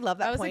fine. I actually love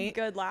that That was point. a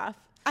good laugh.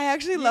 I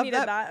actually You love needed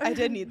that. that. I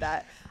did need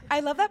that.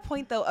 I love that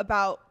point though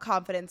about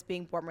confidence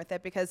being born with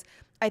it, because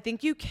I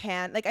think you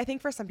can, like, I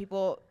think for some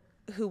people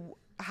who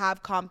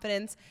have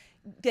confidence,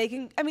 they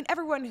can, I mean,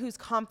 everyone who's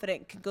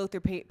confident can go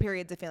through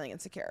periods of feeling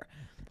insecure.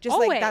 Just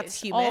like that's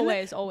human.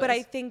 Always. But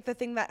I think the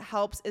thing that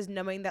helps is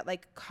knowing that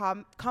like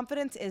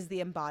confidence is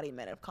the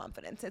embodiment of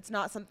confidence. It's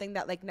not something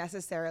that like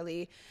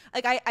necessarily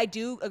like I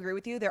do agree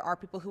with you. There are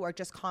people who are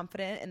just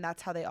confident and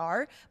that's how they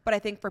are. But I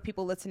think for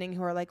people listening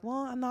who are like,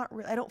 well,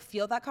 I don't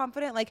feel that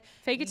confident. Like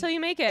fake it till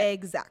you make it.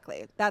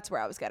 Exactly. That's where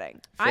I was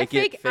getting. I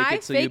fake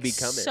till you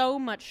become it. so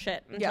much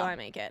shit until I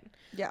make it.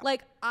 Yeah.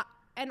 Like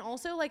and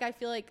also like I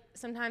feel like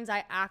sometimes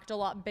I act a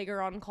lot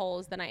bigger on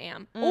calls than I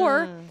am.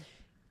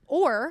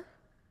 Or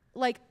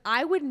like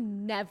I would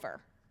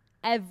never,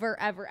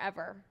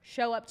 ever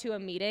show up to a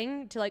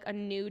meeting, to like a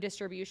new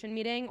distribution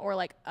meeting or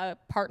like a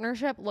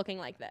partnership looking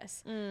like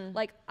this.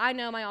 Like I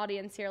know my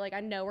audience here. Like I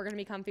know we're going to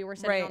be comfy. We're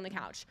sitting on the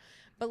couch.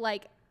 But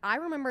like I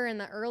remember in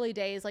the early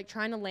days, like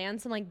trying to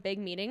land some like big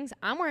meetings,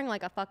 I'm wearing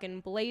like a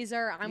fucking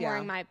blazer. I'm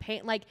wearing my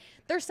paint. Like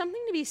there's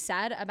something to be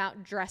said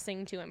about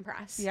dressing to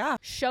impress. Yeah.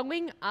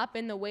 Showing up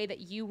in the way that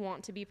you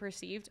want to be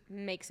perceived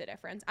makes a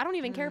difference. I don't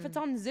even care if it's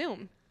on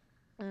Zoom.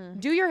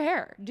 Do your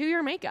hair, do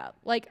your makeup.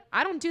 Like,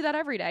 I don't do that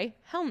every day.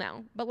 Hell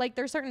no. But like,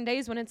 there's certain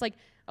days when it's like,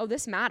 oh,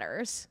 this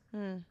matters.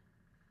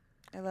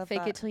 I love Fake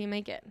that. it till you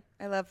make it.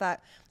 I love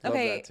that. Love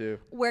Okay. that too.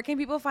 Where can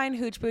people find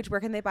Hooch Booch?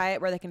 Where can they buy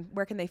it?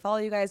 Where can they follow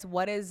you guys?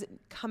 What is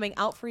coming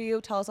out for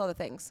you? Tell us all the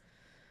things.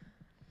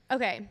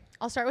 Okay.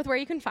 I'll start with where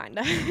you can find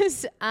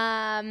us.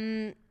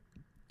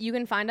 You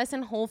can find us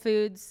in Whole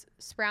Foods,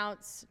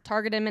 Sprouts,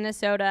 Target in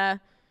Minnesota,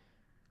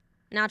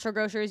 natural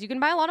grocers. You can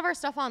buy a lot of our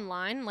stuff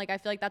online. Like I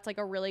feel like that's like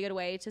a really good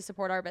way to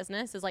support our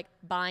business is like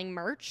buying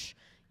merch.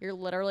 You're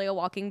literally a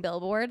walking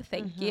billboard.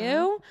 Thank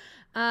you.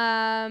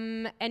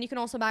 And you can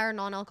also buy our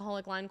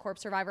non-alcoholic line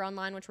Corpse Survivor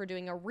online, which we're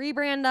doing a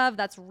rebrand of.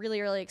 That's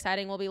really, really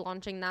exciting. We'll be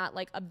launching that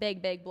like a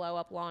big blow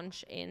up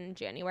launch in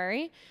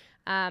January.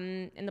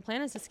 And the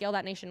plan is to scale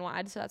that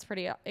nationwide. So that's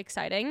pretty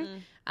exciting.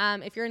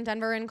 If you're in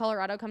Denver and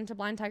Colorado, come to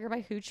Blind Tiger by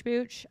Hooch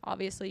Booch.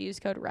 Obviously use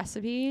code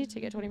RECIPE to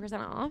get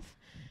 20% off.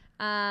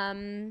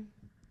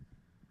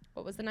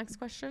 What was the next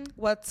question?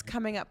 What's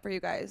coming up for you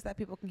guys that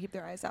people can keep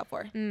their eyes out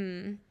for?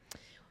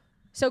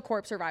 So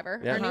Corpse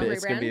Survivor, our new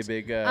it's gonna be a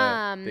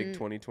rebrand. big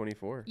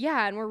 2024.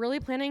 Yeah, and we're really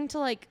planning to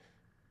like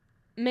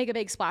make a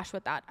big splash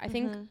with that. I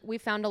think we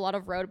found a lot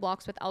of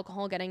roadblocks with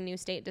alcohol getting new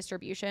state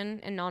distribution,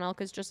 and non-alc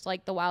is just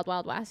like the wild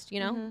west, you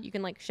know? You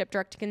can like ship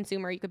direct to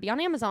consumer. You could be on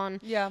Amazon.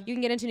 Yeah. You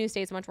can get into new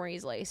states much more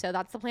easily. So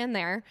that's the plan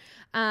there.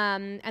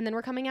 And then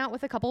we're coming out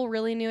with a couple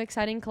really new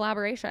exciting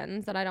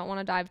collaborations that I don't want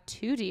to dive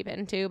too deep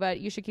into,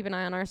 but you should keep an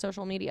eye on our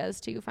social medias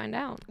to find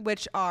out.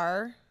 Which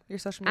are your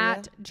social media?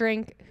 At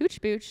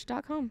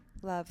drinkhoochbooch.com.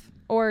 Love.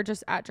 Or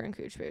just at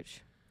drinkhoochbooch.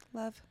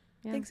 Love.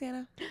 Yeah. Thanks,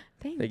 Anna.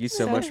 Thanks. Thank you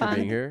so much for fun.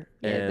 being here.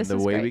 Yeah, and this the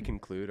was way we great.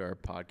 conclude our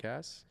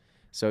podcast.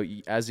 So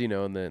as you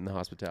know, in the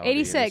hospitality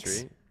 86.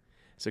 industry.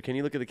 So can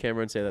you look at the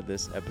camera and say that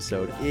this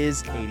episode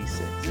is 86?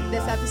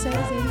 This episode is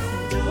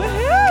 86.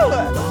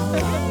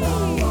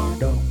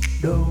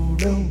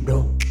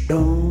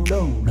 Woohoo!